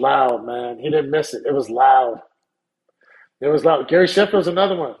pitch was loud, man. He didn't miss it. It was loud. Gary Sheffield's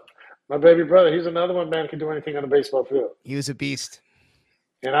another one. My baby brother, he's another one, man, can do anything on the baseball field. He was a beast.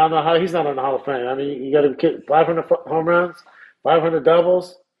 And I don't know how he's not in the Hall of Fame. I mean, you got to get 500 home runs, 500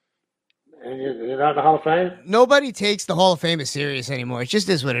 doubles, and you're not in the Hall of Fame? Nobody takes the Hall of Fame as serious anymore. It just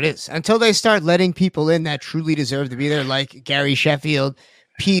is what it is. Until they start letting people in that truly deserve to be there, like Gary Sheffield,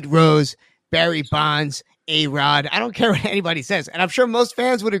 Pete Rose, Barry Bonds, A-Rod. I don't care what anybody says. And I'm sure most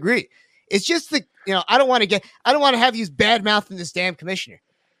fans would agree. It's just I don't want to have you bad mouthing this damn commissioner.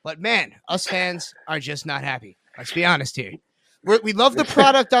 But man, us fans are just not happy. Let's be honest here. We love the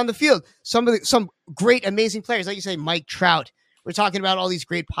product on the field. Some great, amazing players, like you say, Mike Trout. We're talking about all these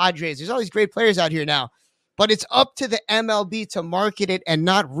great Padres. There's all these great players out here now. But it's up to the MLB to market it and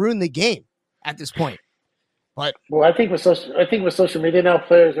not ruin the game at this point. But I think with social media now,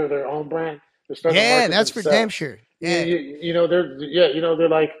 players are their own brand. Yeah, that's for damn sure. Yeah, they're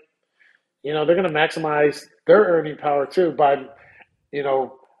like, they're going to maximize their earning power too by,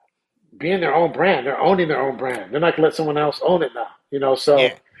 being their own brand. They're owning their own brand. They're not going to let someone else own it now. So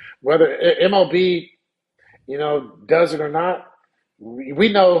whether MLB, does it or not, we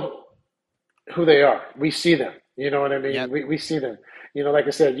know who they are. We see them. You know what I mean? Yep. We see them. Like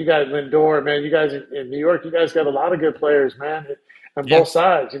I said, you guys, Lindor, man, you guys in New York, you guys got a lot of good players, man, on both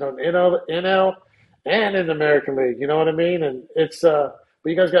sides, NL and in the American League. You know what I mean? And it's but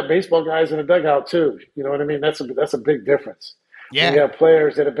you guys got baseball guys in the dugout too. You know what I mean? That's a big difference. Yeah. You have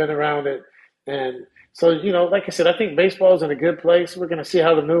players that have been around it. And so, like I said, I think baseball is in a good place. We're going to see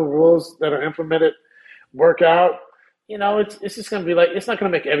how the new rules that are implemented work out. It's just going to be like, it's not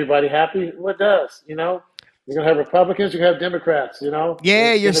going to make everybody happy. What does, You're going to have Republicans, you're going to have Democrats,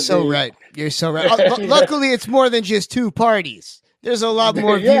 Yeah, you're so right. You're so right. Luckily, it's more than just two parties. There's a lot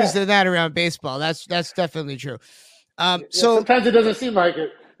more views than that around baseball. That's definitely true. So sometimes it doesn't seem like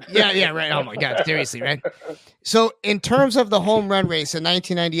it. Yeah, right. Oh my God, seriously, right? So in terms of the home run race in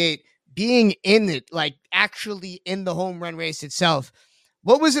 1998, being in it, like actually in the home run race itself,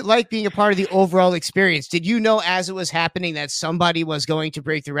 what was it like being a part of the overall experience? Did you know as it was happening that somebody was going to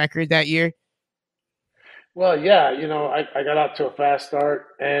break the record that year? Well, yeah, I got out to a fast start,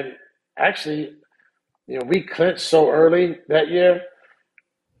 and actually, we clinched so early that year.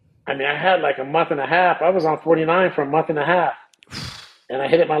 I mean, I had like a month and a half. I was on 49 for a month and a half, and I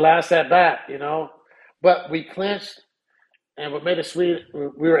hit it my last at bat. But we clinched, and what made it sweet,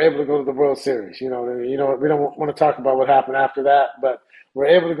 we were able to go to the World Series. We don't want to talk about what happened after that, but we're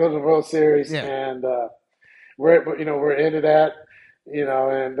able to go to the World Series, Yeah. and we're into that.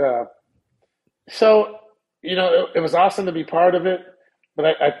 And so it was awesome to be part of it, but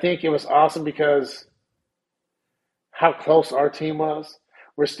I think it was awesome because how close our team was.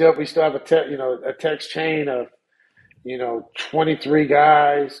 We still have a text chain of 23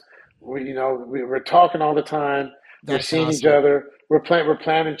 guys. We're talking all the time. We're That's seeing each awesome. other. We're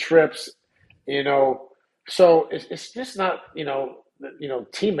planning trips. So it's just not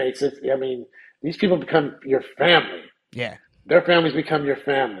teammates. These people become your family. Yeah. Their families become your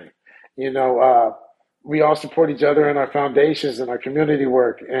family. We all support each other in our foundations and our community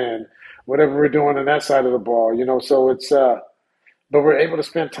work and whatever we're doing on that side of the ball. So it's but we're able to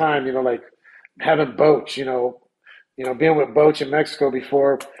spend time. Like having Boach. Being with Boach in Mexico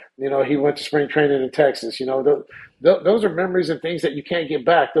before. He went to spring training in Texas. Those are memories and things that you can't get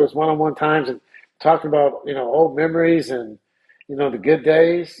back. Those one-on-one times and talking about old memories and the good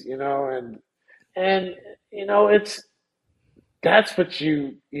days. It's that's what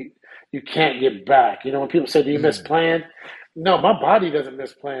you can't get back. When people say, "Do you miss playing?" No, my body doesn't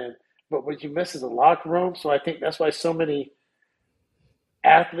miss playing, but what you miss is a locker room. So I think that's why so many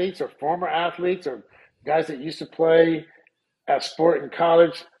athletes or former athletes or guys that used to play at sport in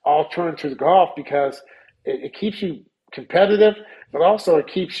college all turn to golf because it keeps you competitive, but also it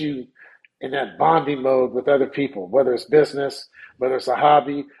keeps you in that bonding mode with other people, whether it's business, whether it's a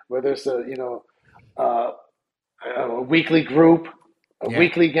hobby, whether it's a weekly group, a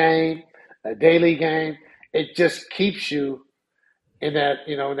weekly game, a daily game. It just keeps you in that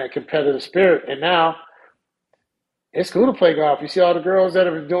in that competitive spirit. And now it's cool to play golf. You see all the girls that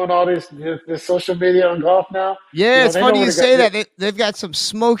are doing all this social media on golf now. Yeah, it's they funny know you where to say go. that. They've got some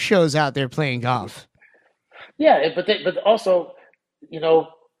smoke shows out there playing golf. Yeah, but also,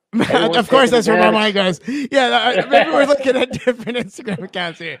 everyone's Of course, taking that's where my advantage. mind goes. Yeah, maybe we're looking at different Instagram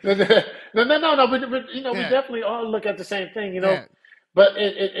accounts here. No. But we definitely all look at the same thing, Yeah. But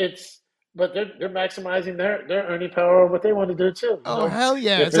but they're maximizing their earning power of what they want to do too. Oh, hell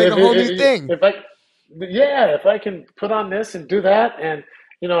yeah. It's like a whole new thing. If I can put on this and do that, and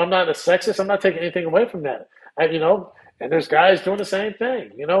I'm not a sexist, I'm not taking anything away from that. And there's guys doing the same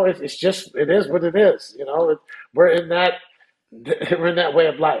thing. It's just it is what it is. We're in that way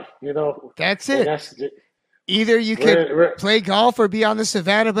of life. That's And it. Either you can play golf or be on the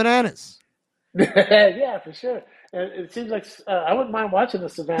Savannah Bananas. yeah, for sure. And it seems like I wouldn't mind watching the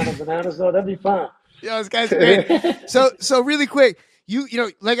Savannah Bananas though. That'd be fun. Yeah, this guy's great. So really quick,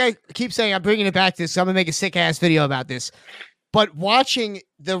 like I keep saying, I'm bringing it back to this. So I'm gonna make a sick ass video about this. But watching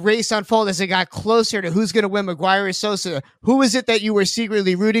the race unfold as it got closer to who's gonna win, McGuire or Sosa, who was it that you were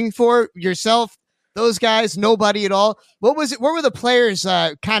secretly rooting for? Yourself? Those guys? Nobody at all? What was it? What were the players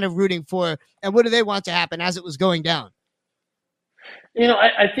kind of rooting for, and what do they want to happen as it was going down?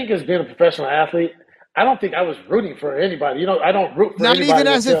 I think as being a professional athlete, I don't think I was rooting for anybody. I don't root for Not anybody even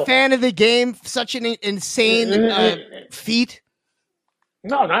as a until- fan of the game. Such an insane feat.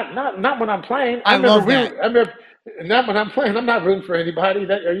 No, not when I'm playing. I love that. Not when I'm playing. I'm not rooting for anybody.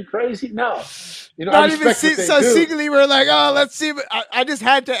 Are you crazy? No. I Not even respect what they so do. secretly we're like, oh, let's see. I just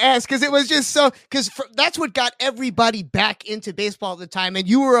had to ask because it was just so that's what got everybody back into baseball at the time, and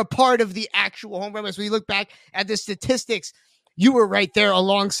you were a part of the actual home run race. When you look back at the statistics, you were right there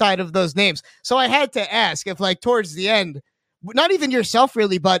alongside of those names. So I had to ask if, like, towards the end, not even yourself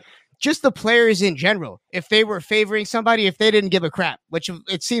really, but just the players in general, if they were favoring somebody, if they didn't give a crap, which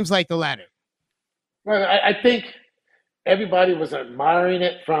it seems like the latter. Well, I think everybody was admiring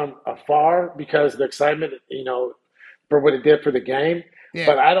it from afar because of the excitement, for what it did for the game. Yeah.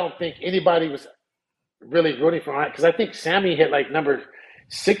 But I don't think anybody was really rooting for it because I think Sammy hit like number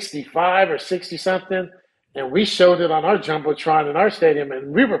 65 or 60 something, and we showed it on our jumbotron in our stadium,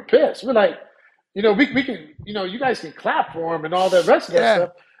 and we were pissed. We're like, we can, you guys can clap for him and all that rest of that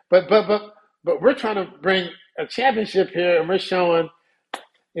stuff, but we're trying to bring a championship here, and we're showing.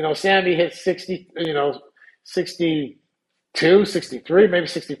 Sammy hit 60, 62, 63, maybe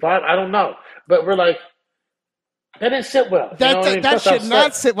 65. I don't know. But we're like, that didn't sit well. That should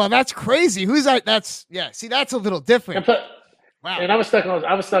not sit well. That's crazy. Who's that? See, that's a little different. And I was stuck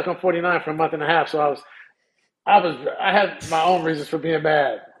on 49 for a month and a half. So I had my own reasons for being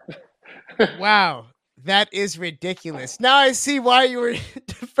mad. Wow. That is ridiculous. Now I see why you were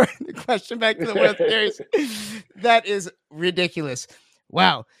deferring the question back to the World Series. That is ridiculous.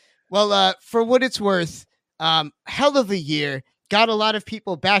 Wow. Well, for what it's worth, hell of a year. Got a lot of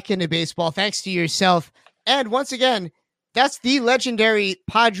people back into baseball thanks to yourself. And once again, that's the legendary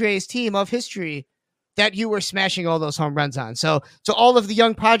Padres team of history that you were smashing all those home runs on. So to all of the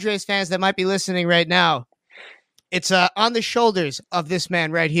young Padres fans that might be listening right now, it's on the shoulders of this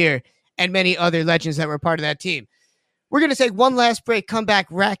man right here and many other legends that were part of that team. We're going to take one last break, come back,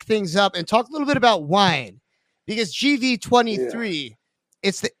 rack things up, and talk a little bit about wine. Because GV23,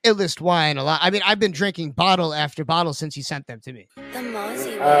 it's the illest wine a lot. I mean, I've been drinking bottle after bottle since you sent them to me.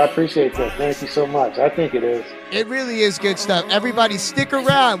 I appreciate that. Thank you so much. I think it is. It really is good stuff. Everybody stick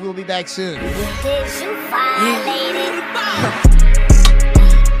around. We'll be back soon. Don't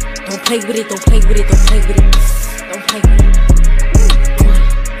play with it, don't play with it, don't play with it. Don't play with it.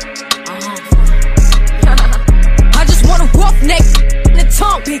 I just want a roughneck in the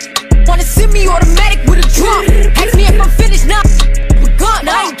tongue. Wanna semi-automatic with a drum. Ask me if I'm finished now. Begun.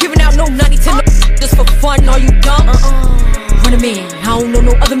 I ain't giving out no 90 to no just for fun. Are you dumb? Run a man. I don't know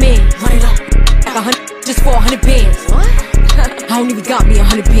no other man. Run it up. Like 100 just for 100 bands. What? I don't even got me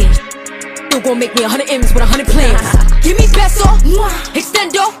 100 bands. Still gonna make me 100 M's with 100 plans. Give me peso,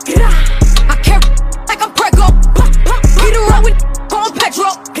 extendo. I care like I'm prego. Get around with on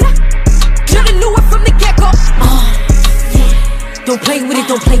Petro. Shoulda knew it from the get-go. Don't play with it,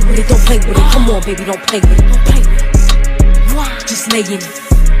 don't play with it, don't play with it. Come on, baby, don't play with it, don't play with it. Just lay in it.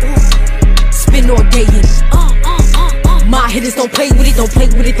 Spin all day in it. My hitters don't play with it, don't play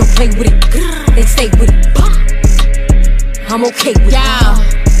with it, don't play with it. They stay with it. I'm okay with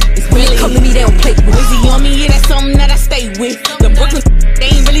it. When they come to me, they don't play with it. Wizzy on me, yeah, that's something that I stay with. The Brooklyn,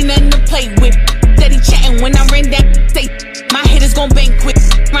 they ain't really nothing to play with. Steady chatting when I ring that stay. My hitters gon' bang quick,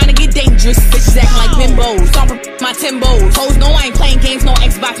 trying to get dangerous. Bitches acting like bimbos, don't my Timbos. Hoes know I ain't playing games, no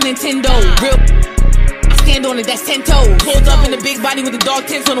Xbox, Nintendo. Real, I stand on it, that's 10 toes. Pulled up in the big body with the dog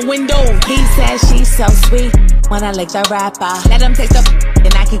tints on the window. He says she's so sweet when I lick the rapper. Let him taste the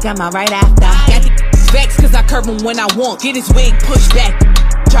then I can come out right after. Got the vex cause I curve him when I want. Get his wig pushed back,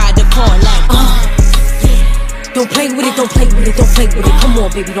 tried to call like Don't play with it, don't play with it, don't play with it. Come on,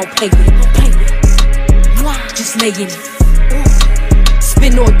 baby, don't play with it, don't play with it. Just lay in it.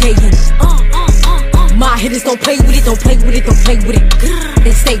 Spin all day in it. My hitters don't play with it, don't play with it, don't play with it.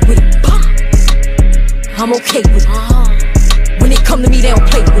 They stay with it. I'm okay with it. When they come to me, they don't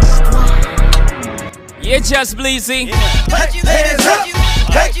play with it. Yeah, just Bleezy. Hands up.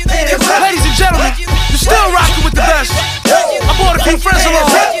 Ladies and gentlemen, you're still rocking with the best. I brought a few friends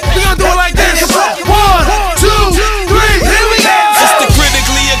along. We're gonna do it like this. 1, 2, 3, here we go. It's the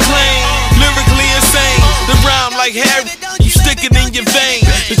critically acclaimed, lyrically insane. The rhyme like Harry, you stick it in your vein.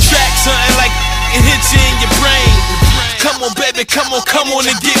 The track something like it hits you in your brain. Come on, baby, come on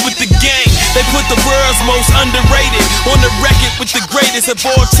and get with the game. They put the world's most underrated on the record with the greatest of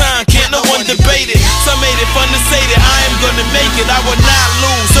all time. Can't no one debate it. Some made it fun to say that I am gonna make it. I will not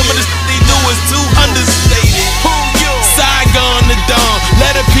lose. Some of the they do is too understated. Who you? Saigon the Dawn.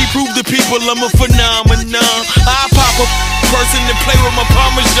 Let it be prove to people I'm a phenomenon. I pop a person and play with my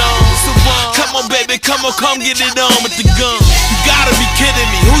Parmesan. Come on, baby, come get it on with the gun. You gotta be kidding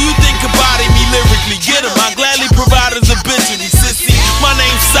me. Who you think about me lyrically? Get him. I gladly provide as a obituary, sissy. My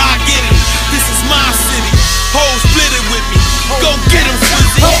name's Cy Giddy. This is my city. Hoes split it with me. Go get him,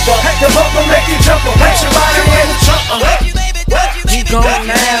 Swizzy. Heck the bumper, make you jump up. Make your body in the trunk. Keep going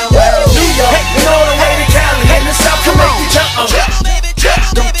now. New York, and all the way to Cali. In the South to make you jump up.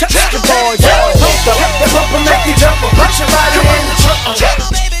 Don't touch the ball, yo. Heck the bumper, make you jump up. Put your body in the trunk.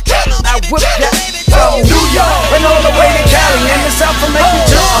 I whip that from New York, and all the way to Cali. In the South to make you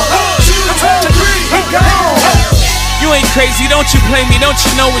jump up. 1, 2, 3, go. You ain't crazy, don't you play me, don't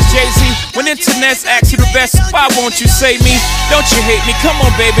you know it's Jay-Z? When internet's ask you the best, why won't you say me? Don't you hate me? Come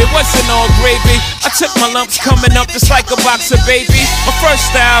on, baby, what's in all gravy? I took my lumps coming up just like a box of baby. My first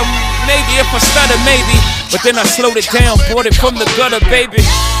album, maybe if I stutter, maybe. But then I slowed it down, bought it from the gutter, baby.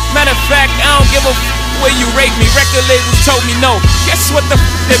 Matter of fact, I don't give a where you rate me. Record labels told me no. Guess what the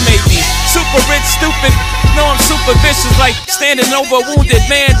they made me? Super rich, stupid. No, I'm super vicious, like standing over a wounded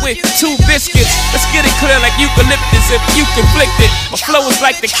man with 2 biscuits. Let's get it clear like eucalyptus if you conflict it. My flow is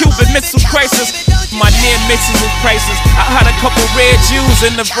like the Cuban Missile Crisis. My near misses is prices. I had a couple red Jews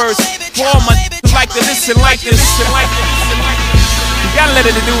in the verse. For all my like to listen like this. You gotta let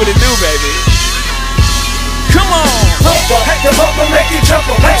it do what it do, baby. Come on. Heck the bumper, make you jump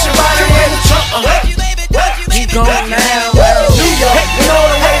up. Put your body in the trunk. Keep going now. New York, and all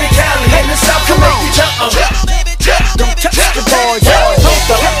the way to Cali. In the South to make you jump up. Don't touch the ball, yo.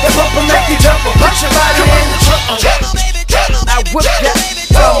 Heck the bumper, make you jump up. Put your body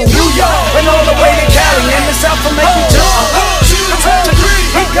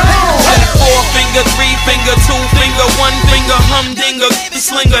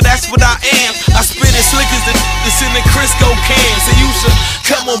slinger, that's what I am. I spit it slick as it's in the Crisco can. So you should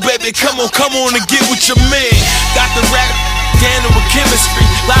come on, baby, come on and get with your man. Got the rap down with chemistry.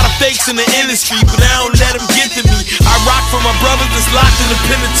 Lot of fakes in the industry, but I don't let them get to me. I rock for my brothers that's locked in the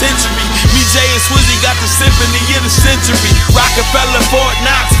penitentiary. Me, Jay, and Swizzy got the symphony of the century. Rockefeller, Fort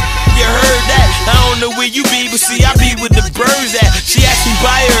Knox, you heard that? I don't know where you be, but see, I be with the birds at. She asked me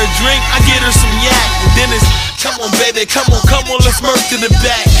buy her a drink, I get her some yak. And then it's, come on, baby, come on, let's murk to the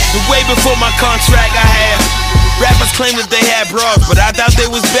back. And way before my contract, I had rappers claim that they had bras, but I thought they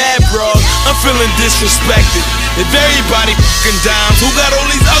was bad bras. I'm feeling disrespected. If everybody fucking dimes, who got all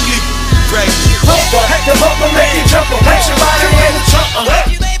these ugly pregnant? Heck them up and make it jump up. Put your body in the trunk.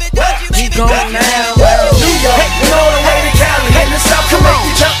 We gone now. New York, and all the way to Cali. In the South, can make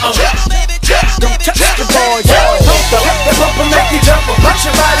you jump up. Don't touch the boys. Heck them up and make you jump up. Put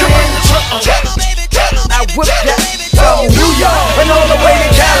your body in the trunk. I whip that from New York and all the way to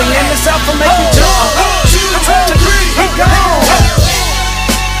Cali. In the South, can make you jump up. 1, 2, 3, he gone.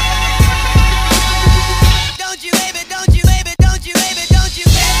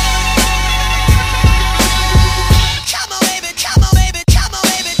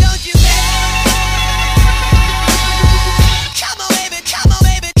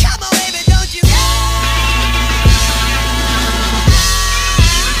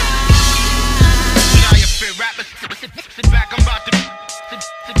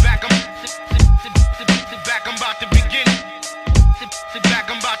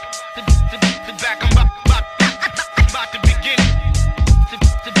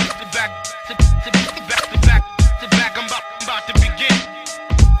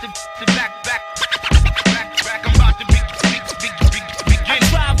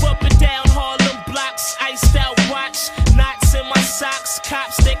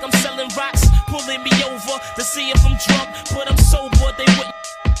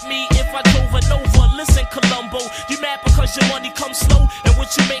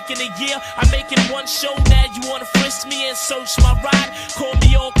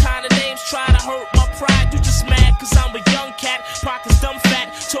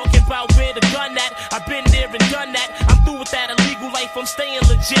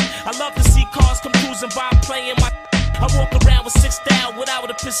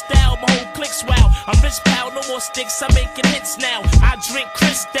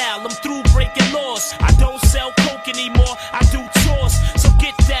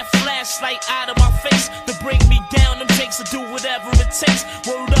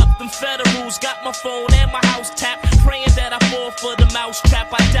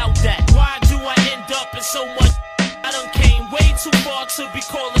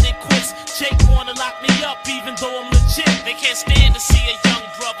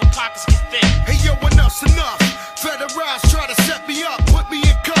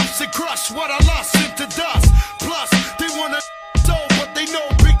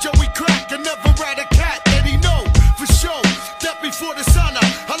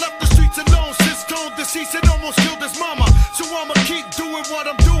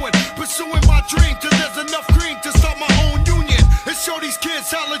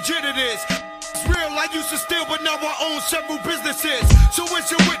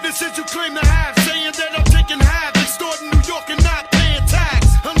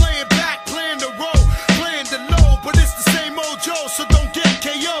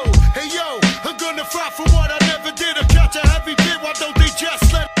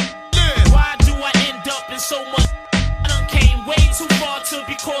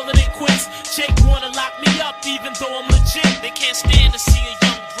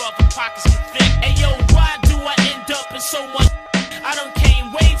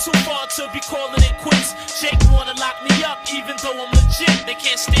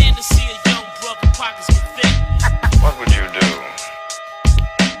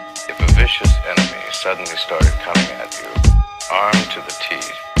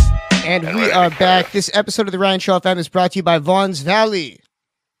 And we are back. This episode of the Ryan Show FM is brought to you by Vaughn's Valley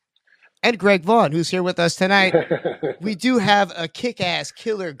and Greg Vaughn, who's here with us tonight. We do have a kick-ass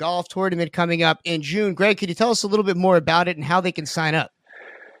killer golf tournament coming up in June. Greg, could you tell us a little bit more about it and how they can sign up?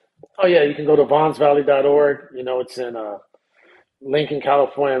 Oh, yeah. You can go to vaughnsvalley.org. You know, it's in Lincoln,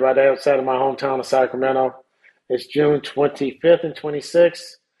 California, right outside of my hometown of Sacramento. It's June 25th and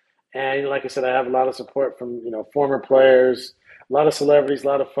 26th. And like I said, I have a lot of support from, former players, a lot of celebrities, a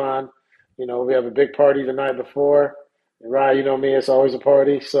lot of fun. We have a big party the night before. And Ryan, you know me, it's always a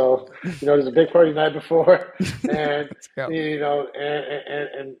party. So, there's a big party the night before and,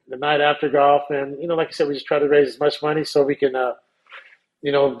 and the night after golf. And, like I said, we just try to raise as much money so we can,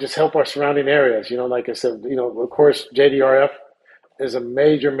 just help our surrounding areas. Like I said, of course, JDRF is a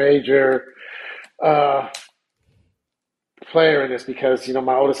major player in this because,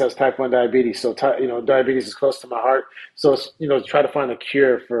 my oldest has type 1 diabetes. So, diabetes is close to my heart. So, try to find a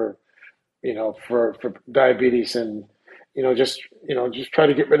cure for diabetes and, just try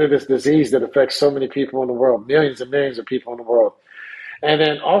to get rid of this disease that affects so many people in the world, millions and millions of people in the world. And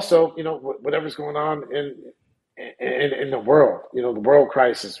then also, whatever's going on in the world, the world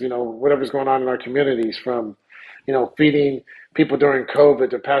crisis, whatever's going on in our communities from, feeding people during COVID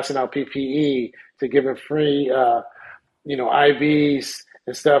to passing out PPE to giving free, IVs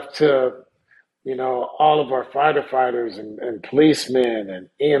and stuff to, all of our firefighters and policemen and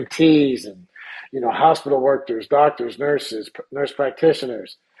EMTs and, hospital workers, doctors, nurse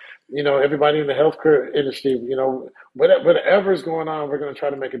practitioners, everybody in the healthcare industry, whatever's going on, we're going to try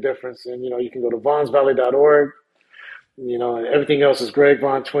to make a difference. And, you can go to vaughnsvalley.org, and everything else is Greg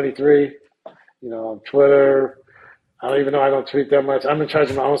Vaughn 23, on Twitter. I don't even know. I don't tweet that much. I'm in charge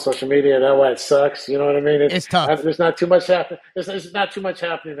of my own social media. That's why it sucks. You know what I mean? It's tough. There's not too much happening. There's not too much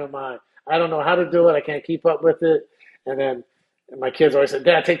happening on mine. I don't know how to do it. I can't keep up with it. And then my kids always say,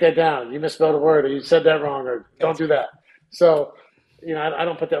 "Dad, take that down. You misspelled a word, or you said that wrong, or don't do that." So, I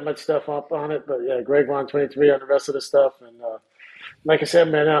don't put that much stuff up on it. But yeah, Greg Vaughn 23 on the rest of the stuff. And like I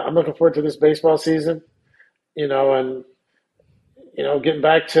said, man, I'm looking forward to this baseball season. And getting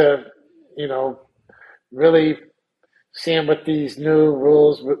back to really seeing what these new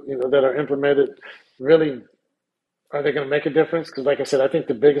rules, that are implemented, really, are they going to make a difference? Because, like I said, I think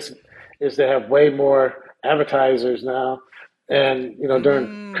the biggest is to have way more advertisers now, and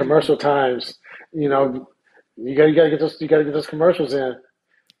during commercial times, you got to get those commercials in.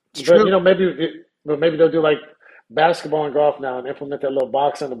 But maybe they'll do like basketball and golf now and implement that little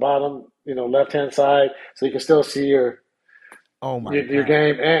box on the bottom, left hand side, so you can still see your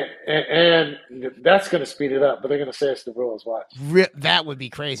game, and that's going to speed it up. But they're going to say it's the rules. Watch. That would be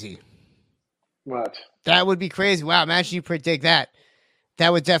crazy. Watch. That would be crazy. Wow, imagine you predict that.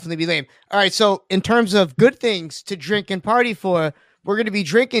 That would definitely be lame. All right, so in terms of good things to drink and party for, we're going to be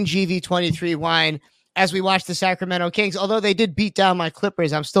drinking GV23 wine as we watch the Sacramento Kings. Although they did beat down my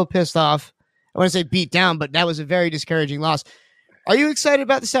Clippers, I'm still pissed off. I want to say beat down, but that was a very discouraging loss. Are you excited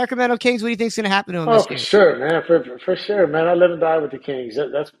about the Sacramento Kings? What do you think is going to happen to them this game? Sure, man. For sure, man. I live and die with the Kings.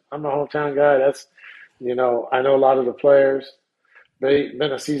 I'm a hometown guy. That's, I know a lot of the players. They've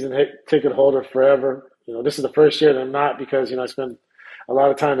been a season ticket holder forever. This is the first year that I'm not, because, I spend a lot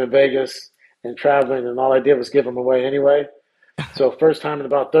of time in Vegas and traveling, and all I did was give them away anyway. So first time in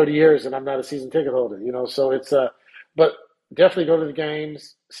about 30 years that I'm not a season ticket holder, so it's, but definitely go to the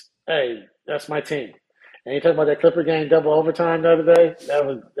games. Hey, that's my team. And you talking about that Clipper game, double overtime the other day? That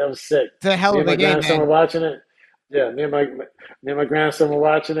was sick. The hell of a game, grandson were watching it. Yeah, me and my grandson were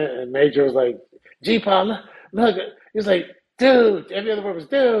watching it, and Major was like, "G-Paul, look." He was like, "Dude." Every other word was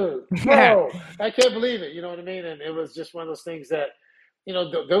 "dude." Bro, I can't believe it. You know what I mean? And it was just one of those things that,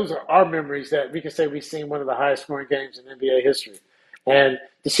 those are our memories that we can say we've seen one of the highest scoring games in NBA history. And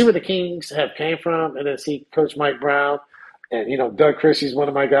to see where the Kings have came from, and then see Coach Mike Brown, and Doug Christie's one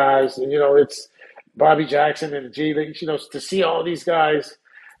of my guys, and it's Bobby Jackson and the G League, to see all these guys,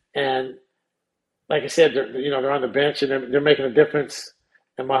 and like I said, they're on the bench and they're making a difference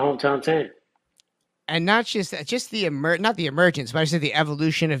in my hometown team. And not just that, just not the emergence, but I said the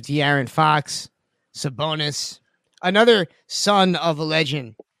evolution of De'Aaron Fox, Sabonis, another son of a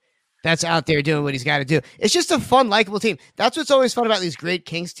legend that's out there doing what he's got to do. It's just a fun, likable team. That's what's always fun about these great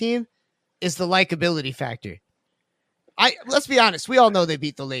Kings team, is the likability factor. Let's be honest, we all know they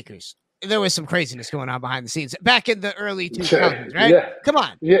beat the Lakers. There was some craziness going on behind the scenes back in the early 2000s, right? Yeah. Come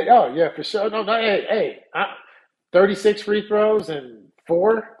on. Yeah. Oh, yeah, for sure. No, hey, 36 free throws and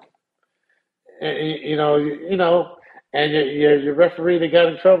 4. And, and your referee that got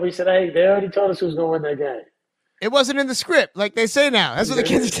in trouble, he said, "Hey, they already told us who's going to win that game." It wasn't in the script, like they say now. That's what the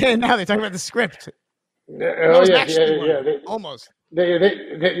kids are saying now. They're talking about the script. Almost. They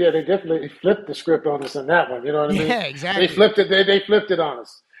definitely flipped the script on us on that one. You know what I mean? Yeah, exactly. They flipped it. They flipped it on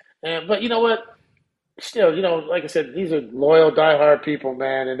us. But you know what? Still, like I said, these are loyal, diehard people,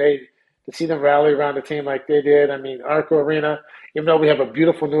 man, and to see them rally around the team like they did. I mean, Arco Arena, even though we have a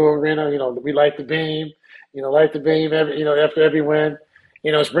beautiful new arena, we light the beam, after every win.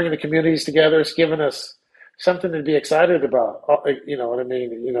 It's bringing the communities together. It's giving us something to be excited about. You know what I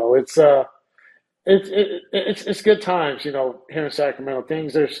mean? It's good times, here in Sacramento.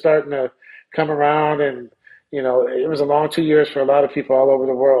 Things are starting to come around, and it was a long 2 years for a lot of people all over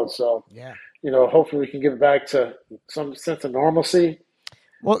the world. So, yeah, hopefully we can get back to some sense of normalcy.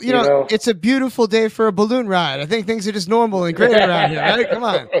 Well, it's a beautiful day for a balloon ride. I think things are just normal and great around here, right? Come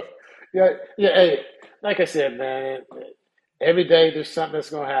on. Yeah. Hey, like I said, man, every day there's something that's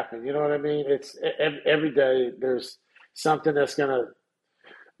going to happen. You know what I mean? It's every day there's something that's going to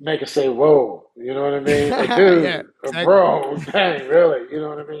make us say, whoa, you know what I mean? Like, dude, Yeah, exactly. bro, dang, really, you know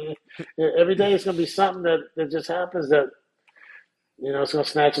what I mean? Every day it's going to be something that just happens that, you know, it's going to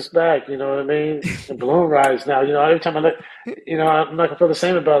snatch us back, you know what I mean? The balloon rides now, you know, every time I look, you know, I'm not going to feel the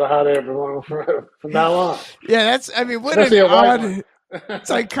same about a hot air balloon from now on. Yeah, that's, I mean, what Especially an a white odd, one. it's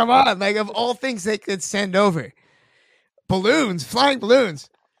like, come on, like, of all things they could send over, balloons, flying balloons.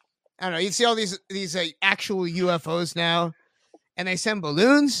 I don't know, you see all these actual UFOs now, and they send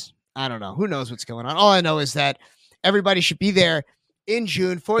balloons. I don't know. Who knows what's going on? All I know is that everybody should be there in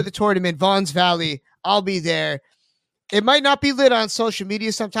June for the tournament, Vaughn's Valley. I'll be there. It might not be lit on social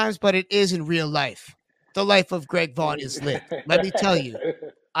media sometimes, but it is in real life. The life of Greg Vaughn is lit. Let me tell you.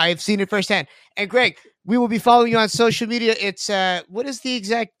 I've seen it firsthand. And Greg, we will be following you on social media. It's what is the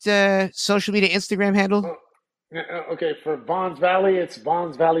exact social media Instagram handle? Okay, for Vaughn's Valley, it's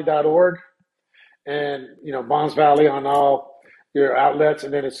vaughnsvalley.org. And, you know, Vaughn's Valley on all your outlets.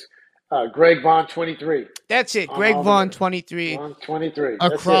 And then it's Greg Vaughn 23. That's it. Greg Vaughn 23. Vaughn 23.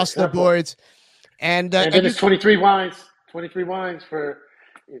 Across the boards. And then it's 23 wines. 23 wines for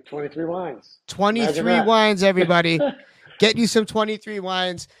 23 wines. 23 wines, everybody. Get you some 23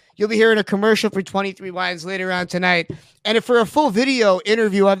 wines. You'll be hearing a commercial for 23 wines later on tonight. And if for a full video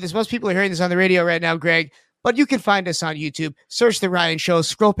interview of this, most people are hearing this on the radio right now, Greg, but you can find us on YouTube. Search The Ryan Show.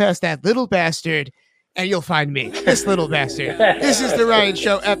 Scroll past that little bastard, and you'll find me, this little bastard. This is The Ryan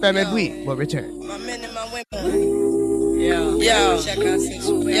Show FM, and we will return. My men and my women.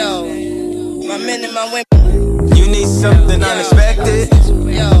 You need something unexpected.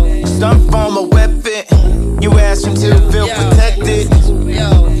 Some form of weapon. You ask him to feel protected.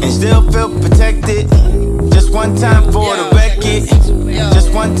 And still feel protected. Just one time for the record.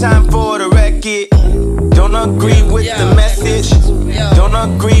 Just one time for the record. Don't agree with the message. Don't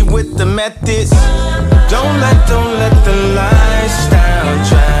agree with the methods. Don't let the lifestyle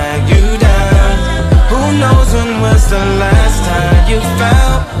drag you down. Who knows when was the last time you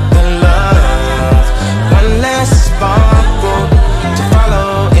felt the love? One last sparkle to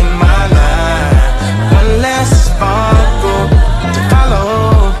follow in my life. One last sparkle to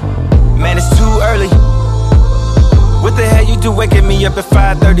follow. Man, it's too early. What the hell you do waking me up at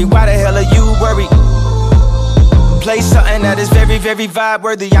 5:30? Why the hell are you worried? Play something that is very, very vibe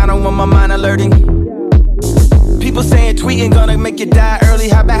worthy. I don't want my mind alerting. People saying tweeting gonna make you die early.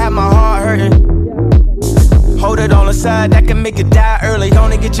 How about have my heart hurting? Hold it on the side, that can make it die early.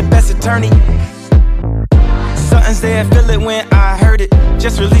 Don't get your best attorney. Something's there, feel it when I heard it.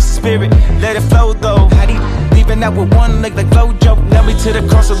 Just release the spirit, let it flow though. How do you leaving out with one leg like Flojo? Nail me to the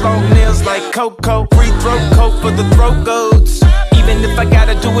cross with long nails like Coco. Free throat coat for the throat goats. Even if I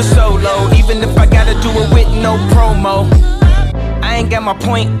gotta do it solo, even if I gotta do it with no promo. I ain't got my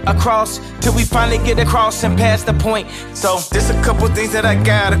point across till we finally get across and pass the point. So there's a couple things that I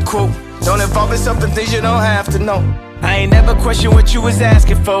gotta quote. Don't involve yourself in things you don't have to know. I ain't never question what you was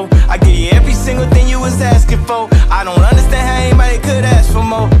asking for. I give you every single thing you was asking for. I don't understand how anybody could ask for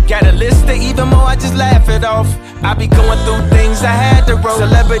more. Got a list of even more, I just laugh it off. I be going through things I had to roll.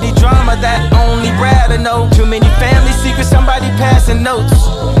 Celebrity drama that only rather know. Too many family secrets, somebody passing notes.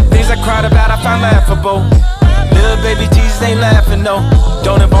 Things I cried about, I found laughable. Little baby Jesus ain't laughing, no.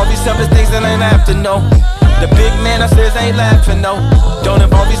 Don't involve yourself in things that ain't have to know. The big man upstairs ain't laughing, no. Don't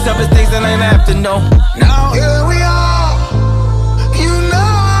involve yourself in things that ain't have to know. Now here we are. You know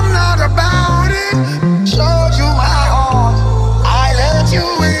I'm not about it. Showed you my heart. I let you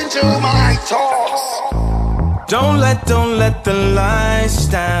into my thoughts. Don't let the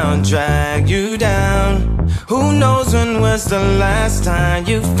lifestyle drag you down. Who knows when was the last time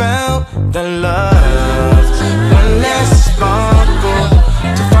you felt the love? One last sparkle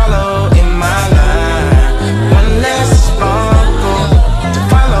to follow in my life. One last sparkle to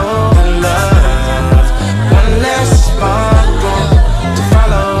follow the love. One last sparkle to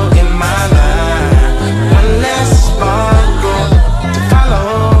follow in my life. One last sparkle to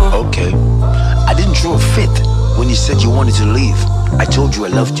follow. Okay, I didn't throw a fit when you said you wanted to leave. I told you I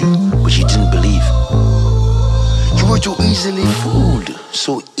loved you, but you didn't believe. You were too easily fooled,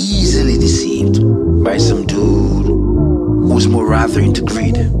 so easily deceived by some dude who was more rather into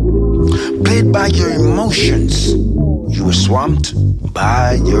greed. Played by your emotions, you were swamped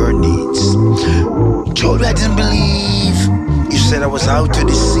by your needs. Told you I didn't believe, you said I was out to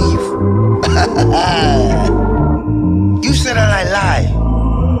deceive. You said that I lie.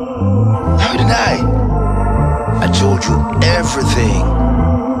 How did I told you everything,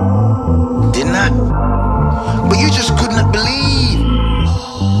 didn't I? But you just could not believe.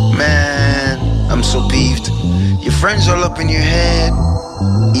 Man, I'm I'm so peeved. Your friends all up in your head,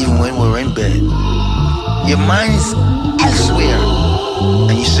 even when we're in bed. Your mind's elsewhere,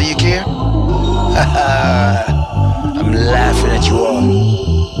 and you say you care? I'm laughing at you all.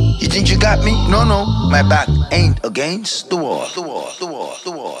 You think you got me? No, my back ain't against the wall. Don't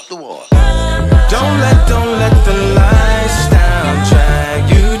let the lifestyle drag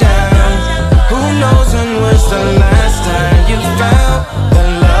you down. Who knows when was the last time you felt the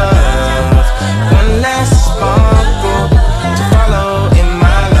love? One last sparkle to follow in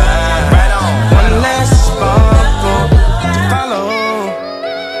my life. Right on. One last sparkle to follow.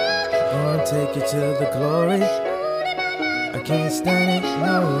 Gonna take you to the glory. I can't stand it,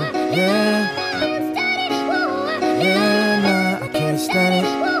 no, yeah. Yeah, nah, I can't stand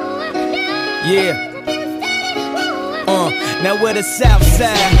it. Yeah. Now we're the south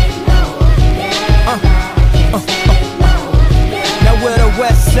side. Now we're the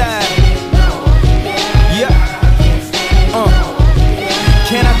west side. Yeah.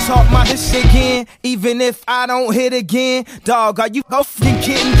 Can I talk my shit again? Even if I don't hit again? Dog, are you f***ing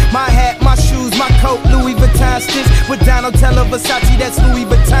kidding? My hat, my shoes, my coat, Louis Vuitton stitch with Donatella Versace, that's Louis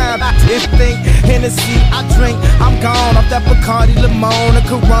Vuitton. I think Hennessy, I drink, I'm gone off that Bacardi Limon, a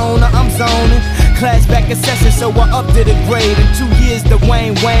Corona, I'm zoning. Class back in session, so I upped to the grade. In 2 years, the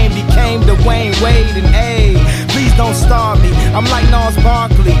Wayne became the Wayne Wade. And hey, please don't starve me. I'm like Nas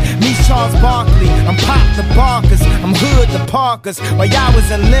Barkley, me Charles Barkley. I'm Pop the Barkers, I'm Hood the Parkers. While y'all was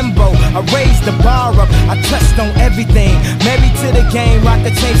in limbo, I raised the bar up. I touched on everything. Married to the game, rock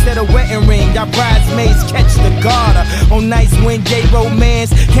the chain instead of wedding ring. Y'all bridesmaids catch the garter. On nights when gay romance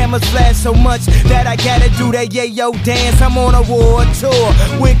cameras flash so much that I gotta do that yayo dance. I'm on a war tour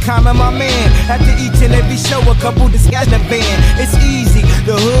with Common, my man. After each and every show, a couple discussion the band. It's easy,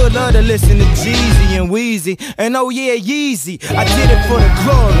 the hood love to listen to Jeezy and Weezy. And oh yeah, Yeezy, I did it for the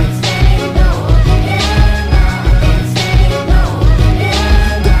glory.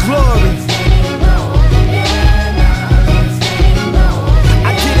 The glory.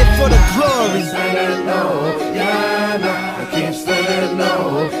 I did it for the glory. I can't stand it,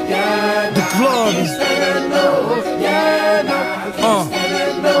 no. The glory.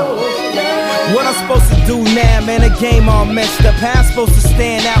 What I'm supposed to do now, man, the game all messed up. How I'm supposed to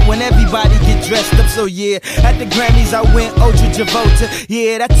stand out when everybody get dressed up? So yeah, at the Grammys I went Ultra Travolta.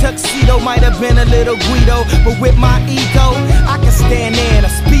 Yeah, that tuxedo might have been a little Guido, but with my ego, I can stand there in a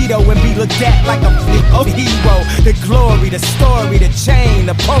Speedo and be looked at like a hero. The glory, the story, the chain,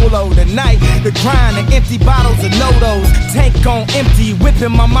 the polo, the night, the grind, the empty bottles of No-Dos. Tank on empty,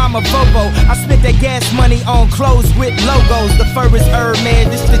 whipping my mama Volvo. I spent that gas money on clothes with logos. The fur is Hermes,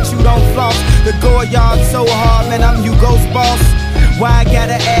 this shit you don't floss. The Goyard so hard, man, I'm Hugo's boss. Why I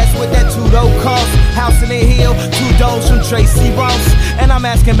gotta ask what that $2 cost? House in the hill, $2 from Tracy Ross. And I'm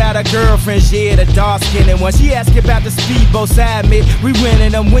asking about her girlfriends, yeah, the dark-skinned one. She asking about the speedboats, I admit we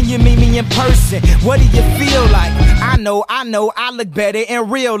winning them. When you meet me in person, what do you feel like? I know, I look better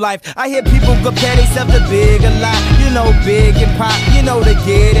in real life. I hear people compare themselves to Big a lot. You know, Big and Pop, you know they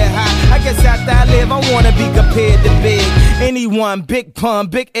get it hot. I guess after I live, I wanna be compared to Big. Anyone, Big Pun,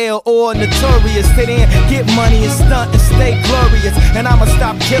 Big L, or Notorious. Sit in, get money and stunt and stay glorious. And I'ma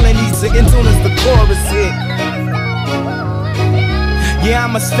stop killing these as soon as the chorus hit. Yeah,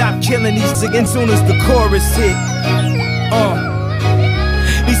 I'ma stop killing these as soon as the chorus hit.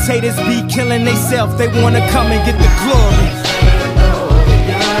 These haters be killing theyself, they wanna come and get the glory.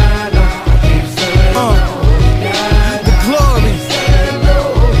 The glory.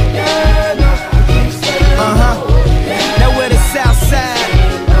 Now we're the south side.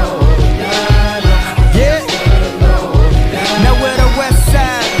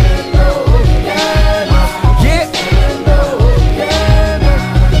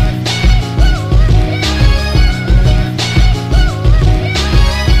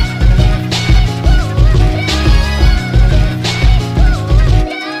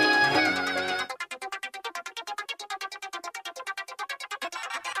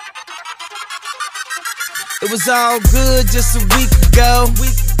 It was all good just a week ago.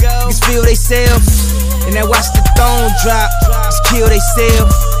 Niggas feel they self, and I watch the throne drop, just kill they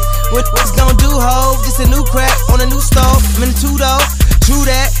self. What's gonna do, ho? Just a new crack on a new stove. I'm in the two-door, true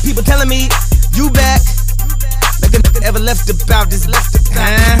that. People telling me, you back. Like a nigga ever left about this,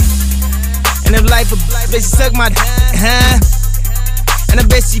 And if life a bitch, suck my And I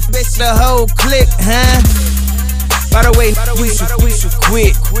bet she the whole clique, By the way, you should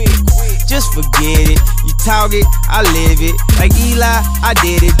quit. Just forget it. You talk it, I live it. Like Eli, I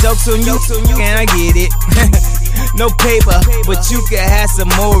did it. Jokes on you, can I get it? no paper, but you can have some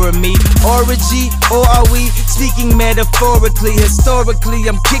more of me. Orgy, or are we speaking metaphorically? Historically,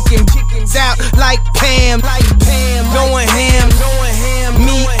 I'm kicking out like Pam, going ham,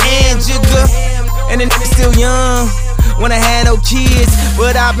 me and Jigga, and the nigga still young. When I had no kids,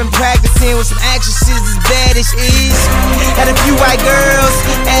 but I've been practicing with some actresses as bad as is. Had a few white girls,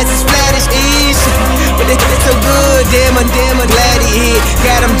 as as flat as is. But they so good, damn, glad he hit.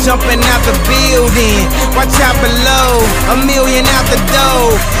 Got them jumping out the building. Watch out below, $1 million out the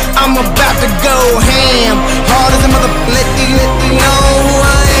door. I'm about to go ham. Hard as a motherfucker, let you know who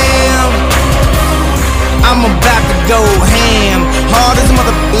I am. I'm about to go ham. Hard as a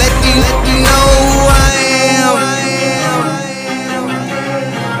motherfucker, let you know who I am.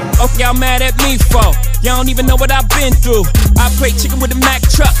 Oh, y'all mad at me for? Y'all don't even know what I've been through. I pray chicken with a Mack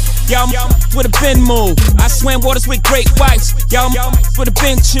truck. Y'all would have been moved. I swam waters with great whites. Y'all would have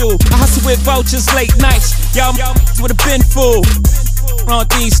been chewed. I hustle with vultures late nights. Y'all would have been fooled. On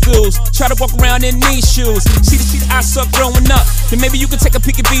these stools, try to walk around in these shoes. See the I suck growing up. Then maybe you can take a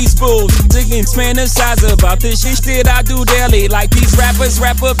peek at these fools. Digging, fantasize about this shit that I do daily. Like these rappers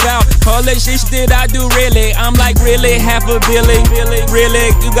rap about all this shit that I do really. I'm like really half a billy.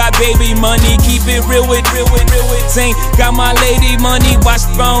 Really, you got baby money, keep it real with Zane. Got my lady money, watch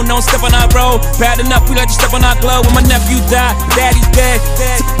the phone, don't step on our road. Bad enough, we let you step on our glove. When my nephew died, daddy's dead.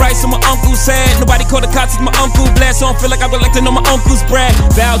 Took a price on my uncle's head. Nobody called the cops, it's my uncle blessed. So I don't feel like I would like to know my uncle's brag.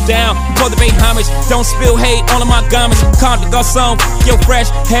 Bow down, before the pay homage. Don't spill hate all of my garments. Contra garçon, yo fresh,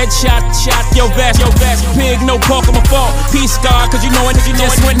 headshot, yo vest. Pig, no pork on my fault. Peace God, cause you know it, you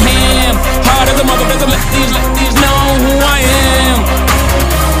just went ham. Hard as a motherfucker, let these know who I am.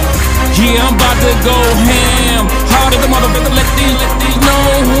 Yeah, I'm about to go ham. Hard as a motherfucker, let these know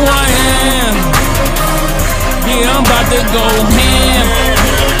who I am. Yeah, I'm about to go ham.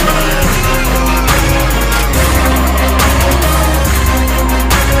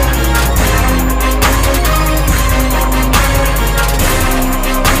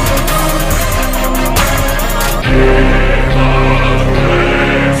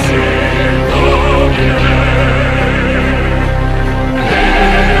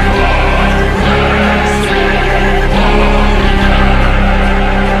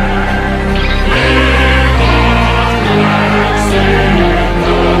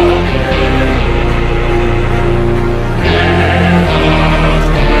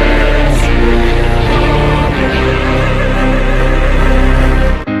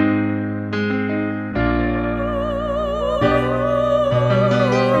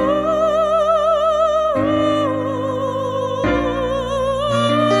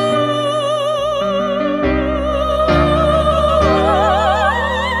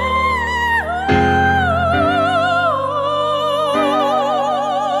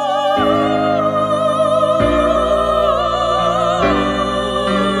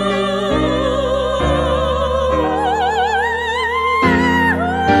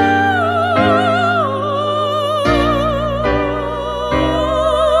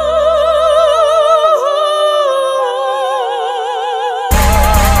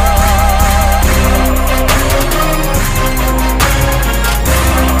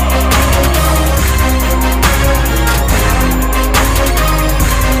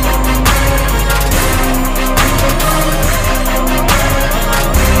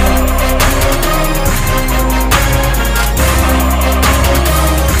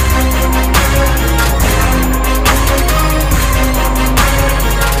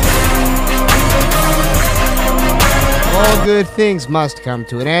 Good things must come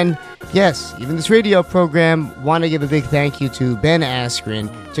to an end. Yes, even this radio program. Want to give a big thank you to Ben Askren,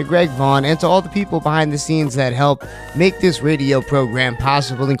 to Greg Vaughn, and to all the people behind the scenes that help make this radio program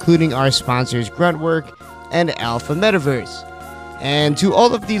possible, including our sponsors Gruntwork and Alpha Metaverse. And to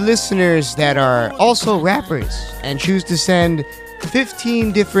all of the listeners that are also rappers and choose to send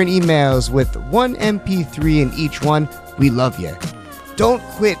 15 different emails with one MP3 in each one, we love you. Don't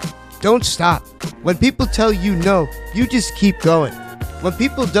quit. Don't stop. When people tell you no, you just keep going. When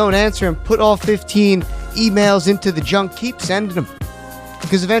people don't answer and put all 15 emails into the junk, keep sending them.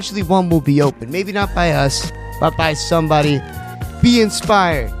 Because eventually one will be open. Maybe not by us, but by somebody. Be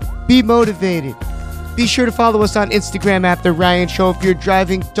inspired. Be motivated. Be sure to follow us on Instagram at The Ryan Show. If you're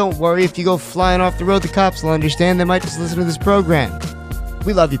driving, don't worry. If you go flying off the road, the cops will understand. They might just listen to this program.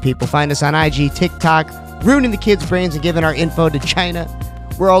 We love you people. Find us on IG, TikTok, ruining the kids' brains and giving our info to China.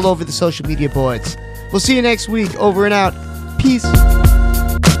 We're all over the social media boards. We'll see you next week. Over and out. Peace.